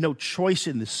certainly had no choice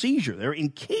in the seizure. They're in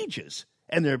cages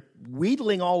and they're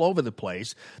wheedling all over the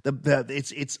place.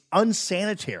 It's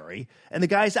unsanitary, and the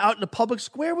guy's out in the public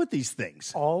square with these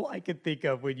things. All I can think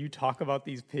of when you talk about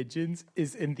these pigeons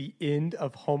is in the end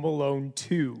of Home Alone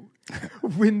 2,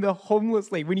 when the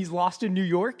homeless lady, when he's lost in New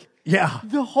York. Yeah.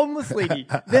 The homeless lady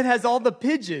that has all the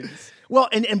pigeons. Well,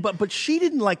 but she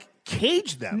didn't like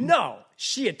cage them. No,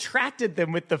 she attracted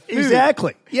them with the food.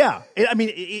 Exactly. Yeah.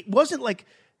 It wasn't like,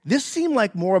 this seemed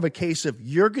like more of a case of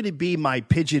you're going to be my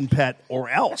pigeon pet or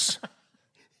else.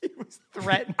 It was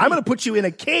threatening. I'm going to put you in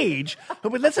a cage,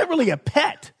 but that's not really a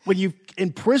pet when you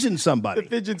imprison somebody. The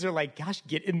pigeons are like, gosh,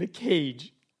 get in the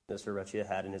cage. Mr. Recchia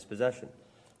had in his possession.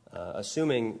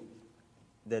 Assuming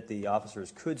that the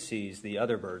officers could seize the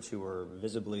other birds who were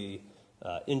visibly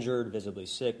injured, visibly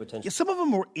sick, potentially. Yeah, some of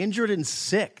them were injured and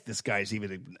sick, this guy's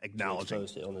even acknowledging.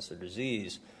 Exposed to illness or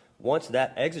disease. Once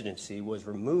that exigency was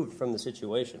removed from the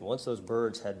situation, once those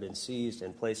birds had been seized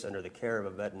and placed under the care of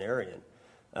a veterinarian,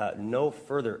 no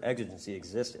further exigency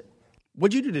existed.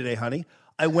 What'd you do today, honey?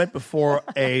 I went before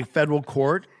a federal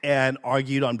court and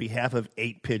argued on behalf of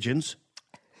 8 pigeons.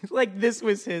 Like this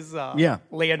was his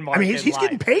landmark. I mean, he's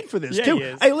getting paid for this, too. He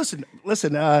is. Hey,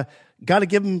 listen, got to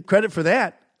give him credit for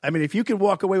that. I mean, if you could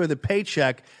walk away with a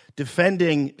paycheck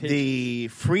defending the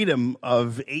freedom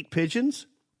of 8 pigeons.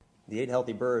 The 8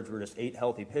 healthy birds were just 8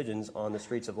 healthy pigeons on the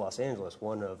streets of Los Angeles,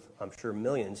 one of, I'm sure,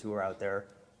 millions who are out there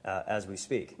as we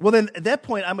speak. Well, then at that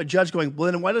point, I'm a judge going,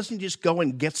 well, then why doesn't he just go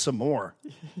and get some more?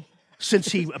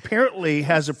 Since he apparently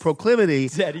has a proclivity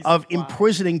of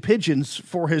imprisoning pigeons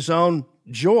for his own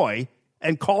joy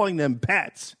and calling them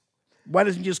pets, why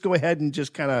doesn't he just go ahead and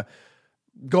just kind of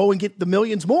go and get the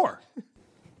millions more?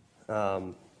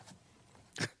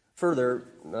 Further,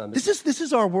 this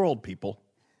is our world, people.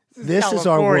 This is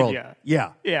California. our world.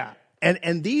 Yeah. Yeah.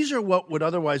 And these are what would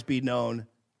otherwise be known,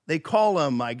 they call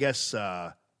them, I guess,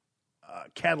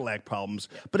 Cadillac problems.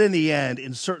 Yeah. But in the end,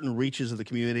 in certain reaches of the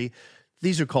community,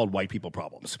 these are called white people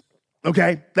problems.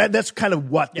 Okay? That's kind of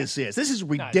what this is. This is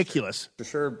ridiculous. For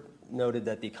sure noted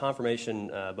that the confirmation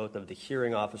both of the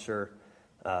hearing officer,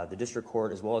 the district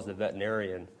court, as well as the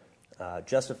veterinarian,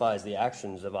 justifies the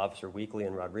actions of Officer Weakley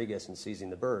and Rodriguez in seizing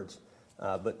the birds.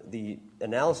 But the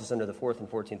analysis under the 4th and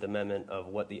 14th Amendment of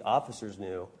what the officers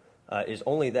knew is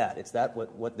only that. It's that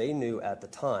what they knew at the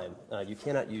time. You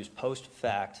cannot use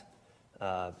post-fact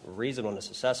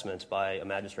reasonableness assessments by a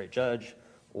magistrate judge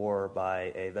or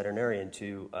by a veterinarian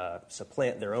to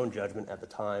supplant their own judgment at the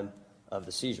time of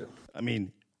the seizure. I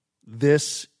mean,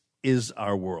 this is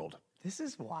our world. This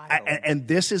is wild. And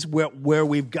this is where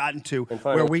we've gotten to,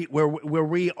 where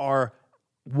we are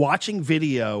watching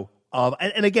video of,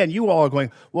 and again, you all are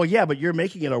going, well, yeah, but you're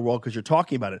making it our world because you're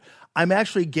talking about it. I'm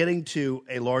actually getting to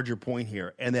a larger point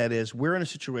here, and that is we're in a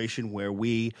situation where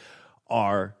we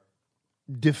are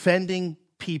defending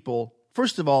people.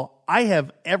 First of all, I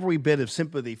have every bit of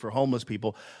sympathy for homeless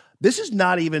people. This is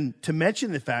not even to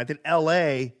mention the fact that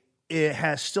L.A.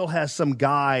 still has some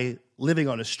guy living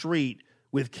on a street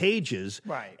with cages,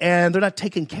 right, and they're not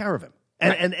taking care of him.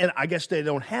 And I guess they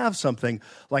don't have something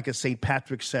like a St.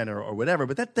 Patrick's Center or whatever.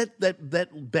 But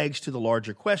that begs to the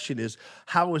larger question is,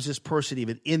 how is this person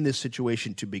even in this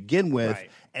situation to begin with, right,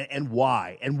 and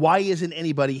why? And why isn't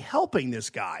anybody helping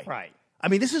this guy? Right. I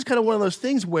mean, this is kind of one of those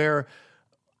things where,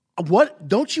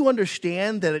 don't you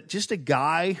understand that just a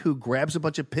guy who grabs a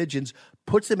bunch of pigeons,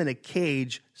 puts them in a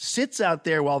cage, sits out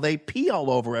there while they pee all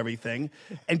over everything,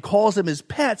 and calls them his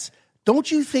pets,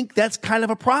 don't you think that's kind of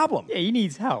a problem? Yeah, he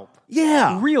needs help.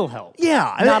 Yeah. Real help.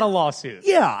 Yeah. Not a lawsuit.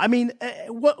 Yeah. I mean,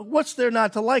 what's there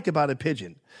not to like about a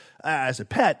pigeon as a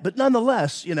pet? But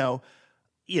nonetheless, you know.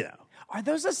 Are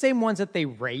those the same ones that they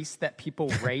race, that people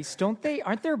race? Don't they?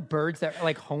 Aren't there birds that are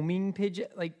like homing pigeon?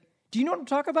 Like, do you know what I'm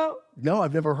talking about? No,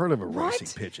 I've never heard of a racing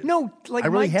pigeon. No, like I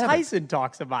really Mike haven't. Tyson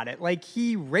talks about it. Like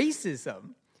he races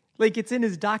them. Like it's in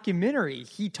his documentary.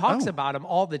 He talks about them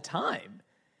all the time.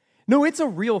 No, it's a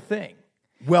real thing.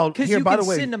 Well, because here, you by can the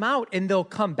way, send them out and they'll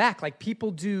come back. Like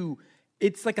people do.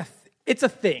 It's like it's a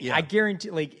thing. Yeah. I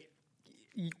guarantee. Like,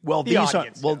 well, the these audience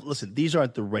aren't. Well, listen, these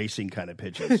aren't the racing kind of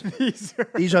pigeons.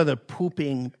 These are the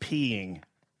pooping, peeing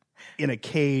in a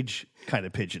cage kind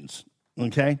of pigeons.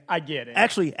 Okay, I get it.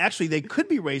 Actually, they could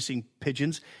be racing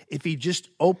pigeons if he just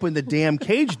opened the damn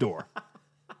cage door.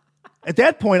 At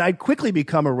that point, I'd quickly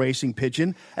become a racing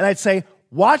pigeon, and I'd say,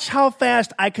 watch how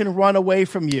fast I can run away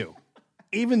from you,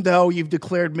 even though you've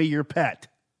declared me your pet.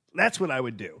 That's what I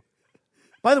would do.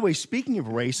 By the way, speaking of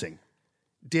racing,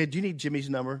 Do you need Jimmy's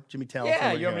number? Jimmy Talent?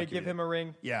 Yeah, you want me to give him a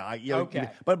ring? Yeah. Okay.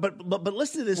 But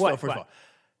listen to this, What? though, first of all.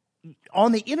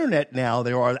 On the internet now,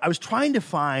 I was trying to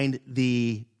find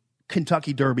the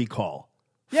Kentucky Derby call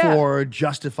for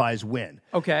Justify's win.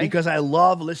 Okay. Because I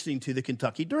love listening to the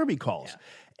Kentucky Derby calls. Yeah.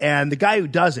 And the guy who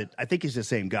does it, I think he's the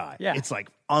same guy. Yeah. It's like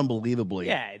unbelievably.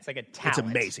 Yeah, it's like a talent. It's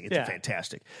amazing. It's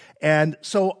fantastic. And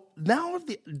so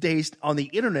nowadays on the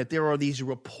internet, there are these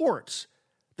reports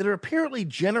that are apparently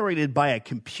generated by a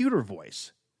computer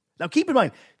voice. Now, keep in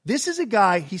mind, this is a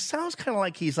guy, he sounds kind of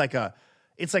like he's like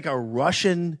it's like a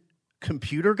Russian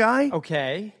computer guy.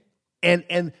 Okay.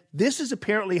 And this is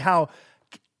apparently how,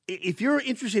 if you're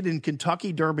interested in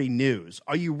Kentucky Derby news,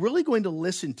 are you really going to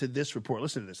listen to this report?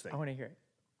 Listen to this thing. I want to hear it.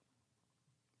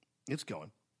 It's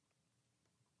going.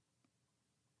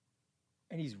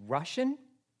 And he's Russian?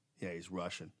 Yeah, he's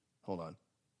Russian. Hold on.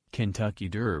 Kentucky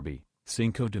Derby,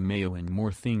 Cinco de Mayo, and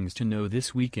more things to know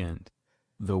this weekend.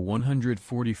 The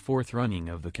 144th running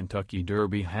of the Kentucky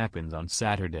Derby happens on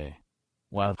Saturday.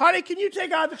 While Honey, can you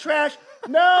take out the trash?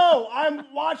 No,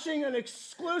 I'm watching an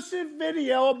exclusive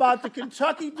video about the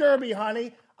Kentucky Derby,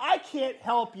 honey. I can't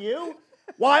help you.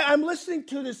 Why, I'm listening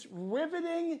to this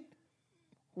riveting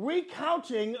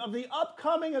recounting of the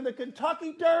upcoming of the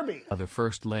Kentucky Derby. the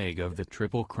first leg of the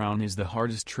Triple Crown is the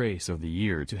hardest race of the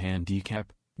year to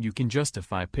handicap, you can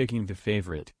justify picking the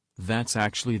favorite. That's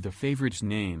actually the favorite's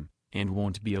name, and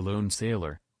won't be a lone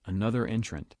sailor, another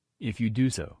entrant, if you do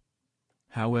so.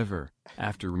 However,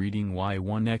 after reading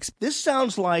Y1X... This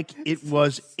sounds like it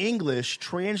was English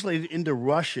translated into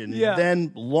Russian, Yeah.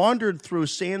 then laundered through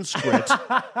Sanskrit,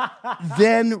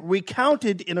 then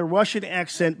recounted in a Russian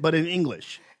accent but in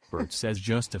English. Bert says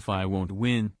Justify won't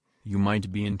win, you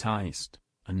might be enticed,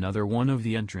 another one of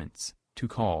the entrants, to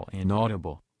call an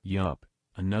audible, yup,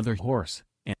 another horse,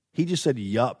 and... He just said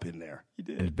yup in there.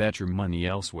 And bet your money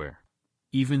elsewhere.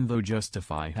 Even though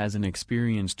Justify has an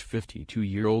experienced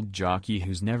 52-year-old jockey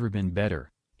who's never been better,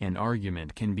 an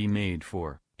argument can be made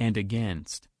for, and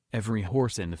against, every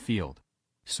horse in the field.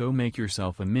 So make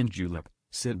yourself a mint julep,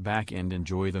 sit back and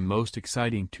enjoy the most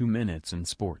exciting 2 minutes in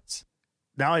sports.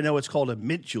 Now I know it's called a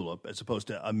mint julep as opposed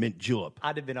to a mint julep.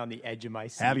 I'd have been on the edge of my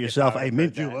seat. Have if yourself I a heard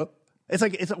mint that. julep.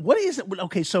 It's what is it?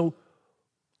 Okay, so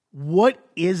what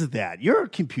is that? You're a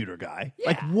computer guy. Yeah.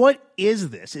 Like, what is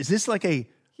this? Is this like a...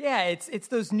 Yeah, it's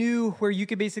those new where you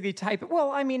could basically type it.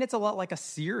 Well, I mean, it's a lot like a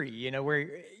Siri, where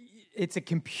it's a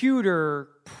computer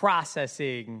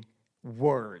processing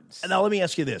words. Now, let me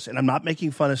ask you this, and I'm not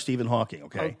making fun of Stephen Hawking,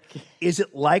 okay? Is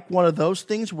it like one of those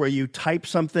things where you type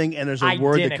something and there's a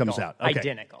word that comes out? Okay.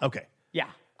 Identical. Okay. Yeah,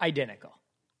 identical.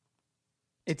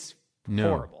 It's No,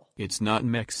 horrible. it's not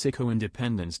Mexico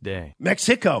Independence Day.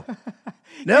 Mexico.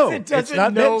 No, It it's doesn't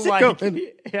not know, Mexico. like- And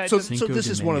Yeah, it so doesn't- so Cinco this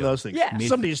de is one of Mayo. those things. Yeah.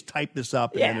 Somebody just typed this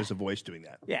up, and Yeah. then there's a voice doing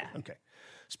that. Yeah. Okay.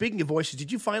 Speaking of voices,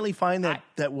 did you finally find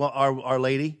our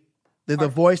lady, the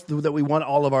voice that we want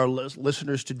all of our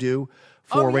listeners to do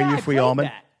for Radio Free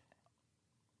Almond?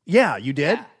 Yeah, you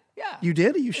did. Yeah. You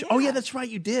did? Are you sure? Oh, yeah, that's right.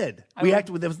 You did. We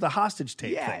acted with it was the hostage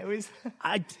tape Yeah, thing. it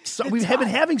was. We have been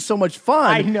having so much fun.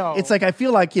 I know. It's like I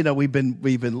feel like we've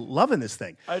been loving this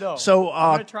thing. I know. So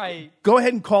I'm gonna try. Go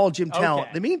ahead and call Jim Talent. Okay.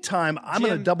 In the meantime, I'm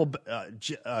going to double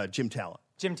Jim Talent.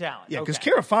 Jim Talent. Yeah, because okay.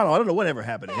 Carafano, I don't know whatever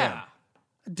happened to him. Yeah.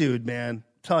 Dude, man,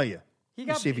 tell you. He Let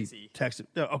me got see if busy. he texted.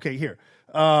 Okay, here.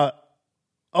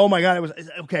 Oh my God, it was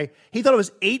okay. He thought it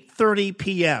was 8:30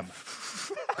 p.m.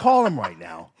 Call him right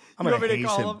now. I'm You going want to me to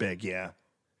haze call him him? big. Yeah.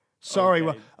 Sorry.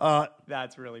 Okay.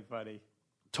 That's really funny.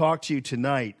 Talk to you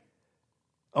tonight.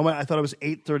 Oh my! I thought it was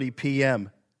 8:30 p.m.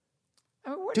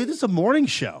 Dude, this is a morning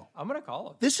show. I'm gonna call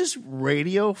him. This is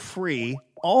Radio Free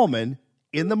Almond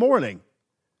in the morning.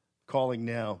 Calling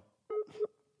now.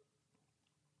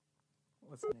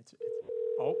 Listen,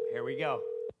 oh, here we go.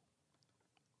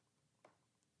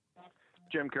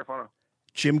 Jim Carafano.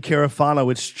 Jim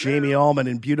Carafano, it's Jamie Allman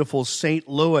in beautiful St.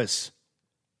 Louis.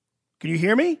 Can you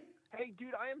hear me? Hey,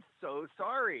 dude, I am so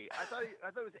sorry. I thought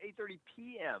it was 8:30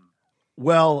 p.m.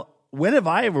 Well, when have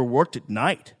I ever worked at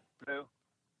night? No,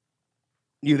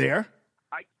 You there?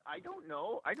 I don't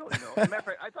know. As a matter of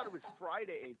fact, I thought it was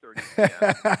Friday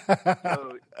 8:30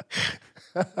 p.m.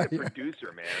 So, the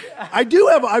producer, man. I do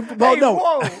have. Well, Hey, no,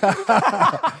 whoa.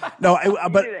 no.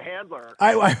 But You need a handler.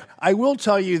 I will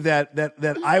tell you that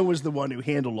I was the one who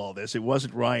handled all this. It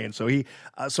wasn't Ryan. So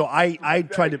I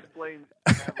tried to.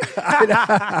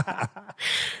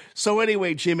 So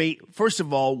anyway, Jimmy, first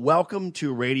of all, welcome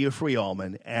to Radio Free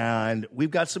Allman, and we've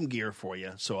got some gear for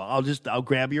you. So I'll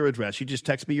grab your address. You just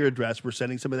text me your address. We're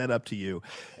sending some of that up to you,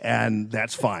 and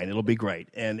that's fine. It'll be great,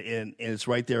 and it's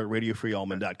right there at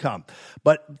radiofreeallman.com.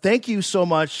 But thank you so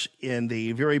much in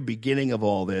the very beginning of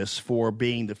all this for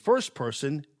being the first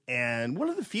person and one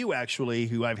of the few actually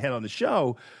who I've had on the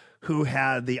show who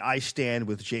had the I Stand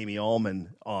with Jamie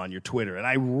Allman on your Twitter. And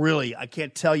I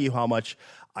can't tell you how much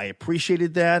I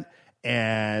appreciated that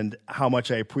and how much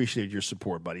I appreciated your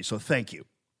support, buddy. So thank you.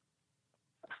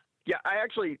 Yeah, I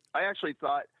actually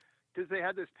thought, because they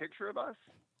had this picture of us,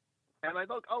 and I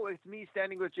thought, oh, it's me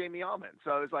standing with Jamie Allman. So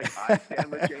I was like, I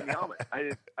stand with Jamie Allman. I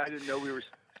didn't know we were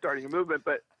starting a movement,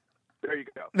 but there you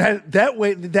go. That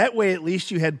way, at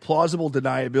least you had plausible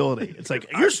deniability. It's like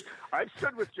I've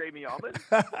stood with Jamie Allman.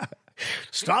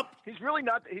 Stop. He's really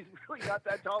not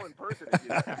that tall in person. If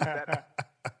you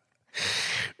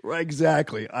Right,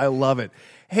 exactly. I love it.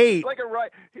 Hey, he's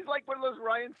like one of those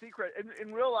Ryan Seacrest.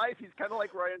 In real life, he's kind of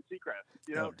like Ryan Seacrest.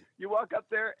 You know, you walk up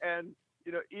there, and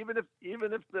you know, even if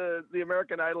the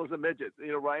American Idol is a midget,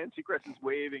 you know, Ryan Seacrest is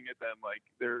waving at them like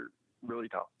they're really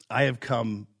tall. I have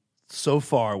come so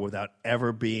far without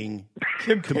ever being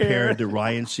compared to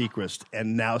Ryan Seacrest,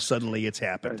 and now suddenly it's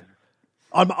happened.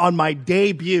 On my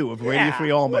debut of Radio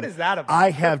Free Allman, what is that about?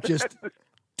 I have just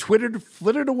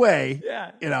flittered away.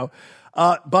 Yeah. You know,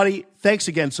 buddy, thanks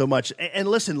again so much. And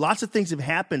listen, lots of things have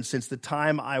happened since the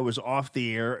time I was off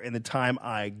the air and the time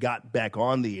I got back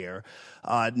on the air.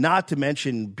 Not to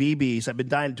mention BB's. I've been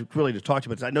dying to talk to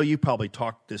you about this. I know you probably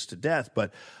talked this to death,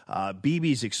 but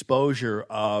BB's exposure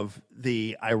of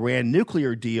the Iran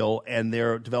nuclear deal and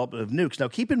their development of nukes. Now,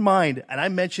 keep in mind, and I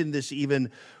mentioned this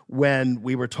even when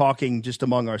we were talking just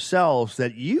among ourselves,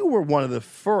 that you were one of the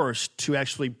first to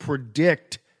actually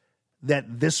predict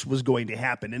that this was going to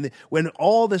happen. And when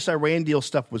all this Iran deal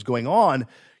stuff was going on,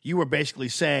 you were basically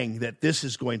saying that this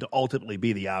is going to ultimately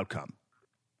be the outcome.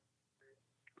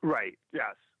 Right.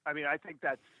 Yes. I mean, I think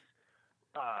that's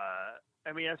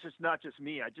just not just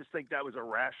me. I just think that was a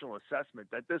rational assessment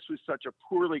that this was such a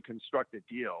poorly constructed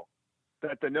deal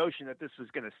that the notion that this was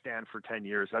going to stand for 10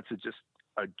 years, that's just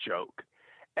a joke.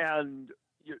 And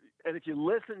if you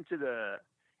listen to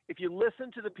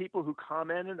the people who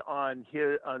commented on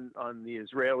the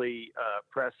Israeli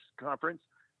press conference,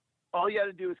 all you had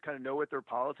to do is kind of know what their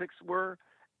politics were,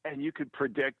 and you could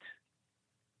predict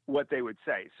what they would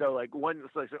say. So, like, one was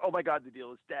like, "Oh my God, the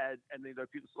deal is dead," and the other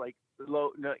people's like,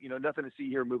 "No, nothing to see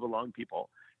here. Move along, people."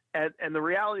 And the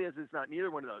reality is, it's not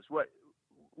neither one of those.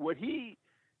 What he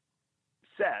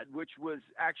said, which was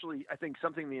actually, I think,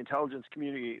 something the intelligence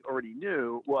community already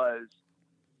knew, was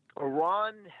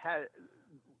Iran had.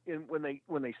 When they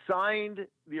signed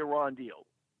the Iran deal,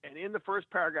 and in the first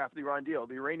paragraph of the Iran deal,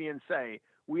 the Iranians say,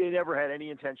 we never had any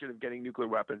intention of getting nuclear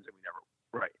weapons, and we never.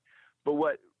 Right. But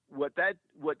what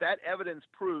that evidence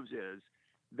proves is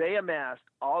they amassed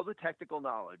all the technical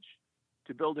knowledge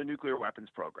to build a nuclear weapons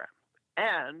program,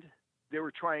 and they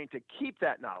were trying to keep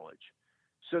that knowledge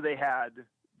so they had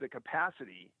the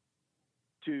capacity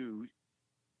to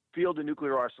field a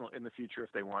nuclear arsenal in the future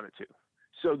if they wanted to.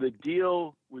 So the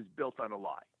deal was built on a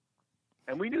lie.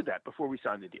 And we knew that before we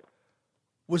signed the deal.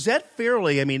 Was that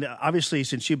fairly, I mean, obviously,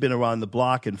 since you've been around the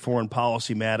block in foreign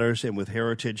policy matters and with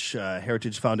Heritage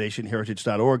Foundation,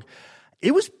 heritage.org,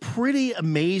 it was pretty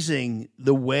amazing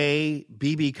the way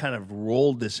BB kind of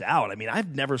rolled this out. I mean,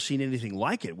 I've never seen anything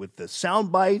like it with the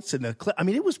sound bites and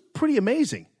it was pretty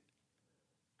amazing.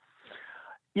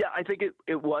 Yeah, I think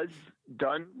it was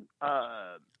done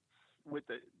with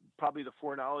probably the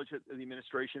foreknowledge of the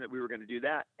administration that we were going to do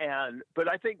that. But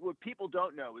I think what people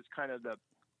don't know is kind of the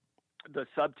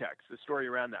subtext, the story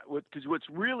around that. Because what's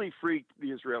really freaked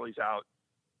the Israelis out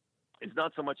is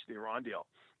not so much the Iran deal.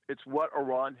 It's what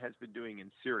Iran has been doing in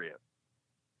Syria,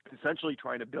 essentially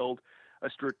trying to build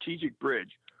a strategic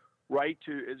bridge right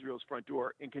to Israel's front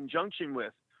door in conjunction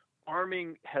with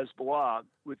arming Hezbollah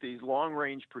with these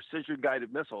long-range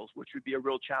precision-guided missiles, which would be a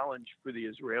real challenge for the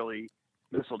Israeli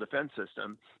missile defense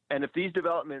system. And if these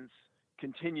developments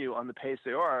continue on the pace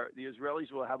they are, the Israelis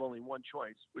will have only one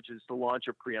choice, which is to launch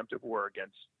a preemptive war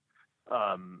against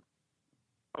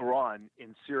Iran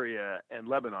in Syria and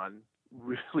Lebanon.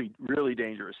 Really, really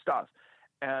dangerous stuff.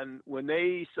 And when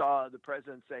they saw the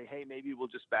president say, hey, maybe we'll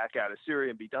just back out of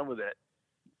Syria and be done with it,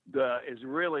 the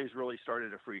Israelis really started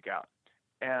to freak out.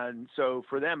 And so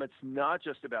for them, it's not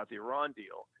just about the Iran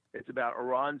deal. It's about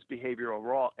Iran's behavior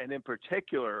overall, and in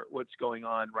particular, what's going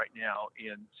on right now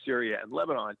in Syria and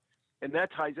Lebanon. And that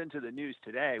ties into the news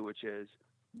today, which is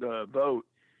the vote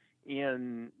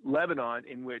in Lebanon,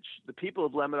 in which the people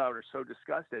of Lebanon are so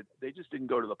disgusted, they just didn't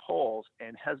go to the polls,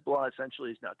 and Hezbollah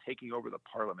essentially is now taking over the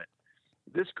parliament.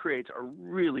 This creates a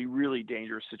really, really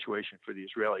dangerous situation for the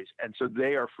Israelis, and so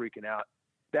they are freaking out.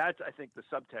 That's, I think, the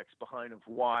subtext behind of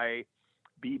why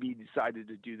Bibi decided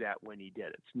to do that when he did.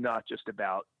 It's not just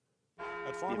about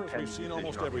At Farmers, we've seen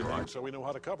almost everything, so we know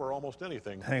how to cover almost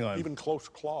anything. Hang on. Even close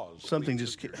claws. Something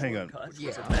just hang on. Which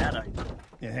was a bad idea.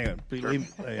 Yeah, hang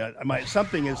on.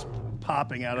 Something is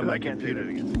popping out of my I can't do computer.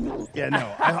 that again. Yeah,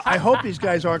 no. I hope these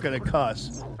guys aren't going to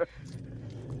cuss.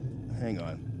 Hang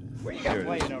on. What you got Here it is.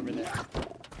 playing over there?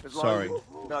 As long Sorry. as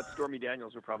it's not Stormy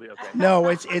Daniels, we're probably okay. No,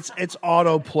 it's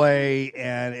autoplay,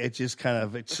 and it just kind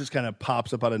of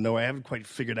pops up out of nowhere. I haven't quite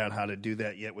figured out how to do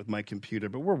that yet with my computer,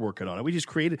 but we're working on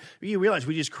it. You realize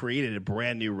we just created a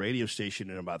brand new radio station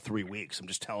in about 3 weeks. I'm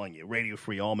just telling you, Radio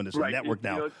Free Allman is a Right. network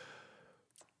now.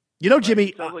 You Jimmy.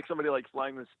 It sounds like somebody like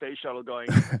flying the space shuttle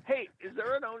going, hey, is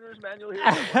there an owner's manual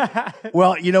here?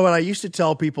 Well, you know what I used to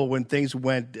tell people when things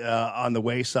went on the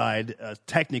wayside,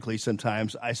 technically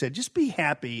sometimes, I said, just be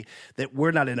happy that we're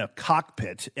not in a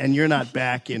cockpit and you're not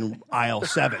back in aisle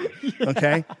 7,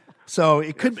 okay? So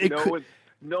it could...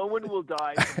 No one will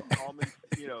die from Allman,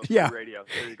 Yeah. radio.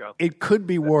 There you go. It could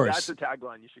be worse. That's the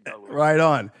tagline you should go with. Right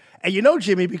on. And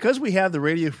Jimmy, because we have the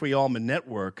Radio Free Allman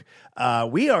Network,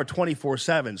 we are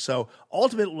 24/7. So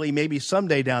ultimately, maybe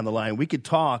someday down the line, we could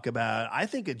talk about, I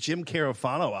think a Jim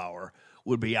Carafano hour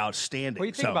would be outstanding. What do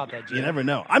you think about that, Jim? You never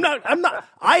know.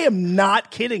 I am not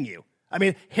kidding you. I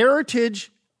mean,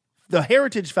 the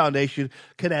Heritage Foundation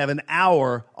could have an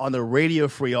hour on the Radio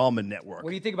Free Allman Network.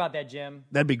 What do you think about that, Jim?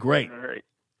 That'd be great. All right.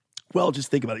 Well,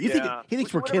 just think about it. He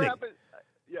thinks we're Whatever kidding. happened-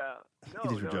 He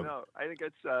thinks we're joking. No. I think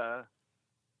it's...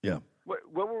 Yeah.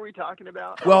 What were we talking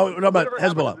about? Well, no, about Whatever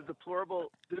happened Hezbollah.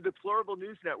 to the deplorable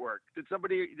news network. Has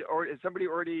somebody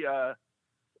already?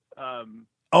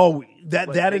 Oh,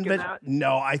 that taken invent? that?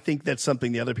 No, I think that's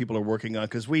something the other people are working on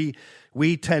because we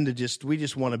tend to just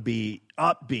want to be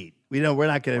upbeat. We're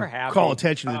not going We're to happy. call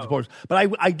attention to the deplorable. But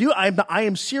I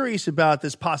am serious about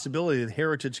this possibility that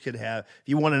Heritage could have. If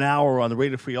you want an hour on the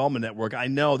Radio Free Allman Network, I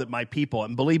know that my people,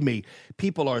 and believe me,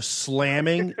 people are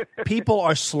slamming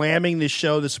this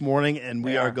show this morning, and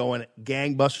we are going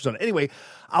gangbusters on it. Anyway,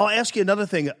 I'll ask you another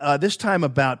thing. This time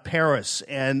about Paris,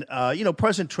 and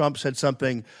President Trump said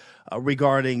something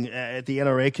regarding at the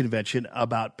NRA convention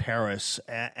about Paris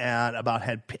and about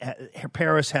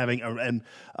Paris having and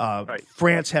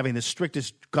France having the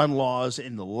strictest gun laws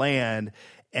in the land,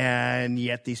 and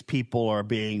yet these people are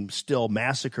being still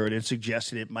massacred, and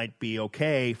suggested it might be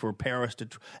okay for Paris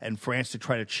and France to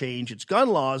try to change its gun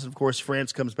laws. And of course,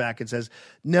 France comes back and says,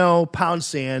 "No, pound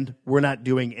sand, we're not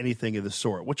doing anything of the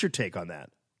sort." What's your take on that?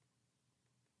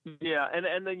 Yeah, and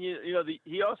then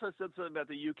he also said something about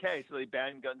the UK. So they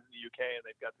banned guns in the UK, and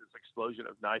they've got this explosion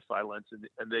of knife violence,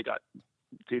 and they got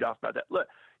teed off about that. Look,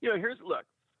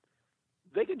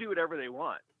 they can do whatever they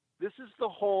want. This is the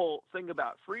whole thing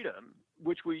about freedom,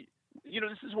 which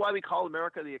this is why we call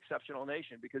America the exceptional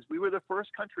nation, because we were the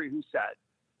first country who said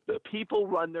the people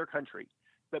run their country.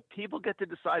 The people get to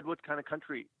decide what kind of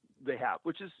country they have,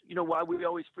 which is, why we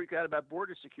always freak out about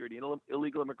border security and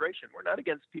illegal immigration. We're not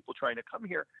against people trying to come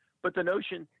here, but the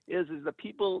notion is the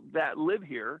people that live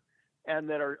here and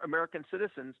that are American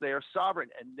citizens, they are sovereign,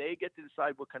 and they get to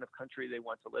decide what kind of country they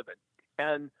want to live in.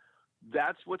 And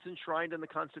that's what's enshrined in the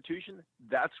Constitution.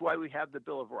 That's why we have the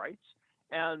Bill of Rights.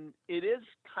 And it is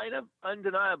kind of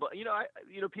undeniable.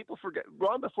 People forget,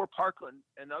 long before Parkland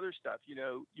and other stuff,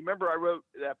 you remember I wrote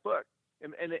that book.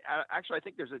 And actually, I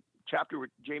think there's a chapter with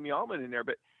Jamie Allman in there,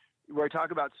 but where I talk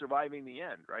about surviving the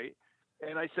end, right?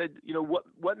 And I said,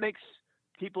 what makes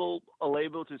people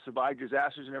able to survive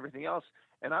disasters and everything else?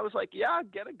 And I was like,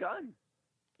 get a gun.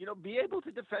 Be able to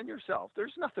defend yourself.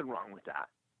 There's nothing wrong with that.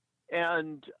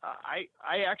 And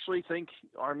I actually think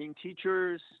arming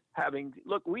teachers, how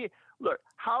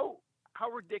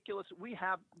ridiculous. We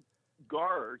have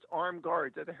armed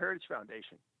guards at the Heritage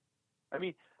Foundation. I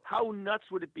mean, how nuts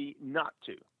would it be not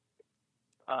to?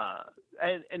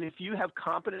 And if you have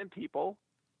competent people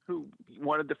who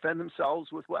want to defend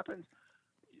themselves with weapons,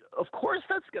 of course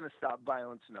that's going to stop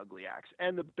violence and ugly acts.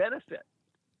 And the benefit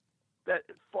that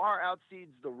far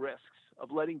outseeds the risks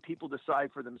of letting people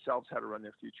decide for themselves how to run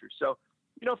their future. So,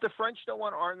 if the French don't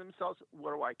want to arm themselves,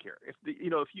 what do I care? If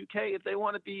if they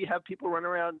want to have people run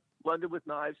around London with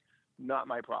knives, not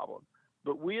my problem.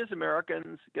 But we as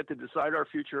Americans get to decide our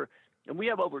future. And we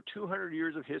have over 200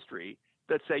 years of history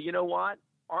that say, you know what?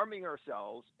 Arming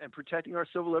ourselves and protecting our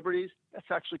civil liberties, that's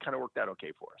actually kind of worked out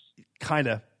okay for us. Kind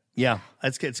of, yeah.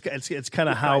 It's kind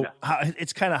of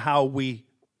how we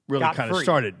really Got kind of free.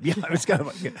 started. Yeah, it was kind of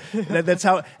like that's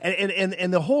how,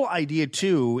 and the whole idea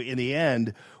too, in the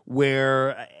end,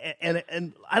 where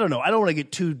and I don't know, I don't want to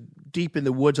get too deep in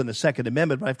the woods on the Second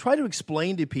Amendment, but I've tried to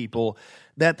explain to people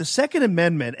that the Second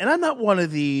Amendment, and I'm not one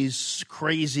of these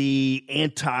crazy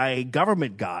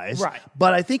anti-government guys, Right.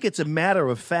 but I think it's a matter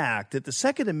of fact that the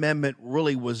Second Amendment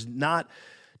really was not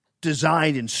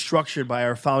designed and structured by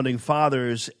our founding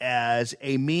fathers as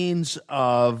a means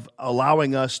of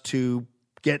allowing us to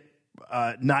get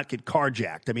not get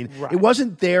carjacked. I mean, Right. it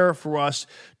wasn't there for us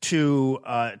to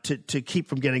keep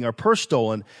from getting our purse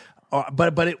stolen.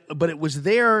 But it was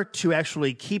there to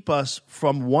actually keep us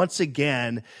from once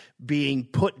again being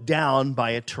put down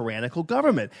by a tyrannical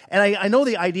government. And I know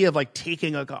the idea of like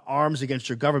taking arms against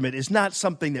your government is not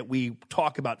something that we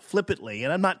talk about flippantly,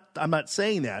 and I'm not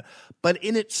saying that. But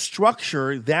in its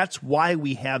structure, that's why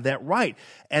we have that right.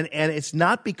 And it's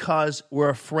not because we're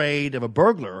afraid of a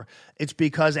burglar. It's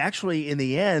because actually, in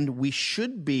the end, we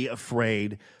should be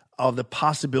afraid of the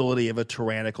possibility of a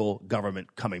tyrannical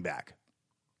government coming back.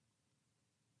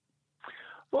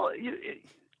 Well,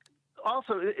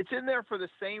 also, it's in there for the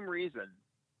same reason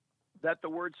that the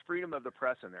words freedom of the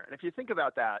press in there. And if you think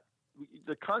about that,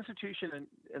 the Constitution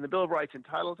and the Bill of Rights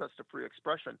entitles us to free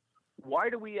expression. Why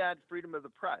do we add freedom of the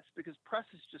press? Because press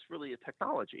is just really a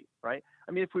technology, right?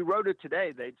 I mean, if we wrote it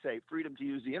today, they'd say freedom to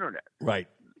use the internet. Right.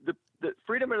 The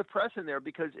freedom of the press in there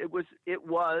because it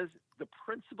was the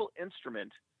principal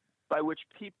instrument by which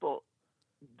people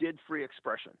did free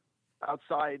expression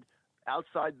outside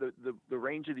the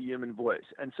range of the human voice.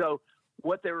 And so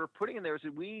what they were putting in there is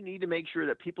that we need to make sure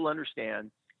that people understand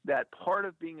that part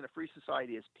of being in a free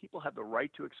society is people have the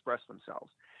right to express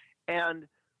themselves. And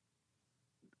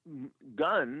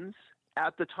guns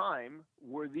at the time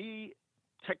were the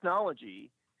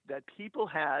technology that people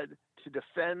had to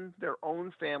defend their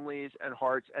own families and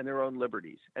hearts and their own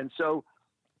liberties. And so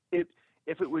if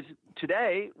it was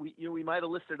today, we might have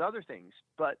listed other things,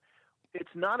 but it's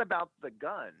not about the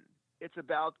gun. It's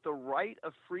about the right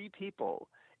of free people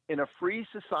in a free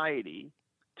society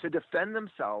to defend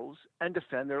themselves and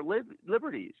defend their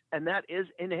liberties. And that is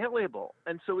inalienable.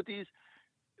 And so with these,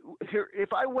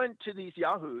 if I went to these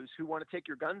yahoos who want to take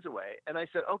your guns away and I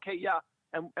said, okay, yeah,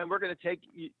 and we're going to take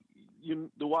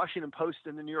the Washington Post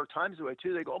and the New York Times away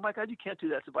too, they go, oh my God, you can't do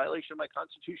that. It's a violation of my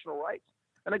constitutional rights.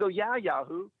 And I go, yeah,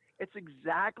 Yahoo, it's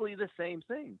exactly the same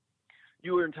thing.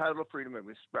 You are entitled to freedom of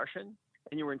expression,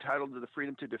 and you were entitled to the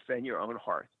freedom to defend your own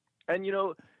hearth. And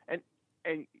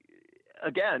and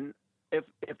again,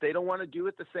 if they don't want to do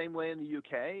it the same way in the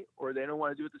UK, or they don't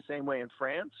want to do it the same way in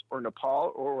France or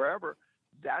Nepal or wherever,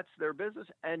 that's their business.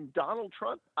 And Donald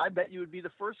Trump, I bet you would be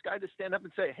the first guy to stand up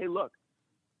and say, hey, look,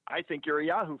 I think you're a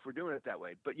Yahoo for doing it that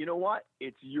way. But you know what?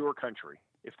 It's your country.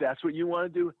 If that's what you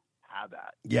want to do, have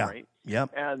that. Yeah. Right? Yeah.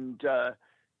 And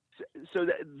so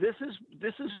this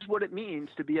is what it means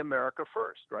to be America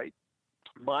first, right?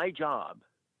 My job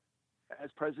as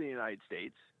president of the United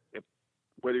States,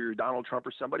 whether you're Donald Trump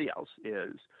or somebody else,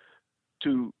 is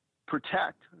to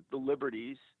protect the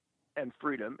liberties and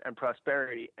freedom and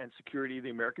prosperity and security of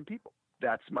the American people.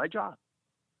 That's my job.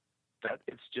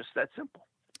 It's just that simple.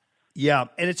 Yeah,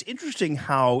 and it's interesting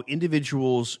how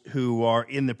individuals who are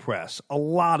in the press, a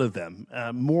lot of them,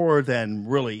 more than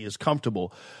really is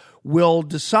comfortable, will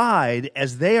decide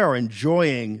as they are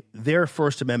enjoying their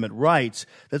First Amendment rights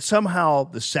that somehow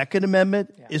the Second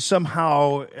Amendment is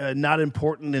somehow not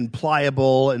important and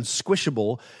pliable and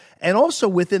squishable. And also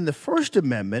within the First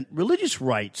Amendment, religious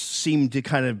rights seem to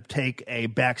kind of take a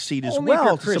backseat as Only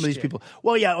well for to some of these Christian. people.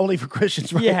 Well, yeah, only for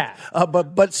Christians, right? Yeah.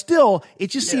 But still, it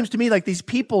just seems to me like these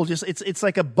people it's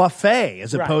like a buffet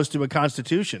as Right. opposed to a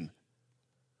constitution.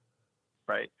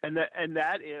 Right. And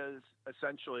that is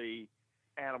essentially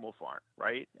Animal Farm,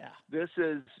 right? Yeah. This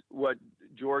is what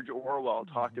George Orwell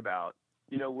talked about,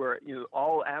 where,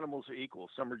 all animals are equal.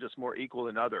 Some are just more equal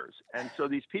than others. And so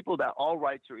these people that all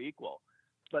rights are equal,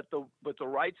 but the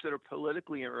rights that are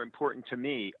politically important to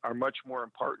me are much more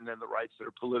important than the rights that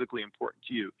are politically important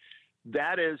to you.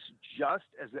 That is just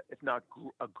as, if not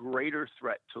a greater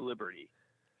threat to liberty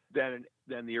than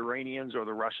the Iranians or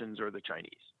the Russians or the Chinese.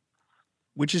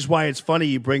 Which is why it's funny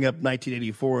you bring up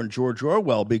 1984 and George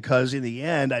Orwell, because in the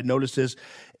end, I noticed this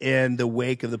in the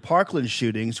wake of the Parkland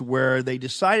shootings, where they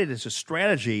decided as a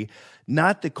strategy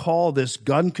not to call this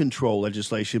gun control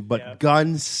legislation, but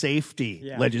gun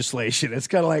safety legislation. It's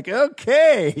kind of like,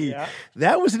 okay,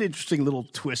 that was an interesting little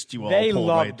twist you all They pulled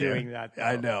love right there. doing that,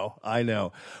 though. I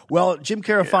know. Well, Jim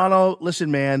Carafano,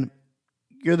 listen, man,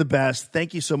 you're the best.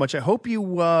 Thank you so much. I hope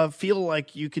you feel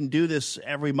like you can do this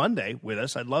every Monday with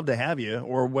us. I'd love to have you,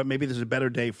 or maybe there's a better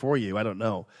day for you. I don't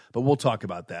know, but we'll talk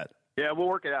about that. Yeah, we'll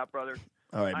work it out, brother.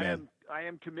 All right, man. I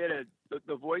am committed.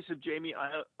 The voice of Jamie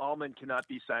Allman cannot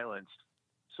be silenced.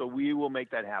 So we will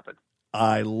make that happen.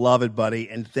 I love it, buddy.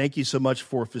 And thank you so much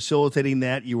for facilitating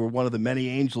that. You were one of the many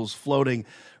angels floating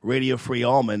Radio Free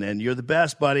Allman, and you're the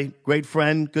best, buddy. Great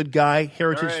friend, good guy,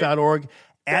 heritage.org.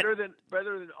 Better than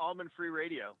Allman Free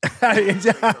Radio.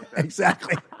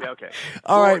 Exactly. Yeah, okay.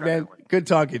 All right, man. Good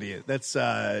talking to you. That's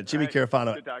Jimmy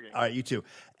Carafano. Good talking. All right, you too.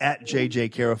 At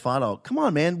JJ Carafano. Come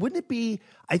on, man. Wouldn't it be?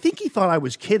 I think he thought I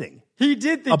was kidding. He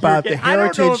did think about you were the kidding. I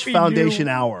don't know Heritage if he Foundation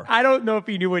knew- Hour. I don't know if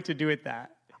he knew what to do with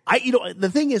that. The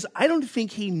thing is, I don't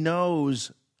think he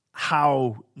knows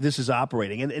how this is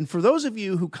operating. And for those of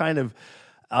you who kind of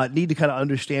need to kind of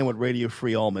understand what Radio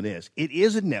Free Allman is, it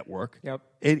is a network. Yep.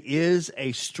 It is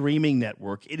a streaming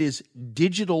network. It is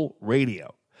digital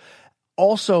radio.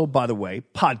 Also, by the way,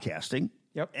 podcasting.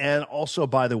 Yep. And also,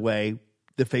 by the way,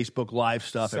 the Facebook Live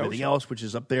stuff, everything Social. else, which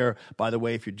is up there, by the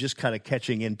way, if you're just kind of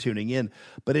catching in, tuning in.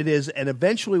 But it is, and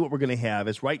eventually what we're going to have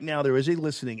is right now there is a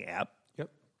listening app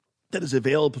that is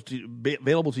available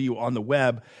to you on the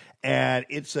web, and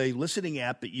it's a listening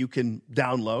app that you can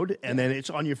download, and then it's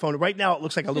on your phone. Right now, it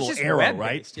looks like a It's little just arrow,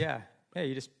 web-based, right? Yeah. Yeah,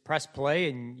 you just press play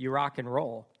and you rock and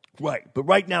roll. Right, but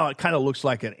right now it kind of looks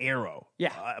like an arrow.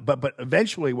 Yeah. But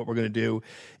eventually, what we're going to do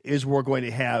is we're going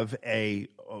to have a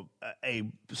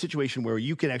situation where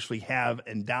you can actually have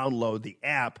and download the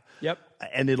app. Yep.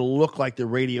 And it'll look like the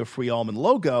Radio Free Allman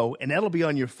logo, and that'll be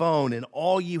on your phone. And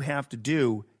all you have to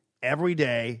do every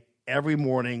day, every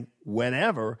morning,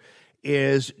 whenever,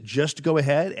 is just go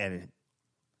ahead and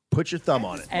put your thumb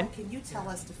on it. And can you tell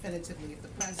us definitively if the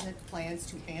president plans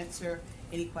to answer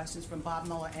any questions from Bob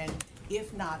Mueller, and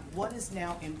if not, what is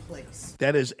now in place?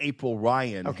 That is April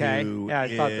Ryan, Okay. who Yeah,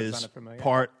 I thought that is sounded familiar.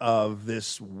 part of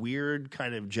this weird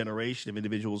kind of generation of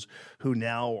individuals who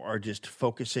now are just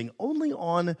focusing only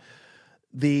on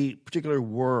the particular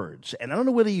words. And I don't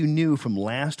know whether you knew from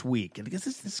last week, and because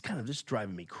this is kind of just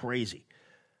driving me crazy,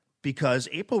 because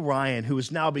April Ryan, who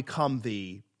has now become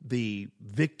the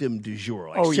victim du jour,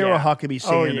 like Sarah Huckabee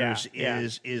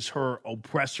Sanders is her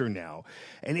oppressor now,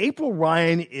 and April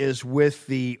Ryan is with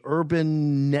the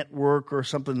Urban Network or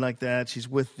something like that. She's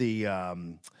with the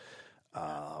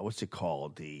what's it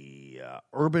called, the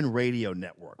Urban Radio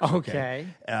Networks. Okay.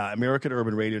 American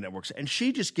Urban Radio Networks, and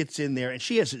she just gets in there, and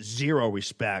she has zero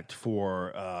respect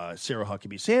for Sarah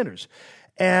Huckabee Sanders,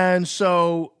 and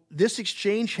so this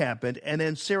exchange happened, and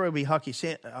then Sarah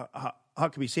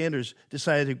Huckabee Sanders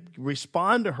decided to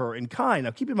respond to her in kind.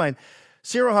 Now, keep in mind,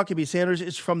 Sarah Huckabee Sanders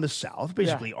is from the South,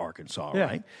 basically Arkansas, Yeah.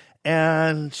 right?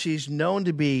 And she's known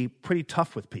to be pretty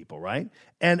tough with people, right?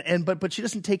 But she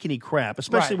doesn't take any crap,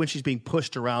 especially Right. when she's being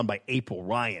pushed around by April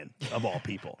Ryan, of all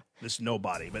people. This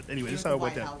nobody. But anyway, this is how it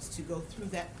went White down. House to go through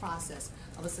that process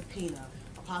of a subpoena,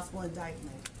 a possible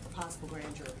indictment, a possible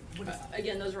grand jury. What is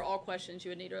Again, those are all questions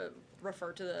you would need to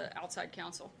refer to the outside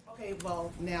counsel. Okay,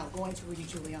 well, now going to Rudy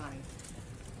Giuliani.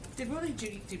 Did Rudy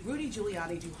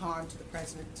Giuliani do harm to the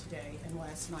president today and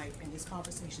last night in his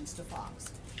conversations to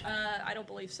Fox? I don't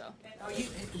believe so.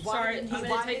 Why Sorry, didn't he- I'm why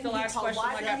going to take didn't the he last talk- question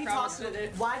why like didn't I he talk promised to- to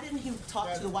do. Why didn't he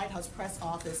talk to the White House press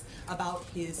office about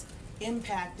his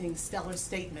impacting stellar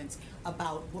statements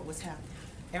about what was happening?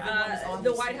 Everyone is on The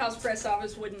this White page. House press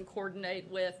office wouldn't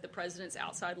coordinate with the president's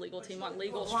outside legal team on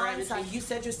legal Blindsided. strategy. You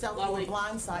said yourself you were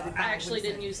blindsided. I actually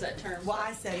didn't use that term. Well,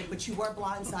 I said it, but you were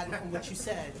blindsided from what you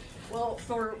said. Well,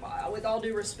 with all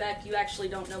due respect, you actually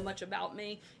don't know much about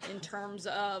me in terms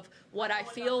of what I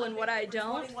feel and what I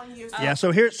don't. Yeah,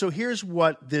 so here's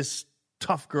what this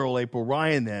tough girl April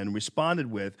Ryan then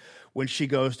responded with when she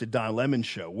goes to Don Lemon's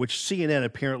show, which CNN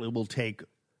apparently will take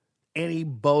any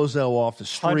bozo off the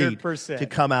street 100%. to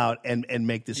come out and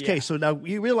make this case. So now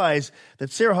you realize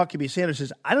that Sarah Huckabee Sanders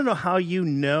says, I don't know how you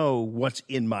know what's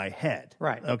in my head.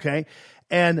 Right. Okay?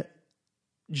 And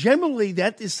generally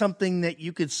that is something that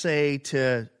you could say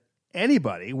to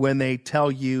anybody when they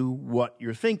tell you what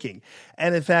you're thinking.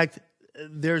 And in fact,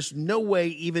 there's no way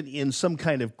even in some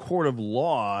kind of court of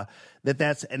law that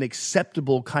that's an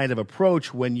acceptable kind of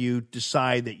approach when you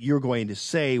decide that you're going to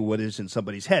say what is in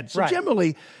somebody's head. So Right.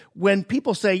 generally, when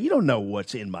people say, you don't know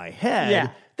what's in my head, Yeah.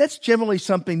 that's generally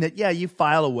something that, you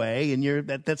file away and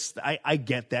I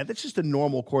get that. That's just a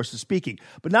normal course of speaking.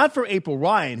 But not for April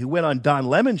Ryan, who went on Don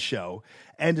Lemon's show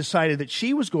and decided that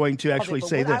she was going to actually but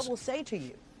say what this. I will say to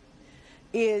you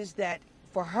is that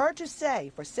for her to say,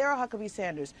 for Sarah Huckabee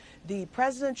Sanders, the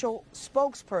presidential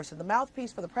spokesperson, the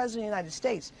mouthpiece for the President of the United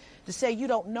States, to say you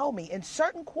don't know me in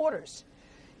certain quarters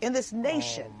in this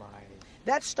nation,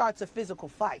 that starts a physical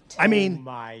fight. I mean,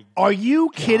 are you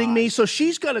kidding me? So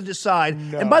she's got to decide.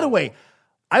 And by the way,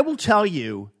 I will tell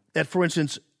you that, for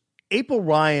instance, April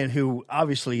Ryan, who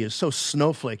obviously is so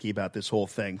snowflakey about this whole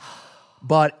thing,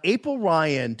 but April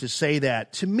Ryan, to say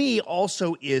that, to me,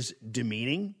 also is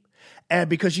demeaning. And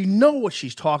because you know what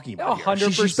she's talking about here.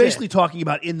 100%. She's basically talking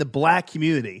about in the black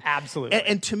community. Absolutely.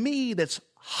 And to me, that's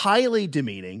highly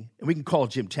demeaning. And we can call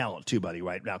Jim Talent too, buddy,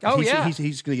 right now. Oh,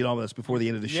 He's going to get on with us before the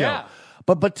end of the show. Yeah.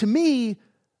 But to me,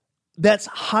 that's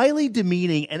highly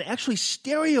demeaning and actually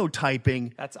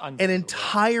stereotyping an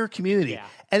entire community. Yeah.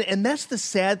 And that's the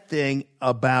sad thing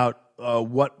about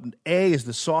what is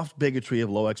the soft bigotry of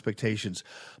low expectations,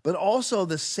 but also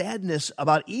the sadness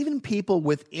about even people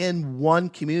within one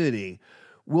community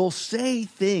will say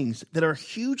things that are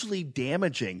hugely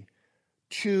damaging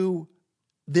to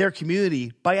their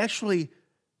community by actually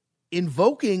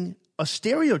invoking a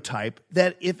stereotype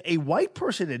that if a white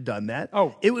person had done that,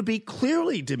 it would be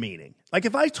clearly demeaning. Like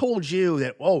if I told you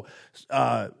that,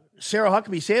 Sarah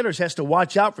Huckabee Sanders has to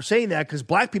watch out for saying that because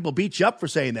black people beat you up for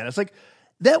saying that. It's like,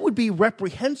 that would be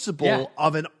reprehensible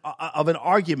of an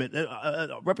argument,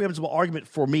 a reprehensible argument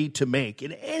for me to make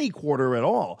in any quarter at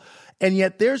all. And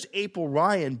yet there's April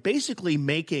Ryan basically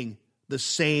making the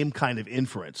same kind of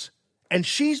inference. And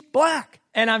she's black.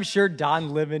 And I'm sure Don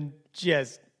Lemon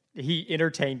he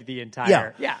entertained the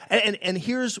entire. Yeah. And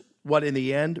here's what in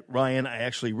the end, Ryan, I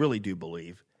actually really do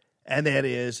believe. And that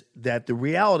is that the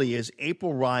reality is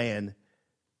April Ryan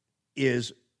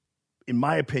is, in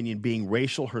my opinion, being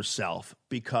racial herself,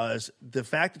 because the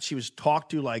fact that she was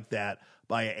talked to like that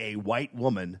by a white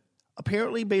woman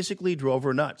apparently basically drove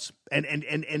her nuts.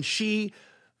 And she,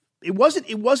 it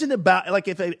wasn't about, like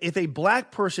if a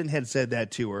black person had said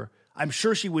that to her, I'm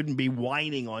sure she wouldn't be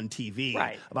whining on TV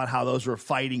about how those were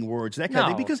fighting words, that kind of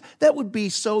thing, because that would be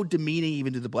so demeaning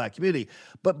even to the black community.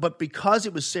 But because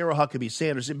it was Sarah Huckabee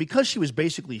Sanders, and because she was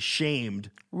basically shamed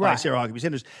by Sarah Huckabee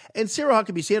Sanders, and Sarah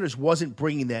Huckabee Sanders wasn't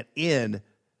bringing that in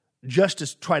just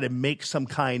to try to make some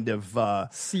kind of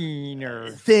scene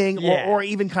or thing, or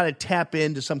even kind of tap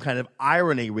into some kind of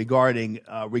irony regarding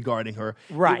her.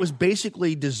 Right. It was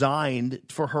basically designed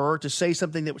for her to say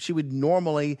something that she would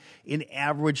normally, in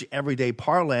average, everyday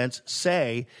parlance,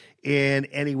 say in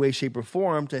any way, shape, or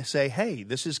form, to say, hey,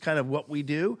 this is kind of what we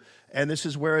do, and this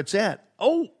is where it's at.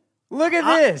 Oh, look at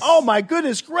this. Oh, my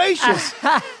goodness gracious.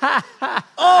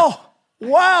 Oh,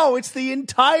 wow, it's the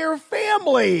entire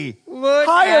family. Look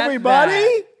Hi, at everybody.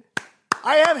 that.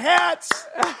 I have hats.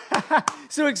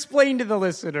 So explain to the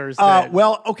listeners.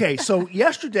 Okay. So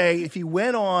yesterday, if you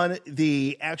went on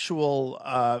the actual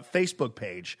Facebook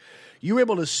page, you were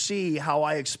able to see how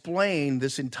I explained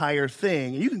this entire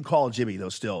thing. And you can call Jimmy, though,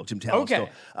 still, Jim Talent, Okay.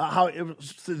 still. How it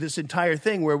was this entire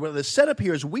thing where the setup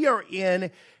here is we are in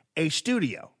a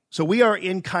studio. So we are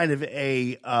in kind of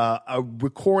a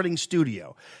recording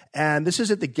studio. And this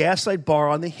is at the Gaslight Bar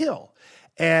on the Hill.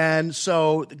 And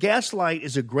so the Gaslight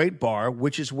is a great bar,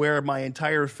 which is where my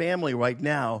entire family right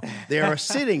now, they are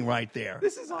sitting right there.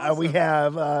 This is awesome. We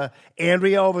have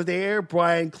Andrea over there,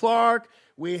 Brian Clark.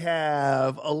 We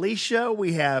have Alicia.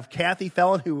 We have Kathy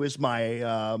Fellon, who is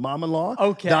my mom-in-law.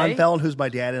 Okay. Don Fellon, who's my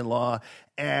dad-in-law.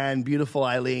 And beautiful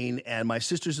Eileen and my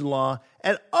sisters-in-law.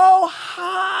 And, oh,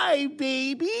 hi,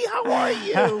 baby. How are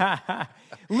you?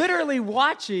 Literally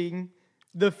watching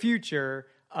the future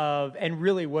of, and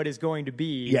really what is going to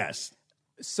be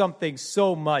something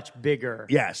so much bigger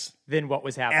than what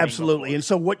was happening Absolutely. before. And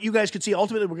so what you guys can see,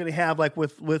 ultimately we're going to have, like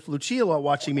with Lucia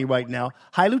watching me right now.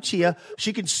 Hi, Lucia.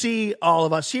 She can see all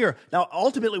of us here. Now,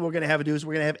 ultimately what we're going to have to do is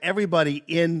we're going to have everybody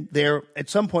in there. At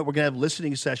some point, we're going to have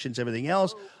listening sessions, everything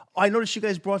else. I noticed you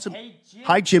guys brought some. Hey, Jim,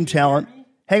 Hi, Jim Talent.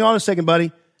 Hang on a second,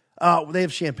 buddy. They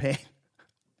have champagne.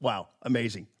 Wow,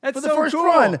 amazing. That's For the so first cool.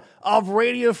 run of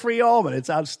Radio Free Allman. It's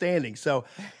outstanding. So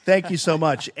thank you so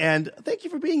much. And thank you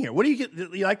for being here. What do you get?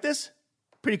 You like this?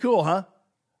 Pretty cool, huh?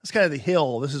 It's kind of the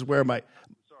hill. This is where my.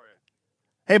 Sorry.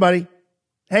 Hey, buddy.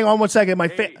 Hang on one second. How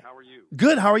are you?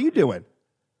 Good. How are you doing?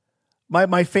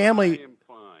 My family. I am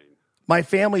fine. My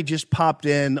family just popped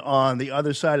in on the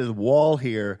other side of the wall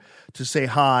here to say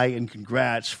hi and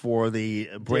congrats for the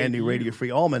brand new Radio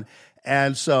Free Allman.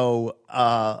 And so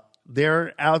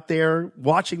they're out there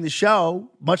watching the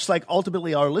show, much like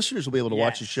ultimately our listeners will be able to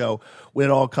watch the show when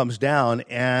it all comes down.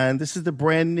 And this is the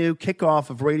brand new kickoff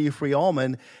of Radio Free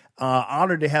Allman.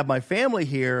 Honored to have my family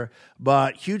here,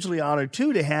 but hugely honored,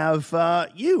 too, to have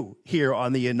you here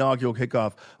on the inaugural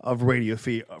kickoff of Radio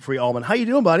Free Allman. How you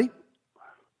doing, buddy?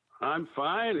 I'm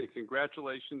fine, and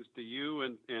congratulations to you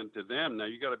and to them. Now,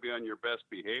 you got to be on your best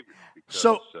behavior because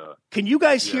So, can you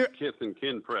guys you hear? have kith and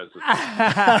kin present.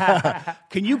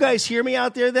 Can you guys hear me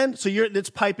out there then? So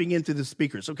it's piping into the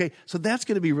speakers. Okay, so that's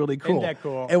going to be really cool. Isn't that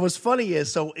cool? And what's funny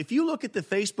is, so if you look at the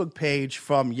Facebook page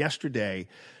from yesterday,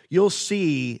 you'll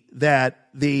see that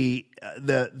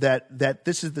that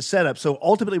this is the setup. So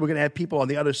ultimately, we're going to have people on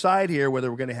the other side here, whether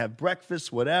we're going to have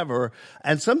breakfast, whatever,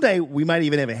 and someday we might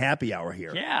even have a happy hour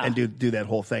here, and do that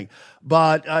whole thing.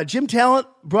 But Jim Talent,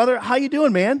 brother, how you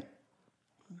doing, man?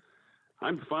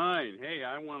 I'm fine. Hey,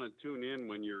 I want to tune in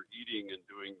when you're eating and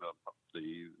doing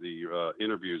the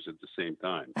interviews at the same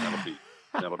time.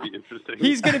 That'll be interesting.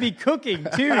 He's going to be cooking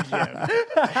too, Jim.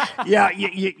 Yeah,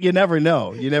 you never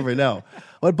know. You never know.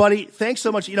 But, buddy, thanks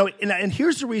so much. And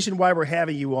here's the reason why we're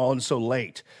having you on so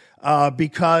late.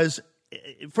 Because,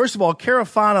 first of all,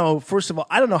 Carafano,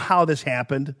 I don't know how this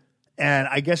happened. And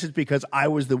I guess it's because I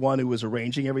was the one who was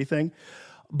arranging everything.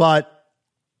 But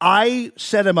I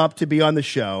set him up to be on the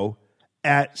show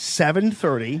at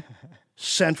 7:30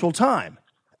 Central Time.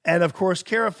 And, of course,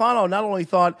 Carafano not only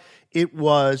thought it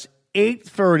was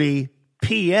 8:30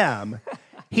 p.m.,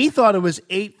 he thought it was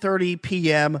 8:30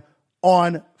 p.m.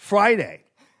 on Friday.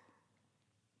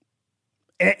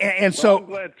 And so I'm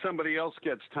glad somebody else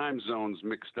gets time zones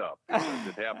mixed up, because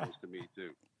it happens to me too.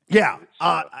 Yeah,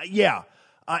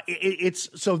 it's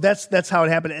so that's how it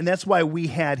happened, and that's why we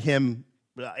had him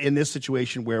in this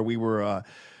situation where we were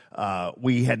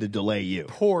we had to delay you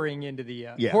pouring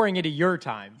into your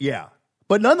time. Yeah.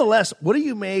 But nonetheless, what do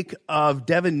you make of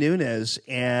Devin Nunes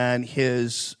and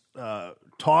his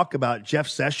talk about Jeff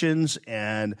Sessions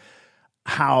and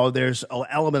how there's an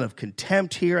element of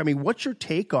contempt here? I mean, what's your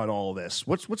take on all of this?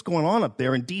 What's going on up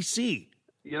there in D.C.?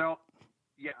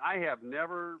 I have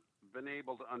never been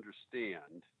able to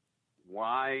understand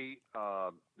why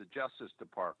the Justice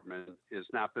Department has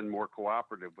not been more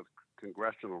cooperative with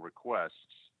congressional requests.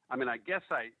 I mean, I guess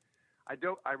I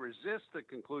resist the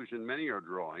conclusion many are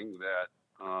drawing that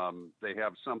they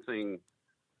have something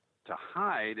to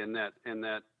hide, and that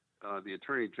the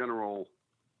Attorney General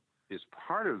is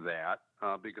part of that,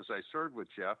 because I served with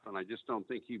Jeff, and I just don't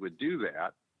think he would do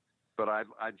that. But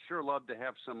I'd sure love to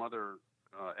have some other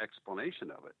explanation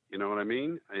of it. You know what I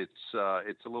mean? It's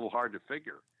a little hard to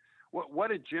figure. What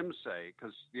did Jim say?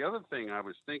 Because the other thing I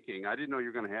was thinking, I didn't know you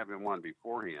were going to have him on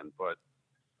beforehand, but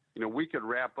we could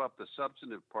wrap up the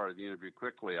substantive part of the interview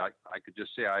quickly. I could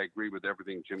just say I agree with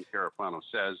everything Jim Carafano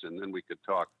says, and then we could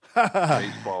talk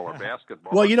baseball or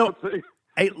basketball. Well,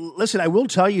 hey, listen, I will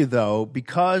tell you, though,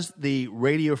 because the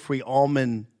Radio Free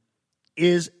Allman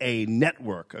is a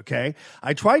network, okay?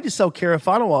 I tried to sell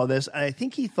Carafano all this, and I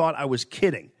think he thought I was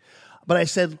kidding. But I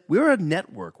said, we're a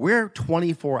network. We're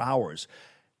 24 hours.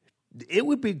 It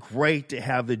would be great to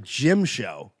have the Jim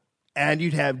Show, and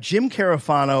you'd have Jim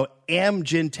Carafano and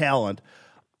Jim Talent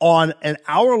on an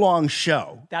hour-long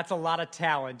show. That's a lot of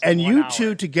talent. And you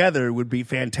two together would be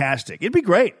fantastic. It'd be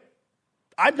great.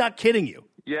 I'm not kidding you.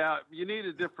 Yeah, you need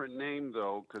a different name,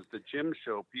 though, because the Jim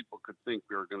Show, people could think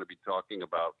we were going to be talking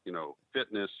about,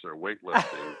 fitness or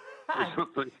weightlifting or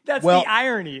something. That's the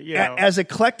irony. As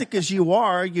eclectic as you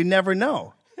are, you never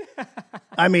know.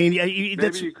 I mean,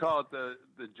 maybe you call it the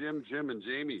Jim and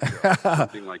Jamie Show,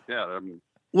 something like that.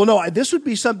 Well, no, this would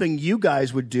be something you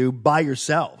guys would do by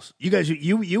yourselves. You guys,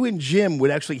 you and Jim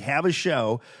would actually have a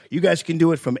show. You guys can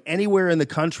do it from anywhere in the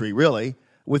country, really,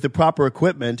 with the proper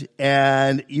equipment,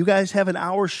 and you guys have an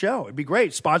hour show. It'd be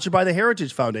great. Sponsored by the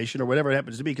Heritage Foundation or whatever it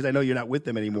happens to be, because I know you're not with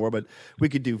them anymore, but we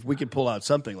could pull out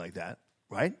something like that,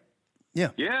 right?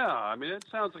 Yeah. Yeah, I mean, it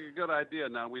sounds like a good idea.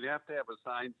 Now, we'd have to have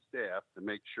assigned staff to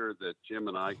make sure that Jim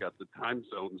and I got the time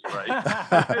zones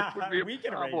right. We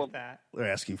can arrange that.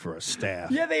 They're asking for a staff.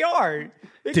 Yeah, they are.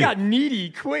 They got needy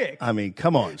quick. I mean,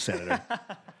 come on, Senator.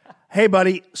 Hey,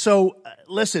 buddy. So,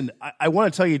 listen, I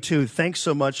want to tell you, too, thanks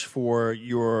so much for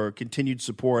your continued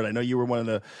support. I know you were one of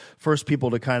the first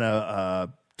people to kind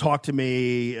of talk to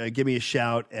me, give me a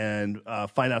shout, and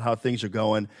find out how things are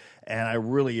going. And I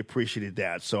really appreciated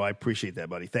that. So I appreciate that,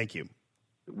 buddy. Thank you.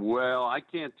 Well, I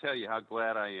can't tell you how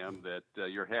glad I am that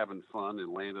you're having fun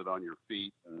and landed on your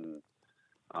feet. And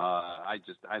I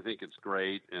think it's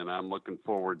great. And I'm looking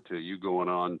forward to you going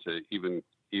on to even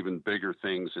bigger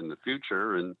things in the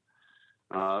future. And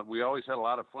we always had a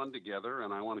lot of fun together,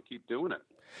 and I want to keep doing it.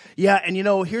 Yeah, and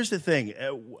here's the thing.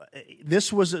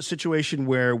 This was a situation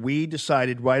where we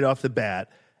decided right off the bat,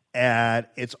 and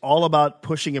it's all about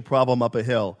pushing a problem up a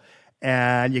hill.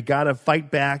 And you got to fight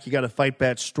back. You got to fight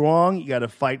back strong. You got to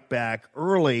fight back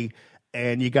early,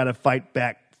 and you got to fight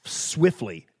back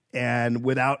swiftly and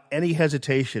without any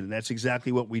hesitation. And that's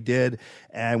exactly what we did.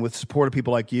 And with support of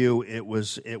people like you, it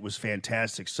was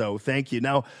fantastic. So thank you.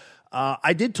 Now,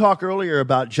 I did talk earlier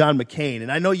about John McCain,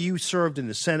 and I know you served in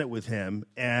the Senate with him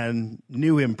and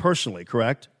knew him personally,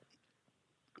 correct?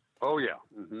 Oh, yeah.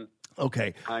 Mm-hmm.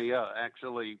 Okay. I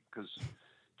actually, because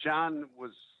John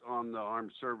was on the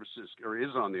Armed Services, or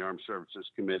is on the Armed Services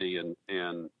Committee,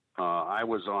 and I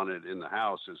was on it in the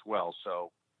House as well.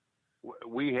 So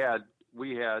we had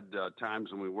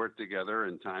times when we worked together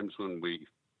and times when we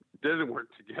didn't work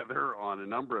together on a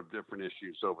number of different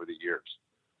issues over the years.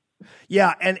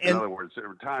 Yeah, and in other words, there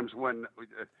were times when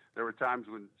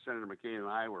Senator McCain and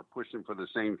I were pushing for the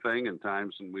same thing, and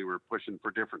times when we were pushing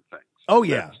for different things. Oh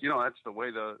yeah, that's the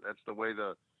way the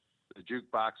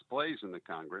jukebox plays in the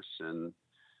Congress, and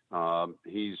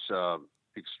he's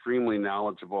extremely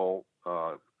knowledgeable,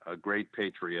 a great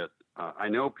patriot. I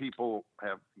know people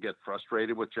get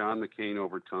frustrated with John McCain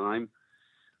over time,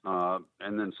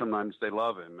 and then sometimes they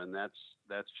love him, and that's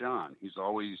John. He's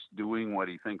always doing what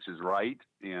he thinks is right,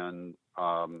 and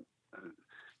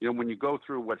when you go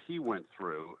through what he went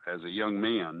through as a young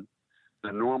man,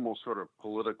 the normal sort of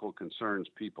political concerns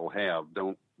people have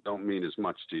don't mean as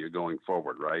much to you going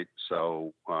forward, right?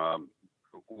 So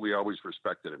we always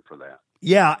respected him for that.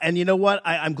 Yeah, and you know what?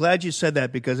 I'm glad you said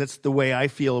that, because it's the way I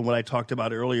feel and what I talked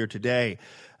about earlier today.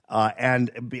 And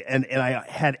I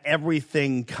had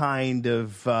everything kind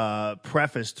of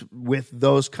prefaced with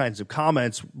those kinds of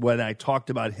comments when I talked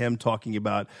about him talking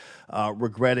about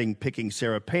regretting picking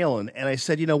Sarah Palin. And I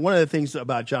said, one of the things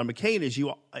about John McCain is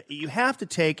you have to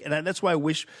take, and that's why I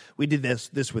wish we did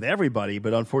this with everybody,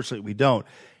 but unfortunately we don't.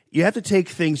 You have to take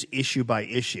things issue by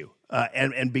issue.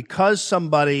 And because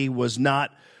somebody was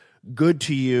not good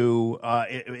to you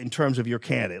in terms of your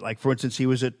candidate, like for instance, he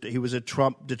was a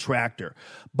Trump detractor,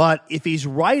 but if he's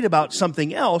right about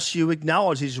something else, you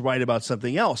acknowledge he's right about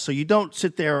something else. So you don't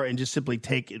sit there and just simply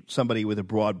take somebody with a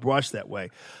broad brush that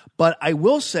way. But I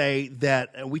will say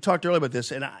that, and we talked earlier about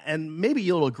this, and maybe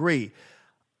you'll agree,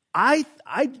 I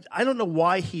don't know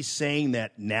why he's saying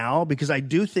that now, because I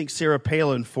do think Sarah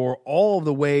Palin, for all of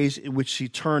the ways in which she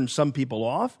turned some people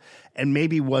off and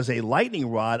maybe was a lightning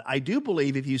rod, I do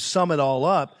believe if you sum it all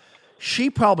up, she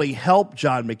probably helped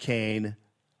John McCain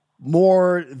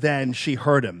more than she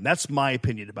hurt him. That's my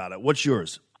opinion about it. What's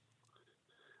yours?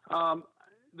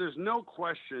 There's no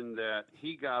question that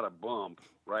he got a bump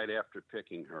right after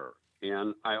picking her.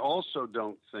 And I also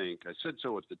don't think, I said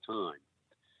so at the time,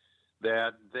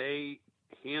 that they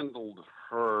handled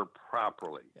her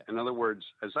properly. Yeah. In other words,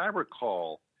 as I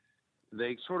recall,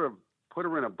 they sort of put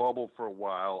her in a bubble for a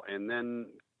while, and then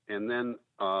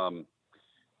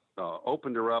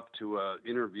opened her up to an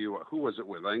interview. Who was it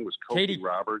with? I think it was Katie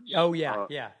Roberts. Oh yeah,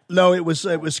 yeah. No, it was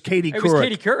Katie Couric. It was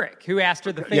Katie Couric who asked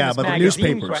her the famous but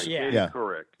magazine the newspapers. Katie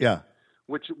Couric. Yeah.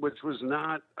 Which was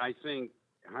not, I think,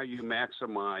 how you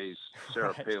maximize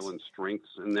Sarah Palin's strengths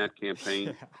in that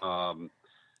campaign. Yeah.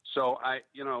 So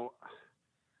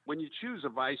when you choose a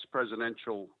vice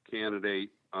presidential candidate,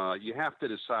 you have to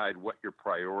decide what your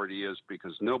priority is,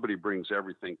 because nobody brings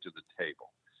everything to the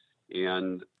table.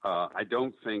 And I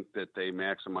don't think that they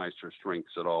maximized her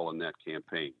strengths at all in that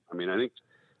campaign. I mean, I think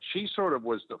she sort of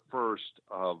was the first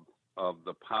of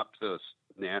the populist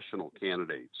national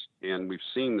candidates. And we've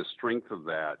seen the strength of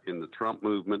that in the Trump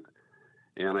movement.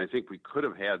 And I think we could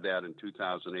have had that in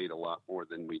 2008 a lot more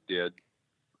than we did.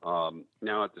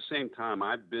 Now, at the same time,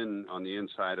 I've been on the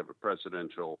inside of a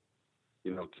presidential,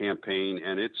 campaign,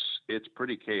 and it's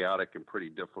pretty chaotic and pretty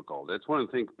difficult. That's one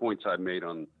of the points I've made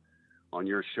on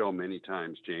your show many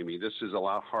times, Jamie. This is a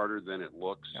lot harder than it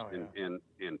looks,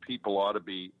 and people ought to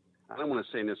be, I don't want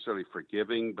to say necessarily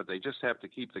forgiving, but they just have to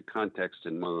keep the context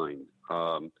in mind.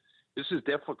 This is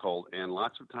difficult, and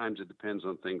lots of times it depends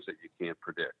on things that you can't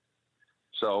predict.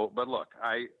 So, but look,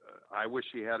 I wish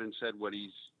he hadn't said what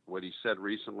he said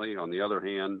recently. On the other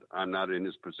hand, I'm not in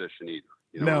his position either.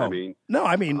 You know what I mean? No,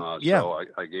 I mean, yeah. So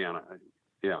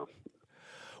yeah.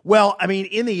 Well, I mean,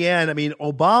 in the end,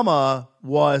 Obama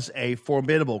was a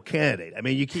formidable candidate. I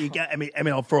mean, you got, I mean,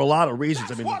 for a lot of reasons.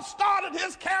 That's what started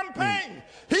his campaign.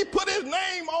 He put his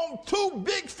name on 2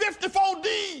 big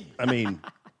 54D. I mean,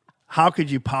 how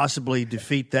could you possibly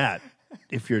defeat that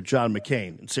if you're John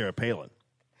McCain and Sarah Palin?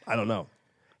 I don't know.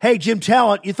 Hey, Jim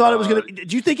Talent, you thought it was going to?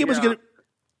 Did you think it was going to?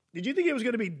 Did you think it was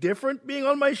going to be different being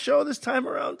on my show this time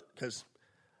around? Because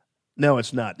no,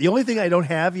 it's not. The only thing I don't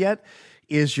have yet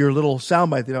is your little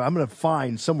soundbite. I'm going to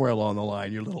find somewhere along the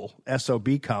line your little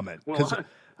SOB comment. Well,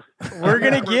 we're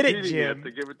going to get it, Jim.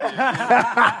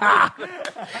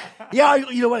 Yeah,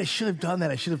 you know what? I should have done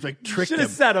that. I should have tricked him. Should have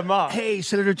set him up. Hey,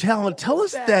 Senator Talent, tell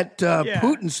us that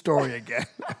Putin story again.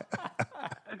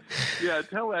 Yeah,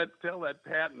 tell that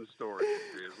Patton story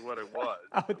is what it was.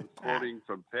 Quoting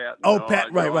from Patton. Oh,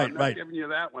 Pat, right. I'm not giving you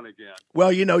that one again. Well,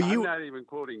 I'm not even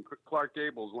quoting Clark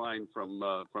Gable's line from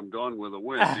Gone with the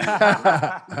Wind.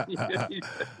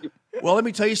 Well, let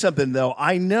me tell you something, though.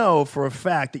 I know for a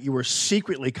fact that you were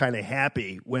secretly kind of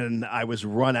happy when I was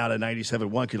run out of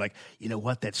 97.1. You're like, you know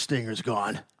what? That stinger's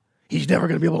gone. He's never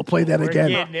going to be able to play that We're again.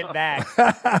 getting it back.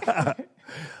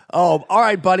 Oh, all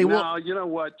right, buddy. No, you know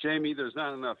what, Jamie? There's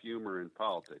not enough humor in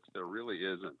politics. There really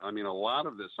isn't. I mean, a lot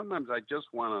of this, sometimes I just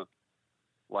want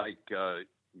to,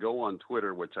 go on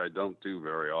Twitter, which I don't do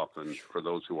very often. For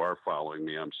those who are following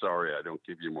me, I'm sorry I don't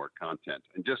give you more content.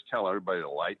 And just tell everybody to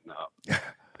lighten up.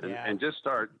 And just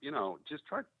start, just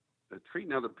try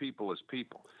treating other people as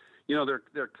people.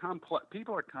 They're complex.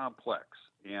 People are complex.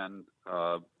 And,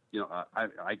 I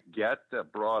get the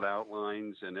broad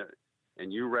outlines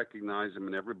and you recognize them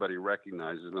and everybody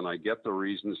recognizes them. And I get the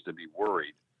reasons to be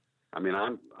worried. I mean,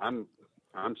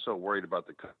 I'm so worried about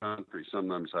the country.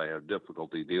 Sometimes I have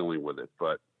difficulty dealing with it,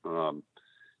 but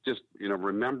just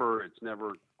remember, it's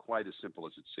never quite as simple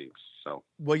as it seems. So,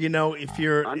 well, if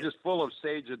you're, I'm just full of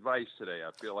sage advice today.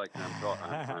 I feel like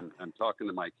I'm talking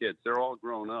to my kids. They're all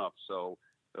grown up, so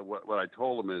what I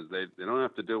told them is they don't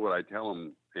have to do what I tell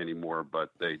them anymore,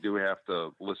 but they do have to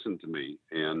listen to me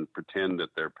and pretend that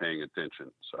they're paying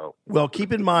attention. So, well,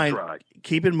 keep in mind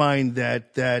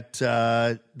that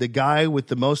the guy with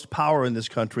the most power in this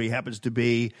country happens to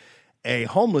be a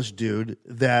homeless dude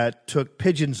that took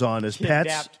pigeons on as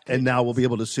pets, and now will be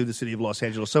able to sue the city of Los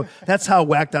Angeles. So that's how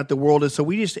whacked out the world is. So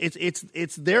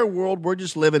it's their world. We're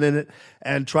just living in it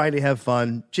and trying to have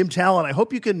fun. Jim Talent, I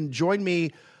hope you can join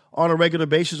me on a regular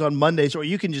basis on Mondays, or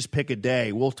you can just pick a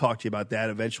day. We'll talk to you about that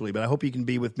eventually, but I hope you can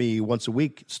be with me once a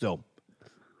week still.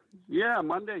 Yeah,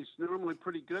 Monday's normally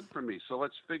pretty good for me, so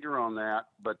let's figure on that.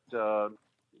 But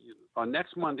on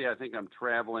next Monday, I think I'm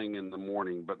traveling in the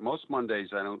morning, but most Mondays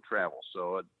I don't travel,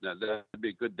 so that'd be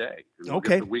a good day. And we'll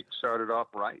get the week started off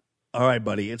right. All right,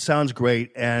 buddy. It sounds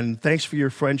great. And thanks for your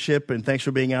friendship, and thanks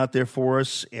for being out there for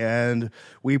us. And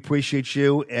we appreciate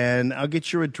you. And I'll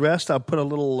get your address. I'll put a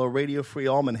little Radio Free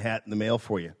Allman hat in the mail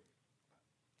for you.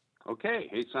 Okay.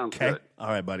 Hey, sounds good. All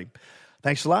right, buddy.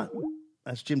 Thanks a lot.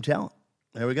 That's Jim Talent.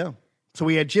 There we go. So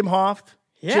we had Jim Hoft,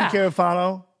 Jim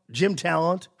Carafano, Jim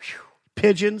Talent,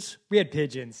 pigeons. We had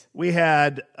pigeons. We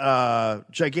had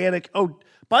gigantic. Oh,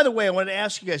 by the way, I wanted to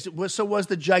ask you guys, was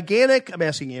the gigantic, I'm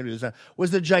asking Andrew this now,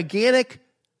 was the gigantic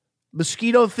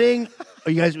mosquito thing,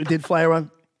 you guys did fly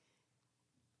around?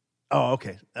 Oh,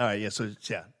 okay. All right, yeah,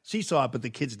 she saw it, but the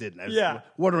kids didn't. I was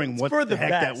wondering what the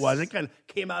heck that was. It kind of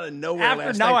came out of nowhere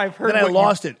last night. I've heard then I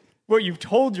lost it. What you've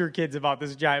told your kids about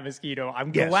this giant mosquito,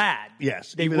 I'm glad.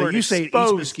 Yes. They Even were though you say it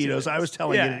eats mosquitoes, I was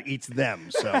telling you Yeah. that it eats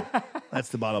them, so that's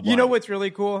the bottom line. You know what's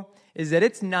really cool is that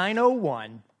it's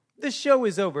 9:01. The show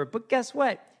is over, but guess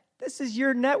what? This is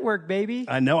your network, baby.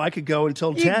 I know. I could go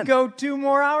until 10. You can go 2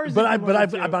 more hours. But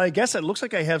I guess it looks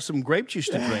like I have some grape juice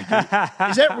to drink.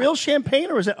 Is that real champagne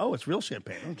or is it? Oh, it's real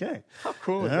champagne. Okay. How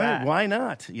cool is All that? right, why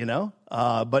not?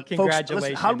 But Congratulations, folks,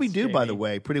 listen, how did we do, by the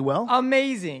way? Pretty well?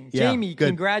 Amazing. Yeah, Jamie, good.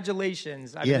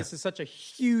 congratulations. I mean, this is such a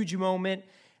huge moment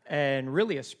and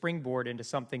really a springboard into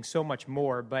something so much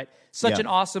more. But such an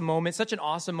awesome moment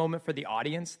for the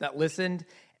audience that listened.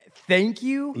 Thank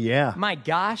you. Yeah. My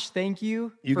gosh, thank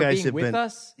you, You for guys being have with been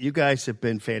us. You guys have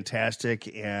been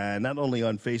fantastic, and not only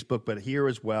on Facebook but here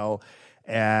as well.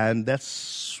 And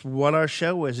that's what our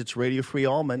show is. It's Radio Free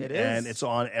Allman, It is. and it's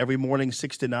on every morning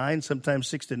 6 to 9, sometimes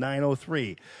 6 to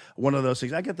 9:03. One of those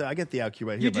things. I get the IQ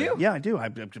right here. You do? buddy. Yeah, I do.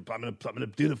 I'm gonna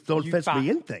do the "Don't Fence Me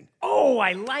In" thing. Oh,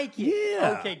 I like it.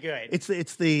 Yeah. Okay, good.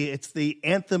 It's the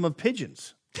anthem of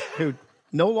pigeons who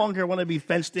no longer want to be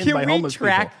fenced in Can by we homeless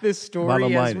track people. this story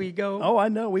Bottom as line. we go? Oh, I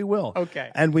know we will. Okay.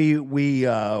 And we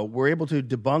were able to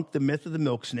debunk the myth of the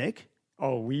milk snake.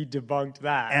 Oh, we debunked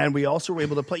that. And we also were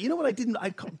able to play. You know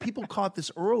what? People caught this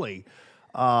early,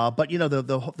 but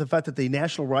the fact that the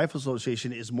National Rifle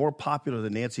Association is more popular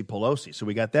than Nancy Pelosi, so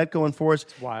we got that going for us.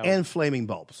 wild. And flaming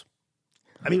bulbs.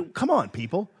 I mean, come on,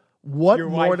 people. What Your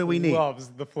more wife do we need? loves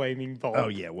the flaming bulb. Oh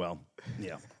yeah, well,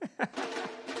 yeah.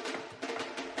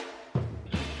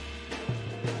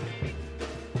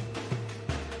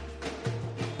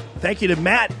 Thank you to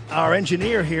Matt, our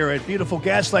engineer here at Beautiful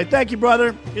Gaslight. Thank you,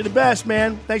 brother. You're the best,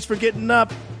 man. Thanks for getting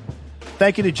up.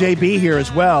 Thank you to JB here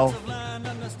as well.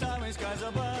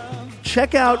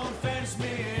 Check out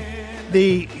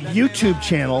the YouTube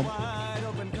channel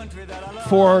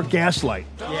for Gaslight.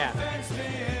 Yeah.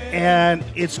 And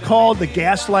it's called the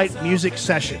Gaslight Music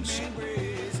Sessions.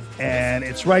 And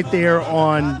it's right there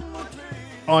on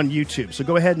YouTube. So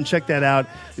go ahead and check that out.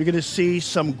 You're going to see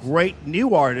some great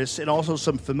new artists and also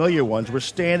some familiar ones. We're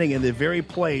standing in the very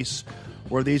place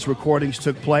where these recordings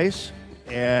took place,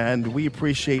 and we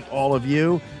appreciate all of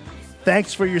you.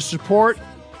 Thanks for your support.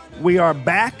 We are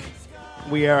back.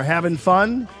 We are having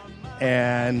fun,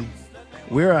 and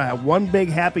We're one big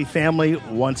happy family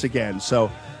once again. So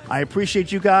I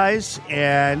appreciate you guys,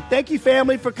 and thank you,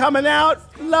 family, for coming out.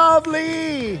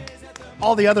 Lovely.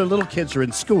 All the other little kids are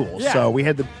in school, so we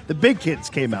had the big kids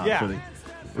came out for the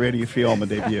Radio Free Allman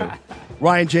debut.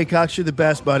 Ryan J. Cox, you're the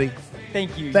best, buddy.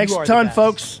 Thank you. Thanks You a are ton, the best.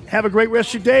 folks. Have a great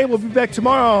rest of your day. We'll be back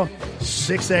tomorrow,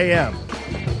 6 a.m.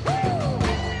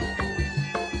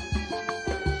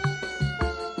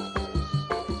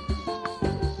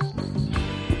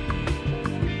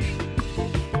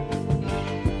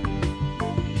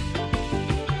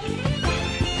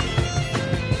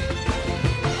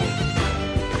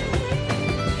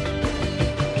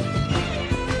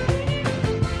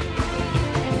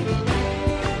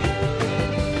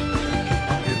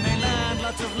 Give me land,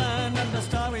 lots of land, and the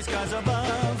starry skies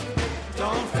above.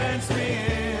 Don't fence me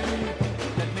in.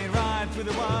 Let me ride through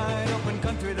the wide open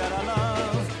country that I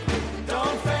love.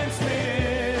 Don't fence me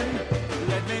in.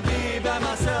 Let me be by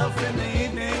myself in the